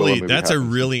a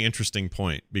really interesting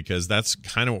point, because that's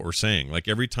kind of what we're saying. Like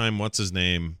every time, what's his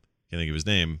name? Can't think of his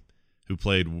name. Who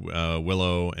played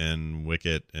Willow and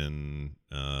Wicket and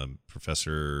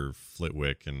Professor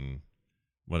Flitwick and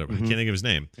whatever. Mm-hmm. I can't think of his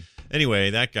name. Anyway,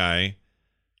 that guy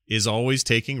is always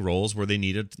taking roles where they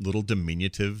need a little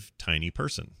diminutive, tiny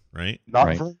person, right?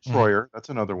 Not Vern Troyer. That's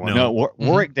another one. No,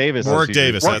 Warwick Davis. Warwick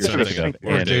Davis. Warwick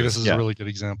Davis is a really good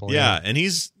example. Yeah, and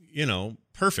he's,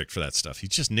 perfect for that stuff. He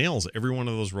just nails every one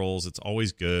of those roles. It's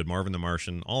always good. Marvin the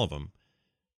Martian, all of them.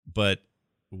 But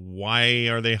why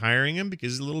are they hiring him?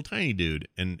 Because he's a little tiny dude.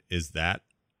 And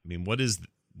what does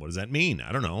that mean?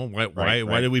 I don't know.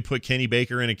 Why did we put Kenny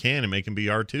Baker in a can and make him be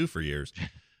R2 for years?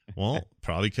 Well,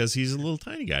 probably because he's a little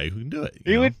tiny guy who can do it.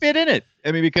 He would fit in it.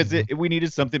 I mean, because we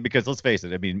needed something, because let's face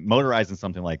it, I mean, motorizing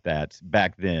something like that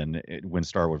back then when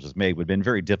Star Wars was made would have been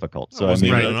very difficult. So,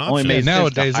 only made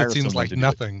nowadays it seems like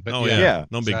nothing. But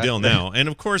no big deal now. And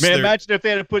of course, imagine if they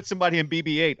had to put somebody in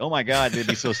BB-8. Oh my God, they'd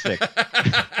be so sick.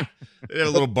 They had a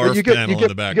little barf panel in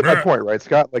the back. You get my point, right,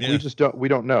 Scott? Like we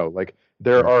don't know. Like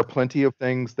there are plenty of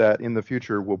things that in the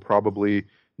future will probably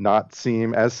not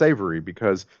seem as savory,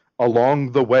 because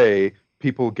along the way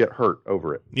people get hurt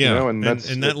over it. Yeah, and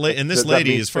this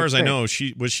lady, as far as I know,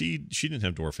 she didn't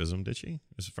have dwarfism, did she?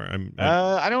 As far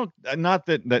I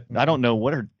don't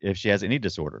know if she has any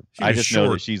disorder. I just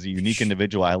know that she's a unique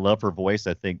individual. I love her voice.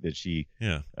 I think that she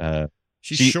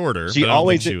she's shorter. She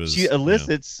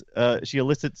elicits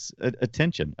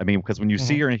attention. I mean, because when you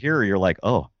see her and hear her, you're like,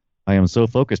 oh, I am so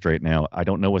focused right now. I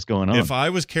don't know what's going on. If I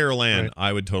was Carol Ann,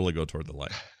 I would totally go toward the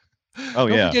light. Oh,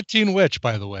 Don't forget Teen Witch,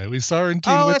 by the way. We saw her in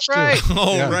Teen Witch that's right. too.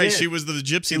 Oh, right. She was the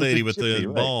gypsy lady with the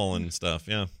ball and stuff.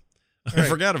 Yeah. I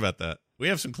forgot about that. We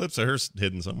have some clips of her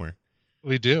hidden somewhere.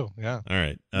 We do, yeah. All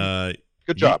right.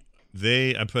 Good job.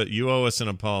 I put, you owe us an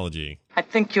apology. I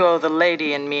think you owe the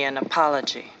lady and me an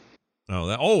apology.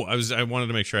 Oh, I wanted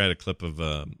to make sure I had a clip of,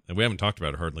 we haven't talked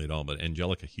about it hardly at all, but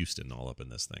Angelica Houston all up in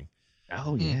this thing.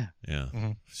 Oh, yeah. Yeah.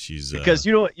 She's because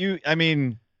I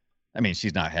mean,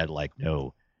 she's not had like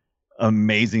no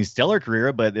amazing stellar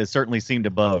career, but it certainly seemed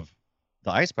above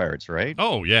the Ice Pirates, right?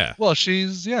 Oh yeah. Well,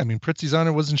 Prizzi's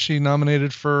Honor, wasn't she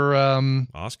nominated for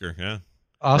Oscar? Yeah.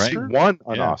 Oscar? She won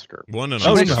an Oscar. Won an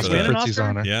Oh, Oscar. did for she win that. an Prizzi's Oscar?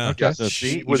 Honor. Yeah. Okay. So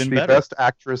She was even the better. best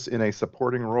actress in a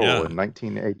supporting role Yeah. in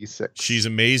 1986. She's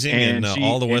amazing And in she-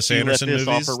 all the and Wes she Anderson left this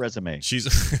movies. off her resume.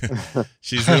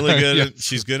 She's really good. Yes.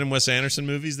 She's good in Wes Anderson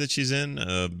movies that she's in.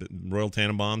 Royal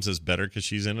Tenenbaums is better because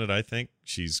she's in it. I think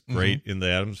she's great in the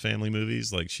Addams Family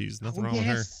movies. Like she's nothing wrong with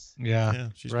her. Yeah.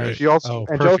 She's right. great. She also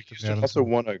Angelica perfect Houston in also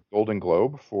won a Golden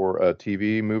Globe for a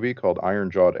TV movie called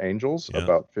Iron Jawed Angels Yeah.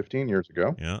 about 15 years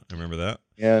ago, Yeah, I remember that.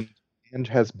 and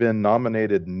has been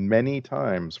nominated many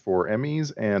times for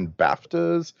Emmys and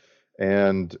BAFTAs,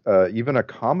 and even a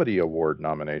comedy award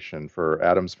nomination for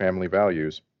Addams Family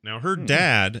Values. Now her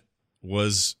dad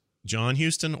was John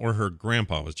Huston, or her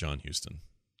grandpa was John Huston,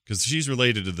 because she's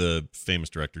related to the famous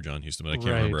director John Huston, but I can't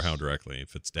remember Right. how directly.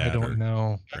 If it's I dad or don't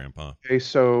know. grandpa. Okay,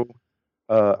 so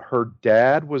her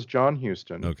dad was John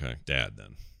Huston, Okay, dad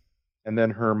then. and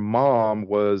then her mom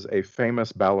was a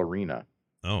famous ballerina.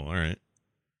 Oh, all right.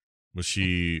 Was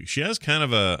she has kind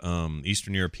of a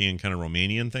Eastern European kind of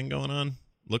Romanian thing going on.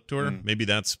 Look to her. Maybe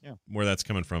that's where that's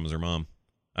coming from, is her mom.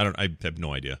 I have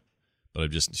no idea.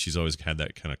 But she's always had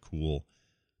that kind of cool,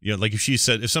 like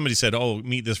if somebody said, "Oh,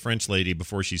 meet this French lady,"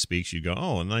 before she speaks, you go,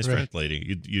 "Oh, a nice Right. French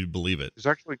lady." You'd believe it.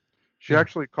 She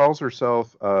actually calls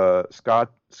herself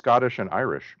Scottish and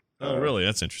Irish. Oh, really?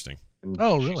 That's interesting. And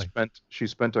Oh, really? She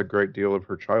spent a great deal of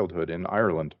her childhood in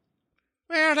Ireland.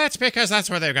 Well, that's because that's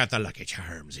where they got the Lucky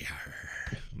Charms.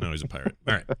 No, he's a pirate.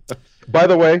 All right. By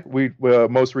the way, we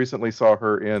most recently saw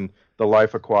her in The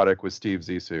Life Aquatic with Steve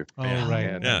Zissou. Oh, right.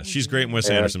 And- Yeah, she's great in Wes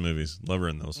and- Anderson movies. Love her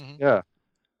in those. Yeah.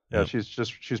 Yeah.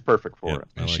 She's perfect for Yeah, it.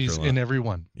 I And like she's her a lot. in every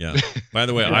one. Yeah. By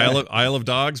the way, Isle of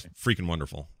Dogs, freaking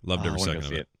wonderful. Loved Oh, every I wanna second go of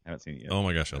see it. it. I haven't seen it yet. Oh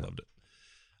my gosh, I loved it.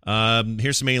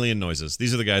 Here's some alien noises.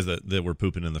 These are the guys that were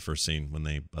pooping in the first scene when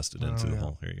they busted into the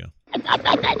hole. Here you go.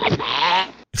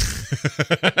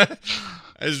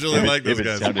 I just really like those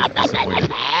guys. Sounded disappointed.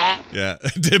 Yeah,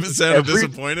 Dibbit sounded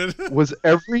disappointed. Was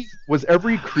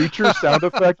every creature sound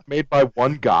effect made by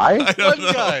one guy? I don't One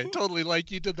know. guy, totally. Like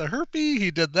he did the herpy, he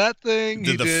did that thing.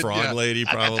 Did he the frog yeah. lady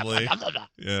probably?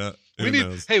 Yeah. Who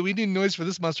knows? We need noise for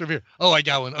this monster over here. Oh, I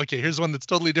got one. Okay, here's one that's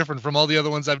totally different from all the other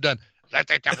ones I've done.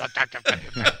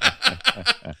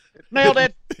 Nailed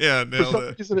it. Yeah, For nailed some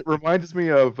it. reason, it reminds me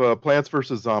of Plants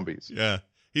vs. Zombies. Yeah.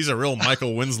 He's a real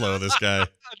Michael Winslow, this guy.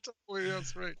 Totally,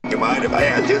 that's right. You mind if I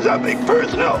ask you something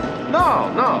personal? No.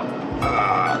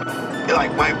 You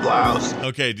like my blouse?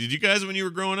 Okay, did you guys, when you were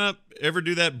growing up, ever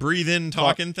do that breathe in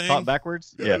talking thing? Talk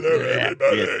backwards? Yeah.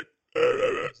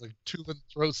 It's like tooth and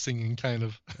throat singing, kind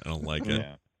of. I don't like it.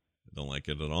 Yeah. I don't like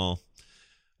it at all.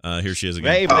 Here she is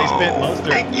again. Hey, but they spent most of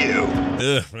their, Thank you.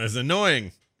 Ugh, that's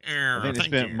annoying. I think they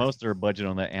spent most of their budget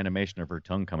on that animation of her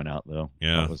tongue coming out, though.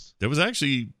 Yeah, That was it was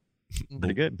actually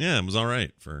pretty good. Yeah, it was all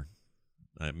right for.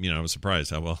 I was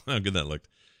surprised how good that looked.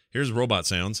 Here's robot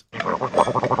sounds.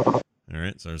 All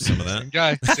right, so there's some of that. Same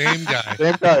guy. Same guy.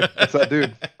 Same guy. That's that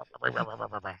dude.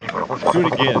 Do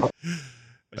it again.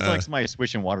 It's like somebody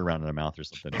swishing water around in their mouth or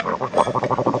something.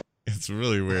 It's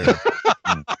really weird.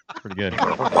 Pretty good.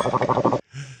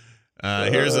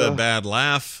 Here's a bad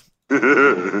laugh.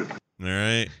 All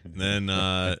right, then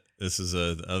this is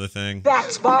the other thing.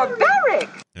 That's barbaric.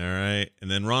 All right, and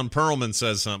then Ron Perlman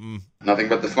says something. Nothing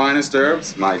but the finest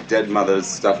herbs, my dead mother's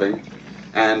stuffing,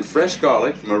 and fresh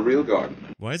garlic from a real garden.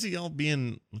 Why is he all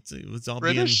being? What's all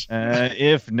British?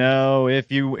 If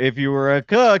you were a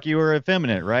cook, you were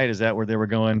effeminate, right? Is that where they were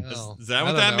going? Well, Is that I what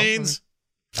don't that know. means?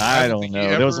 I don't don't think know. he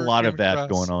There was a ever lot of came that across-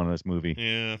 going on in this movie.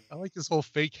 Yeah. I like this whole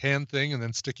fake hand thing and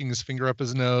then sticking his finger up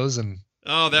his nose and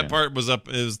Oh, that Yeah. part was up.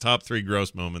 His top 3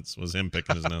 gross moments was him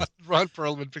picking his nose. Ron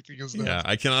Perlman picking his nose. Yeah,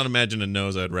 I cannot imagine a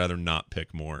nose I'd rather not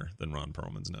pick more than Ron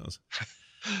Perlman's nose.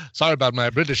 Sorry about my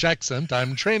British accent.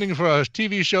 I'm training for a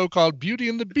TV show called Beauty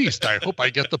and the Beast. I hope I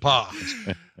get the part.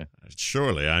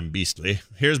 Surely I'm beastly.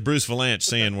 Here's Bruce Valanche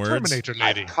saying words. Terminator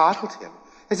lady. Coddled him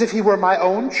as if he were my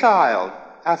own child.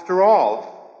 After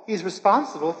all, he's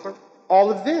responsible for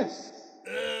all of this.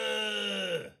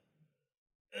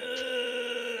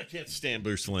 I can't stand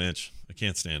Bruce Valanche. I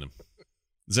can't stand him.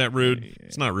 Is that rude?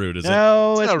 It's not rude, is it?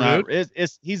 No, it's not not. rude.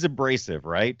 He's abrasive,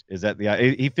 right? Is that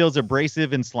he feels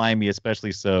abrasive and slimy,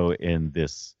 especially so in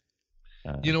this.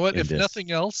 You know what? If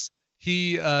nothing else,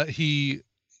 he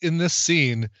in this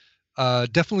scene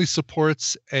definitely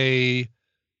supports a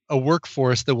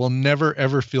workforce that will never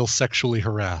ever feel sexually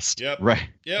harassed. Yep. Right.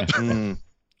 Yep.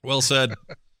 Well said.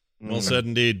 Well said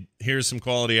indeed. Here's some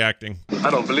quality acting. I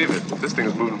don't believe it. This thing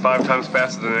is moving 5 times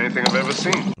faster than anything I've ever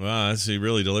seen. Wow, he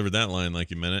really delivered that line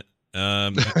like you meant it.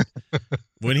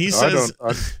 When he says,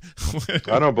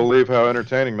 I don't believe how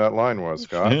entertaining that line was,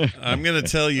 Scott. I'm going to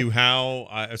tell you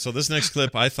how. So this next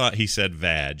clip, I thought he said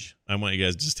vag. I want you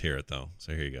guys to just hear it, though.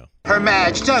 So here you go. Her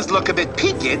Madge does look a bit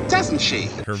peaked, doesn't she?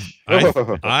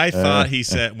 I thought he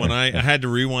said, when I had to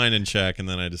rewind and check, and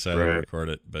then I decided to record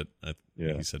it, but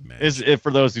he said Madge.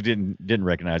 For those who didn't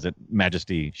recognize it,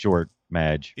 Majesty, short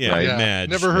Madge. Yeah, right? Madge.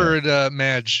 Never heard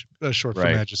Madge, short for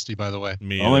Majesty, by the way.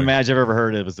 The only Madge I've ever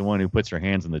heard of is the one who puts her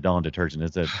hands in the Dawn detergent.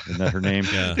 Isn't that her name?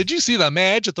 Yeah. Did you see the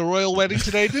Madge at the royal wedding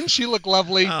today? Didn't she look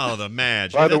lovely? Oh, the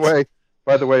Madge. By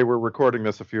the way, we're recording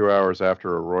this a few hours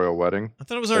after a royal wedding. I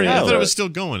thought it was already. I thought it was still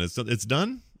going. It's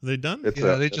done. Are they done? They're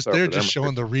just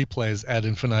showing the replays ad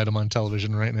infinitum on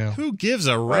television right now. Who gives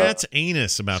a rat's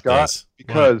anus about Scott, this?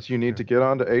 Because you need to get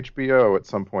onto HBO at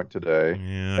some point today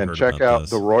and check out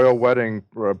the royal wedding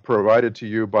provided to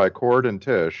you by Cord and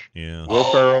Tish. Yeah. Will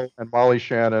Ferrell and Molly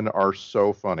Shannon are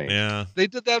so funny. Yeah. They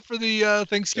did that for the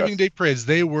Thanksgiving Day parades.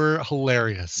 They were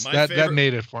hilarious. That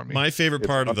made it for me. My favorite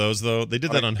part of those, though, they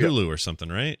did that on Hulu or something,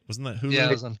 right? Wasn't that Hulu? Yeah,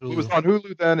 it was on Hulu. It was on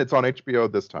Hulu then. It's on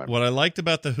HBO this time. What I liked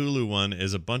about the Hulu one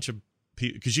is a bunch of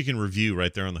people, because you can review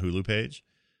right there on the Hulu page.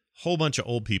 Whole bunch of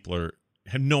old people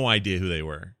have no idea who they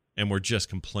were, and we're just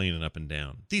complaining up and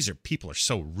down. People are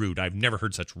so rude. I've never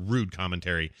heard such rude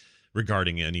commentary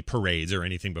regarding any parades or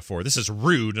anything before. This is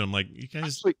rude. And I'm like, you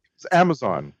guys. Actually, it's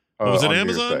Amazon. Was it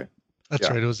Amazon? That's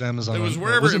right. It was Amazon. It was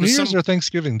wherever. Was it New Year's or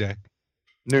Thanksgiving Day?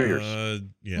 New Year's.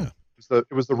 Yeah.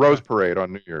 It was the Rose Parade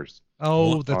on New Year's.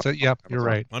 Oh, that's it. Yep, you're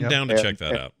right. I'm down to check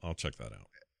that out. I'll check that out.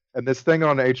 And this thing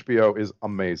on HBO is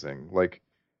amazing. Like,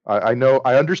 I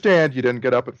understand you didn't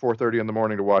get up at 4:30 in the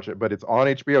morning to watch it, but it's on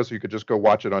HBO, so you could just go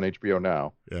watch it on HBO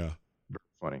now. Yeah. Very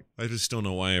funny. I just don't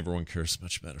know why everyone cares so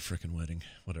much about a freaking wedding.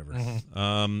 Whatever.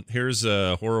 Here's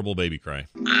a horrible baby cry.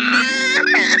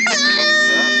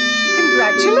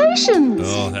 Congratulations!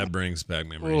 Oh, that brings back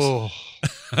memories. Oh.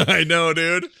 I know,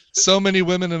 dude. So many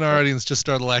women in our audience just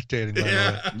started lactating. By the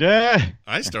way. Yeah.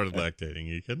 I started lactating.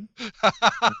 You kidding?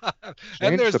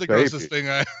 And there's the grossest thing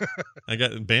I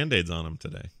got Band-Aids on them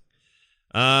today.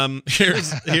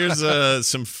 Here's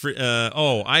some free.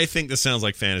 I think this sounds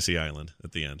like Fantasy Island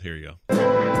at the end. Here you go.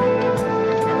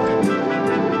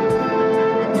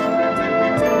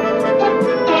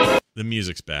 The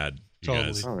music's bad.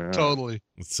 Totally. Oh, yeah. Totally.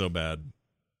 It's so bad.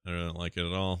 I don't like it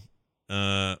at all.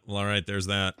 Well, all right, there's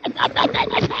that.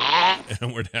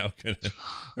 And we're now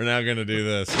gonna do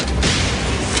this.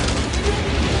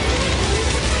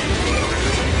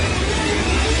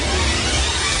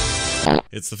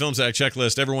 It's the Film Sack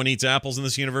checklist. Everyone eats apples in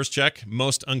this universe. Check.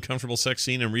 Most uncomfortable sex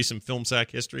scene in recent Film Sack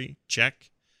history.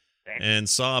 Check. And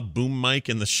saw a boom mic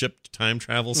in the ship time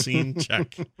travel scene.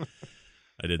 Check.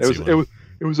 I did see one.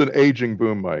 It was an aging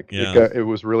boom mic. Yeah. It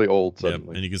was really old suddenly.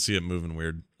 Yep, and you can see it moving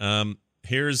weird.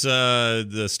 Here's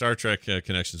the Star Trek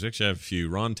connections. We actually have a few.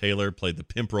 Ron Taylor played the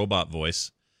pimp robot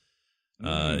voice.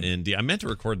 I meant to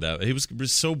record that. It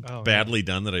was so badly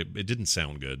done that it didn't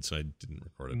sound good, so I didn't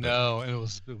record it. No, and it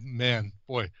was,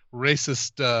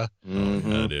 racist.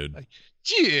 Dude. Like,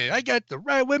 gee, I got the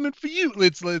right women for you.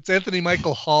 It's Anthony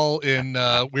Michael Hall in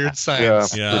Weird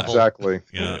Science. Yeah, exactly.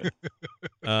 Yeah.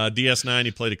 DS9,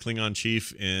 he played a Klingon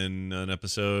chief in an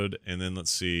episode, and then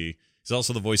let's see. He's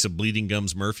also the voice of Bleeding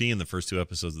Gums Murphy in the first 2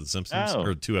 episodes of The Simpsons,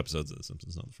 or 2 episodes of The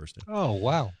Simpsons, not the first 2. Oh,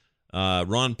 wow.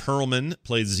 Ron Perlman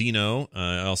played Zeno.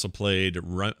 Also played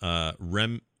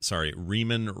Riemann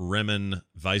Remen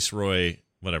Viceroy,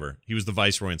 whatever. He was the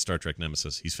Viceroy in Star Trek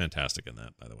Nemesis. He's fantastic in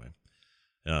that, by the way.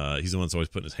 He's the one that's always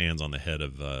putting his hands on the head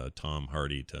of Tom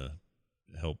Hardy to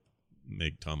help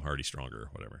make Tom Hardy stronger or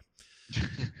whatever.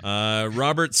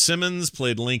 Robert Simmons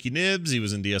played Lanky Nibs. He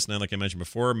was in DS9, like I mentioned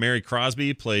before. Mary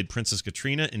Crosby played Princess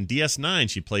Katrina. In DS9,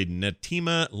 she played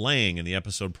Netima Lang in the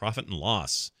episode Profit and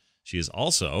Loss. She is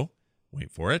also, wait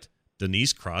for it,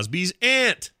 Denise Crosby's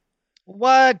aunt.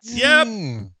 What? Yep.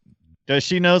 Does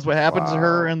she knows what happens to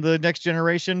her in the Next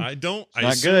Generation? I don't. It's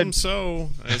I assume good. so.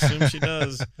 I assume she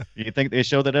does. You think they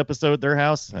show that episode at their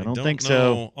house? I don't think know.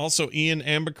 so. Also, Ian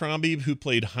Abercrombie, who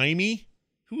played Jaime.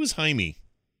 Who was Jaime?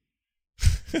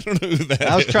 I don't know who that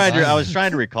I was is. I was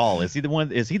trying to recall. Is he the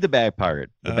one? Is he the bag pirate?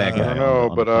 The bad guy. I don't know,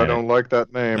 on but the I planet? don't like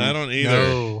that name. I don't either.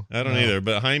 No, I don't either.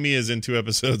 But Jaime is in 2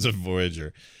 episodes of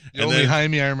Voyager. The only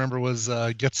Jaime I remember was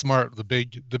Get Smart. The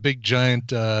big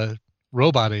giant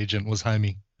robot agent was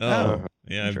Jaime. Oh,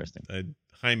 yeah. Interesting.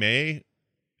 Hyman.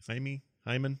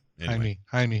 Anyway.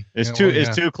 Jaime. It's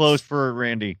too close for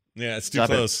Randy. Yeah, it's too Stop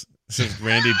close.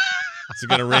 Randy. It's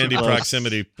got a Randy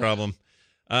proximity problem.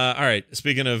 All right.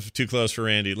 Speaking of too close for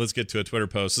Randy, let's get to a Twitter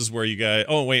post. This is where you guys.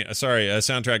 Oh wait, sorry.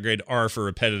 Soundtrack grade R for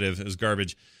repetitive is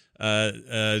garbage.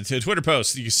 To a Twitter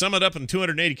post. You sum it up in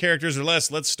 280 characters or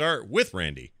less. Let's start with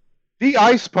Randy. The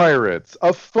Ice Pirates,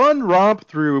 a fun romp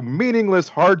through meaningless,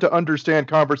 hard-to-understand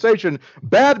conversation,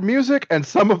 bad music, and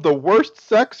some of the worst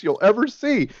sex you'll ever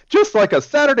see, just like a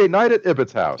Saturday night at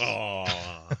Ibbott's house. Oh,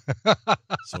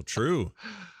 so true.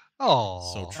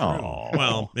 Oh, so true. Aww.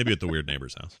 Well, maybe at the weird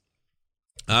neighbor's house.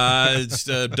 It's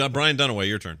Brian Dunaway.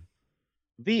 Your turn.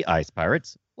 The Ice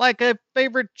Pirates, like a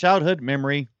favorite childhood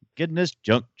memory, getting his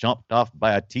junk jumped off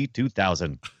by a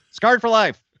T-2000. Scarred for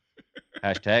life.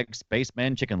 Hashtag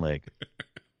Spaceman Chicken Leg.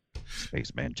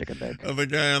 Spaceman Chicken Leg. Oh, the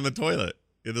guy on the toilet.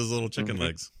 Get his little chicken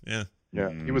legs. Yeah. Yeah,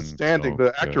 he was standing.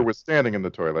 The actor was standing in the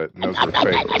toilet, and those were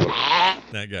fake.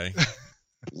 That guy.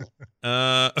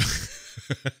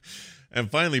 And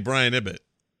finally, Brian Ibbott.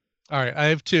 All right, I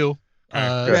have 2.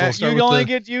 You only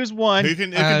get to use one. It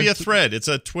can be a thread. It's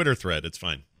a Twitter thread. It's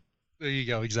fine. There you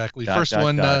go. Exactly. First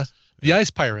one, the Ice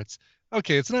Pirates.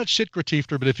 Okay, it's not shit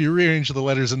gratiefter, but if you rearrange the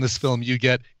letters in this film, you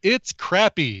get it's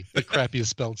crappy. The crappy is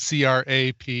spelled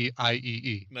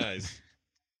Crapiee. Nice.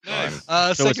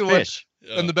 So second one, fish.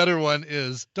 and the better one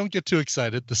is don't get too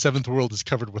excited. The 7th world is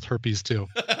covered with herpes too.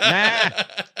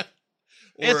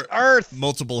 It's Earth.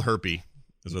 Multiple herpes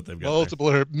is what they've got.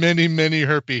 Multiple many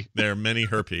herpes. There are many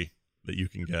herpes that you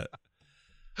can get.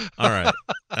 All right.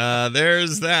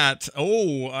 There's that.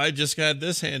 Oh, I just got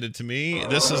this handed to me.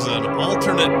 This is an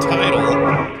alternate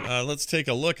title. Let's take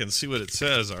a look and see what it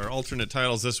says. Our alternate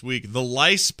titles this week: The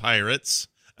Lice Pirates.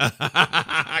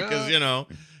 Because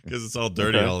it's all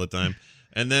dirty all the time.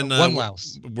 And then one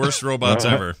louse. Worst robots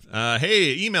ever.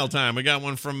 Hey, email time. We got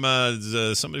one from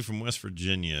somebody from West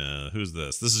Virginia. Who's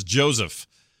this? This is Joseph.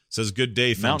 Says, good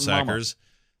day, film sackers.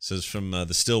 Says from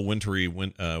the still wintry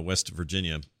West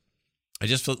Virginia. I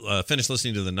just finished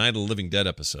listening to the Night of the Living Dead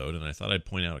episode, and I thought I'd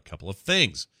point out a couple of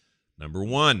things. Number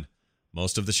 1,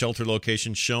 most of the shelter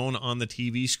locations shown on the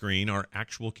TV screen are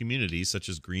actual communities, such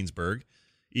as Greensburg,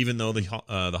 even though the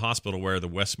hospital where the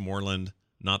Westmoreland,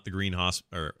 not the Green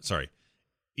Hospital,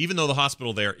 even though the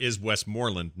hospital there is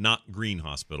Westmoreland, not Green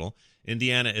Hospital.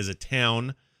 Indiana is a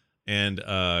town and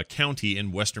county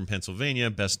in western Pennsylvania,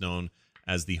 best known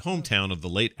as the hometown of the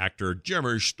late actor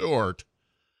Jimmy Stewart.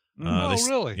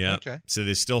 Really? Yeah. Okay. So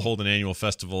they still hold an annual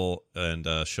festival and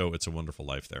show It's a Wonderful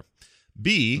Life there.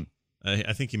 B,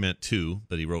 I think he meant 2,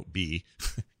 but he wrote B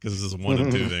because this is a 1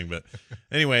 and 2 thing. But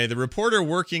anyway, the reporter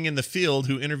working in the field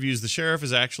who interviews the sheriff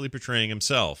is actually portraying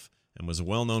himself and was a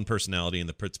well-known personality in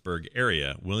the Pittsburgh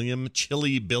area. William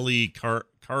Chilly Billy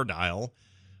Cardile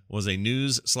was a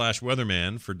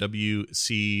news/weatherman for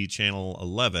WC Channel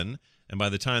 11. And by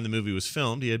the time the movie was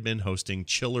filmed, he had been hosting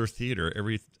Chiller Theater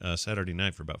every Saturday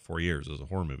night for about 4 years. It was a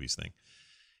horror movies thing.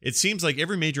 It seems like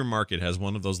every major market has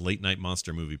one of those late-night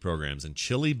monster movie programs, and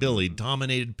Chilly Billy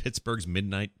dominated Pittsburgh's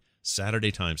midnight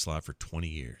Saturday time slot for 20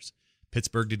 years.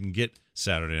 Pittsburgh didn't get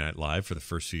Saturday Night Live for the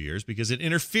first few years because it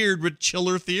interfered with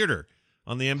Chiller Theater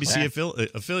on the NBC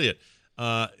affiliate.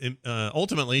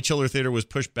 Ultimately, Chiller Theater was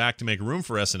pushed back to make room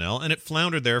for SNL, and it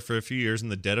floundered there for a few years in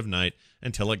the dead of night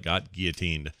until it got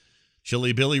guillotined.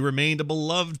 Chilly Billy remained a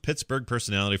beloved Pittsburgh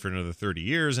personality for another 30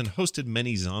 years and hosted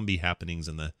many zombie happenings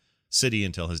in the city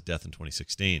until his death in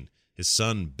 2016. His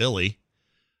son, Billy,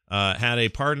 had a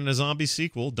part in a zombie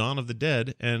sequel, Dawn of the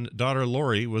Dead, and daughter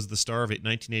Lori was the star of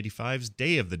 1985's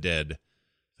Day of the Dead.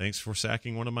 Thanks for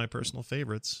sacking one of my personal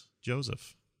favorites,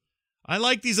 Joseph. I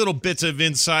like these little bits of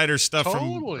insider stuff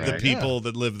from the people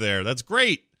that live there. That's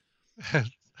great.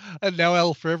 And now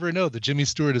I'll forever know that Jimmy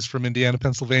Stewart is from Indiana,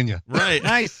 Pennsylvania. Right.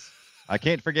 Nice. I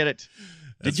can't forget it.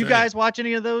 Did you guys watch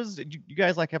any of those? Did you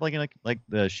guys have like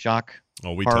the shock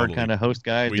horror kind of host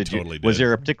guys? Did. Was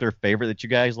there a particular favorite that you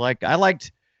guys liked? I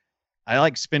liked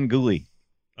Svengoolie.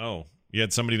 Oh, you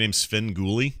had somebody named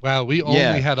Svengoolie? Wow, we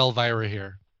only had Elvira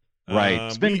here. Right.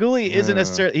 Svengoolie isn't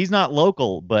necessarily, he's not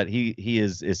local, but he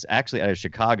is actually out of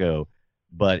Chicago,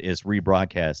 but is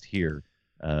rebroadcast here.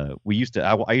 I used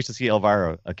to see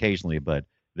Elvira occasionally, but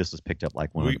this was picked up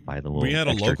like by the little. We had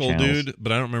a local channels. dude,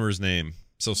 but I don't remember his name.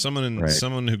 So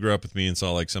someone who grew up with me and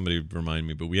saw like somebody remind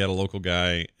me, but we had a local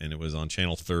guy and it was on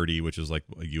channel 30, which is like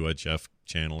a UHF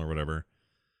channel or whatever.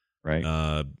 Right.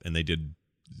 And they did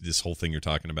this whole thing you're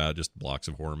talking about, just blocks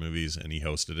of horror movies, and he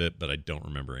hosted it, but I don't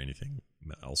remember anything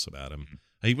else about him.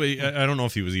 I don't know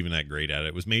if he was even that great at it.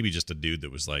 It was maybe just a dude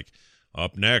that was like,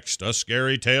 up next, a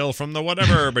scary tale from the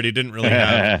whatever, but he didn't really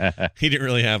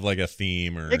have like a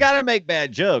theme or. You gotta make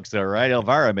bad jokes though, right?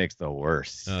 Elvira makes the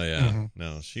worst. Oh yeah,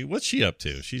 no. What's she up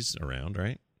to? She's around,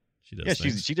 right? She does. Yeah,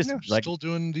 things. she just she's still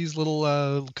doing these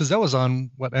little because that was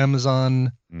on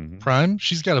Amazon Prime.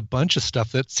 She's got a bunch of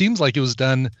stuff that seems like it was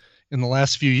done in the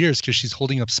last few years because she's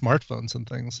holding up smartphones and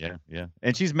things. Yeah,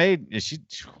 and she's made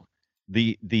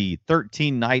the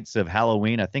 13 Nights of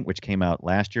Halloween, I think, which came out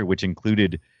last year, which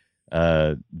included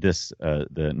the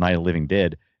Night of the Living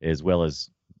Dead, as well as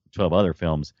 12 other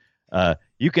films.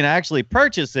 You can actually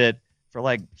purchase it for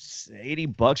like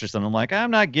 $80 or something. I'm like,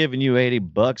 I'm not giving you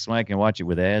 $80 when I can watch it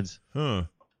with ads. Huh.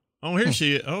 Oh, here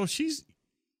she. Oh, she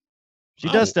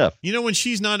does stuff. You know, when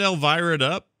she's not Elvira'd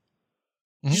up,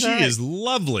 she is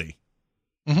lovely.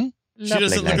 Mm-hmm. She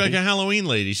doesn't look like a Halloween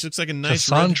lady. She looks like a nice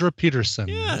Cassandra Peterson.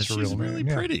 Yeah, is her she's real really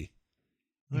name. pretty.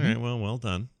 Yeah. All right, well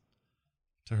done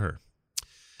to her.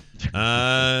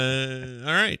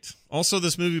 All right. Also,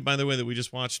 this movie, by the way, that we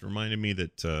just watched reminded me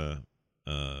that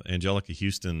Angelica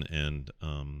Houston and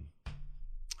I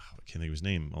can't think of his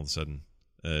name all of a sudden.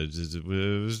 It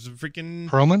was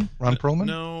freaking Ron Perlman?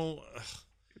 No.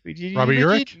 Robert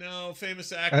Urich? No,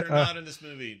 famous actor not in this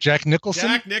movie. Jack Nicholson?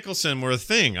 Jack Nicholson were a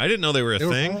thing. I didn't know they were a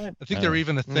thing. I think they were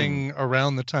even a thing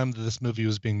around the time that this movie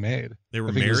was being made. They were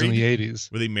I think married? It was in the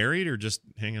 80s. Were they married or just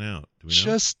hanging out? Do we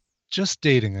know? Just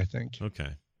dating, I think. Okay.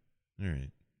 All right.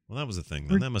 Well, that was a thing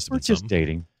then. That must have been just something.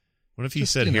 dating. What if he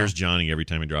said, "Here's Johnny" every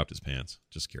time he dropped his pants?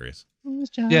 Just curious.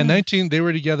 Yeah, they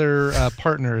were together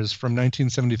partners from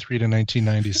 1973 to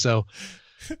 1990.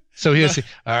 So he has to,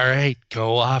 all right,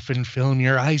 go off and film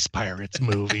your Ice Pirates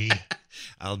movie.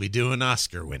 I'll be doing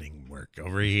Oscar-winning work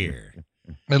over here.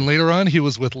 And later on, he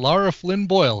was with Laura Flynn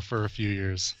Boyle for a few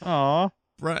years. Aw.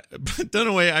 Right. But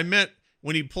Dunaway, I meant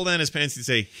when he pulled down his pants, he'd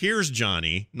say, "Here's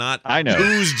Johnny," not I know.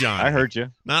 "Who's Johnny?" I heard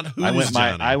you. Not "Who's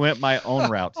Johnny?" I went my own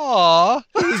route. Aw.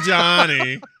 "Who's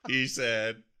Johnny?" He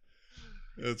said.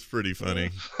 That's pretty funny.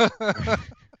 All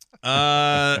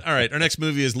right. Our next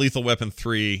movie is Lethal Weapon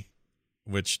 3,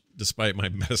 which, despite my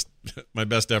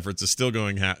best efforts, is still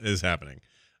is happening.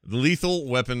 Lethal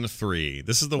Weapon 3.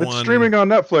 This is the one streaming on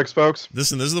Netflix, folks.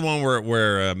 This is the one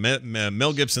where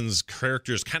Mel Gibson's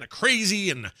character is kind of crazy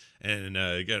and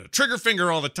got a trigger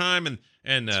finger all the time, and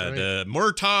the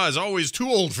Murtaugh is always too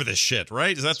old for this shit.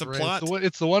 Right? Is that the plot?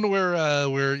 It's the one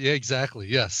where yeah, exactly.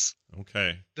 Yes.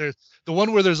 Okay. There's the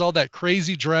one where there's all that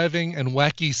crazy driving and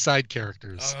wacky side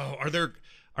characters. Oh, are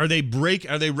they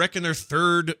wrecking their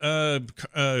third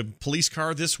police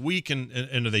car this week and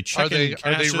are they checking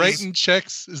Are they writing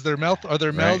checks? Are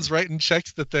their mouths writing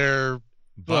checks that their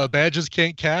badges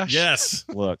can't cash? Yes.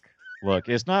 Look,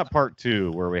 it's not part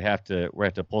 2 where we have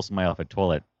to pull somebody off a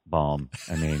toilet bomb.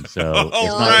 I mean, so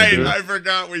oh, right. I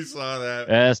forgot we saw that.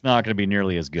 It's not going to be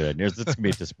nearly as good. It's going to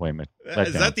be a disappointment.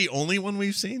 Is that the only one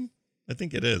we've seen? I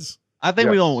think it is. I think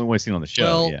we only seen on the show.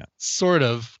 Well, yeah, sort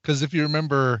of. Because if you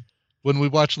remember, when we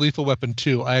watched Lethal Weapon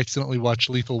 2, I accidentally watched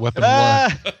Lethal Weapon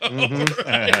 1.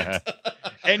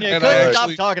 And you couldn't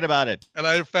stop talking about it. And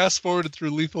I fast forwarded through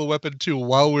Lethal Weapon 2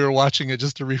 while we were watching it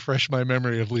just to refresh my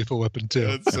memory of Lethal Weapon 2.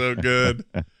 That's so good.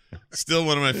 Still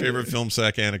one of my favorite film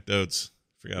sack anecdotes.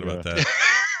 Forgot about that.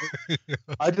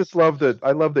 I just love that.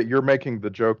 I love that you're making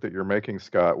the joke that you're making,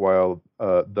 Scott, while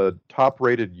the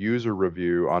top-rated user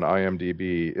review on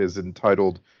IMDb is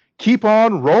entitled "Keep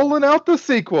on Rolling Out the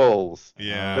Sequels."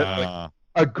 Yeah.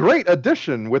 A great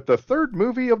addition with the third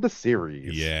movie of the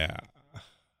series. Yeah.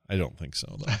 I don't think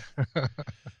so, though.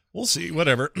 We'll see.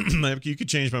 Whatever. You could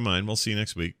change my mind. We'll see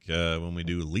next week when we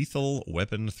do Lethal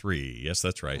Weapon 3. Yes,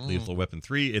 that's right. Lethal Weapon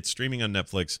 3. It's streaming on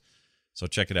Netflix. So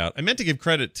check it out. I meant to give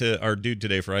credit to our dude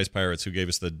today for Ice Pirates who gave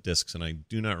us the discs, and I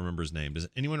do not remember his name. Does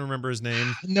anyone remember his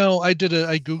name? No, I did.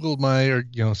 I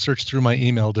Googled searched through my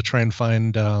email to try and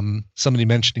find somebody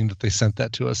mentioning that they sent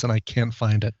that to us, and I can't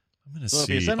find it. I'm going to see.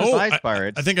 If you send us Ice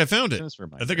Pirates, I think I found it.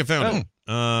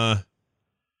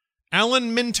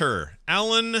 Alan Minter.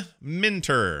 Alan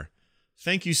Minter.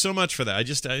 Thank you so much for that.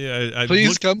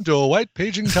 Please come to a white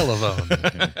paging telephone.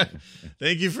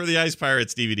 Thank you for the Ice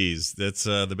Pirates DVDs. That's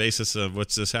the basis of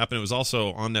what's this happened. It was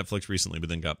also on Netflix recently, but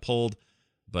then got pulled.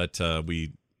 But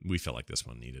we felt like this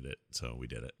one needed it, so we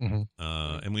did it.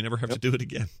 And we never have to do it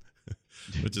again,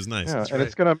 which is nice. Yeah, and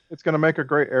it's gonna make a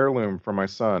great heirloom for my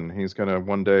son. He's gonna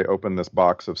one day open this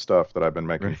box of stuff that I've been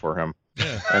making for him,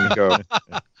 and go,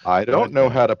 "I don't know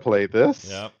how to play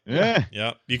this."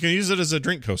 Yeah. You can use it as a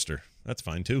drink coaster. That's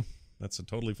fine too. That's a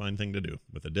totally fine thing to do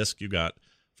with a disc you got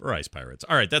for Ice Pirates.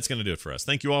 All right, that's going to do it for us.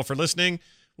 Thank you all for listening.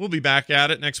 We'll be back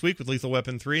at it next week with Lethal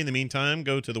Weapon 3. In the meantime,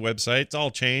 go to the website. It's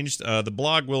all changed. The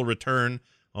blog will return,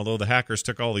 although the hackers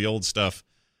took all the old stuff.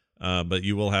 But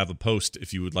you will have a post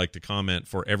if you would like to comment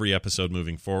for every episode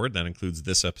moving forward. That includes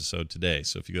this episode today.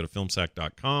 So if you go to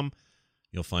filmsack.com,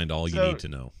 you'll find all you need to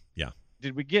know. Yeah.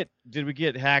 Did we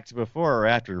get hacked before or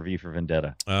after V for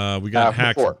Vendetta? We got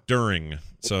hacked during.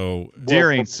 So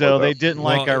they didn't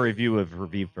like our review of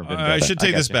V for Vendetta. I should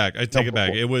take this back. I take it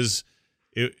back.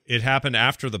 It happened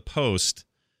after the post,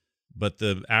 but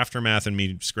the aftermath and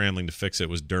me scrambling to fix it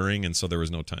was during, and so there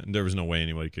was no time. There was no way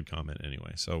anybody could comment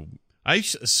anyway. So I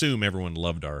assume everyone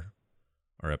loved our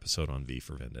episode on V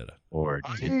for Vendetta. Or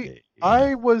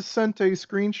I was sent a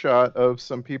screenshot of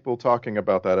some people talking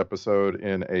about that episode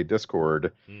in a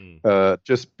Discord,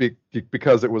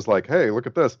 because it was like, hey, look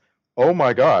at this. Oh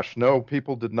my gosh! No,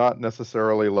 people did not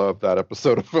necessarily love that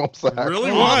episode of Film Sack.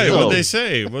 Really? Why? What did they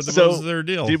say? What was their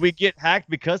deal? Did we get hacked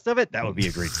because of it? That would be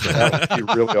a great story. That would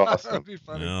be really awesome. That'd be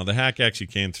funny. No, the hack actually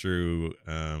came through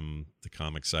the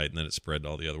comic site, and then it spread to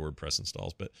all the other WordPress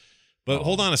installs. But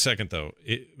hold on a second, though.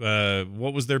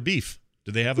 What was their beef?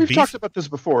 Did they have a beef? We've talked about this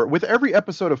before. With every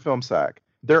episode of Film Sack,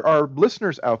 there are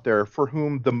listeners out there for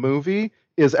whom the movie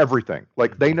is everything.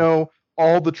 Like, they know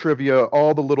all the trivia,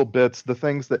 all the little bits, the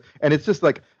things and it's just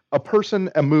like a person,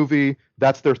 a movie,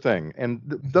 that's their thing. And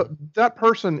that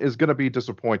person is going to be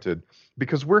disappointed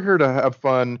because we're here to have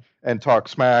fun and talk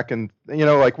smack. And,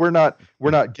 like we're not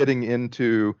getting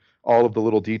into all of the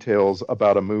little details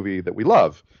about a movie that we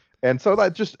love. And so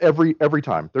that just every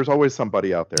time there's always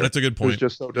somebody out there. That's a good point. Who's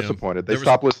just so disappointed. They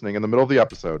stop listening in the middle of the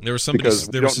episode. There was somebody because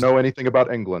we don't know anything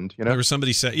about England. There was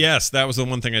somebody saying, yes, that was the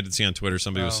one thing I did see on Twitter.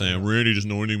 Somebody was saying, Randy doesn't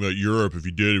know anything about Europe. If he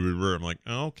did, he would. I'm like,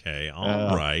 okay,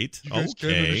 all right, you guys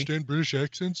can't understand British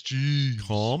accents. Jeez,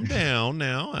 calm down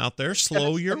now, out there.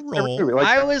 Slow your roll.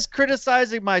 I was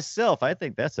criticizing myself. I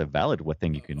think that's a valid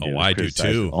thing you can do. Oh, I do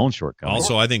too. Your own shortcomings.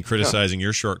 Also, I think criticizing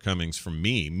your shortcomings from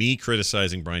me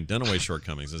criticizing Brian Dunaway's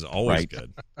shortcomings is always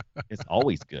good. It's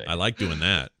always good. I like doing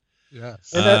that.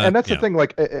 Yes. And that's the thing.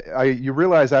 Like, you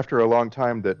realize after a long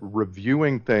time that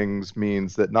reviewing things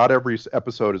means that not every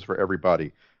episode is for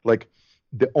everybody. Like,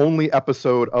 the only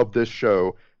episode of this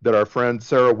show that our friend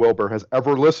Sarah Wilbur has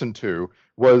ever listened to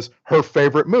was her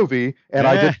favorite movie, and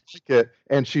I didn't like it,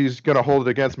 and she's going to hold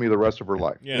it against me the rest of her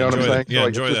life. Yeah, you know what I'm saying? Yeah,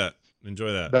 enjoy that.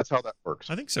 Enjoy that. That's how that works.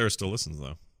 I think Sarah still listens,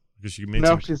 though. Because she made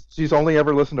she's only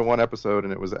ever listened to one episode,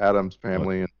 and it was Adam's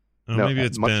Family. And maybe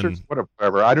it's Ben.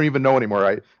 Whatever. I don't even know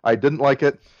anymore. I didn't like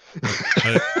it.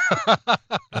 I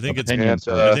think it's Ben.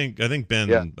 I think Ben.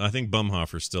 Yeah. I think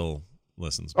Bumhofer still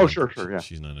listens. Oh, sure. Yeah.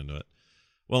 She's not into it.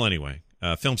 Well, anyway,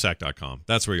 filmsack.com.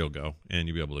 That's where you'll go, and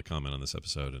you'll be able to comment on this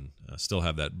episode and still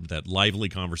have that lively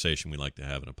conversation we like to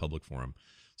have in a public forum.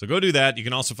 So go do that. You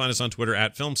can also find us on Twitter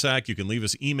at FilmSack. You can leave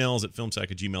us emails at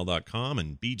filmsack@gmail.com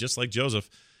and be just like Joseph.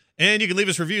 And you can leave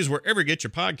us reviews wherever you get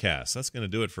your podcasts. That's going to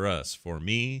do it for us. For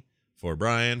me, for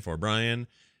Brian,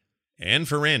 and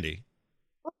for Randy.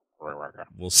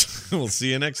 We'll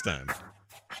see you next time.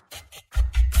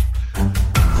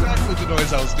 Exactly the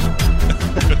noise I was doing.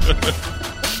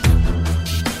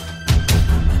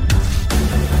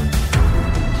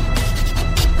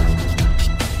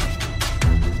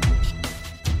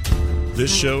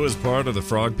 This show is part of the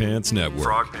Frog Pants Network.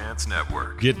 Frog Pants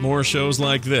Network. Get more shows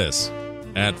like this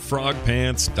at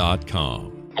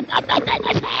frogpants.com.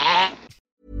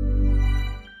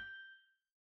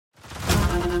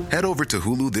 Head over to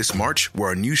Hulu this March, where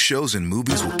our new shows and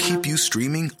movies will keep you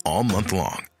streaming all month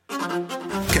long.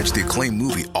 Catch the acclaimed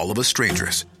movie All of Us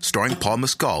Strangers, starring Paul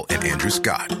Mescal and Andrew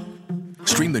Scott.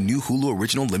 Stream the new Hulu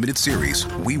original limited series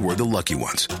We Were the Lucky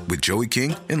Ones with Joey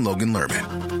King and Logan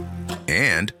Lerman.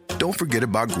 And don't forget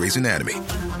about Grey's Anatomy.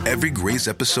 Every Grey's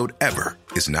episode ever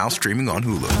is now streaming on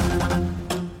Hulu.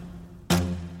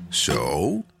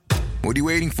 So, what are you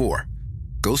waiting for?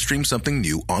 Go stream something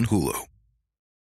new on Hulu.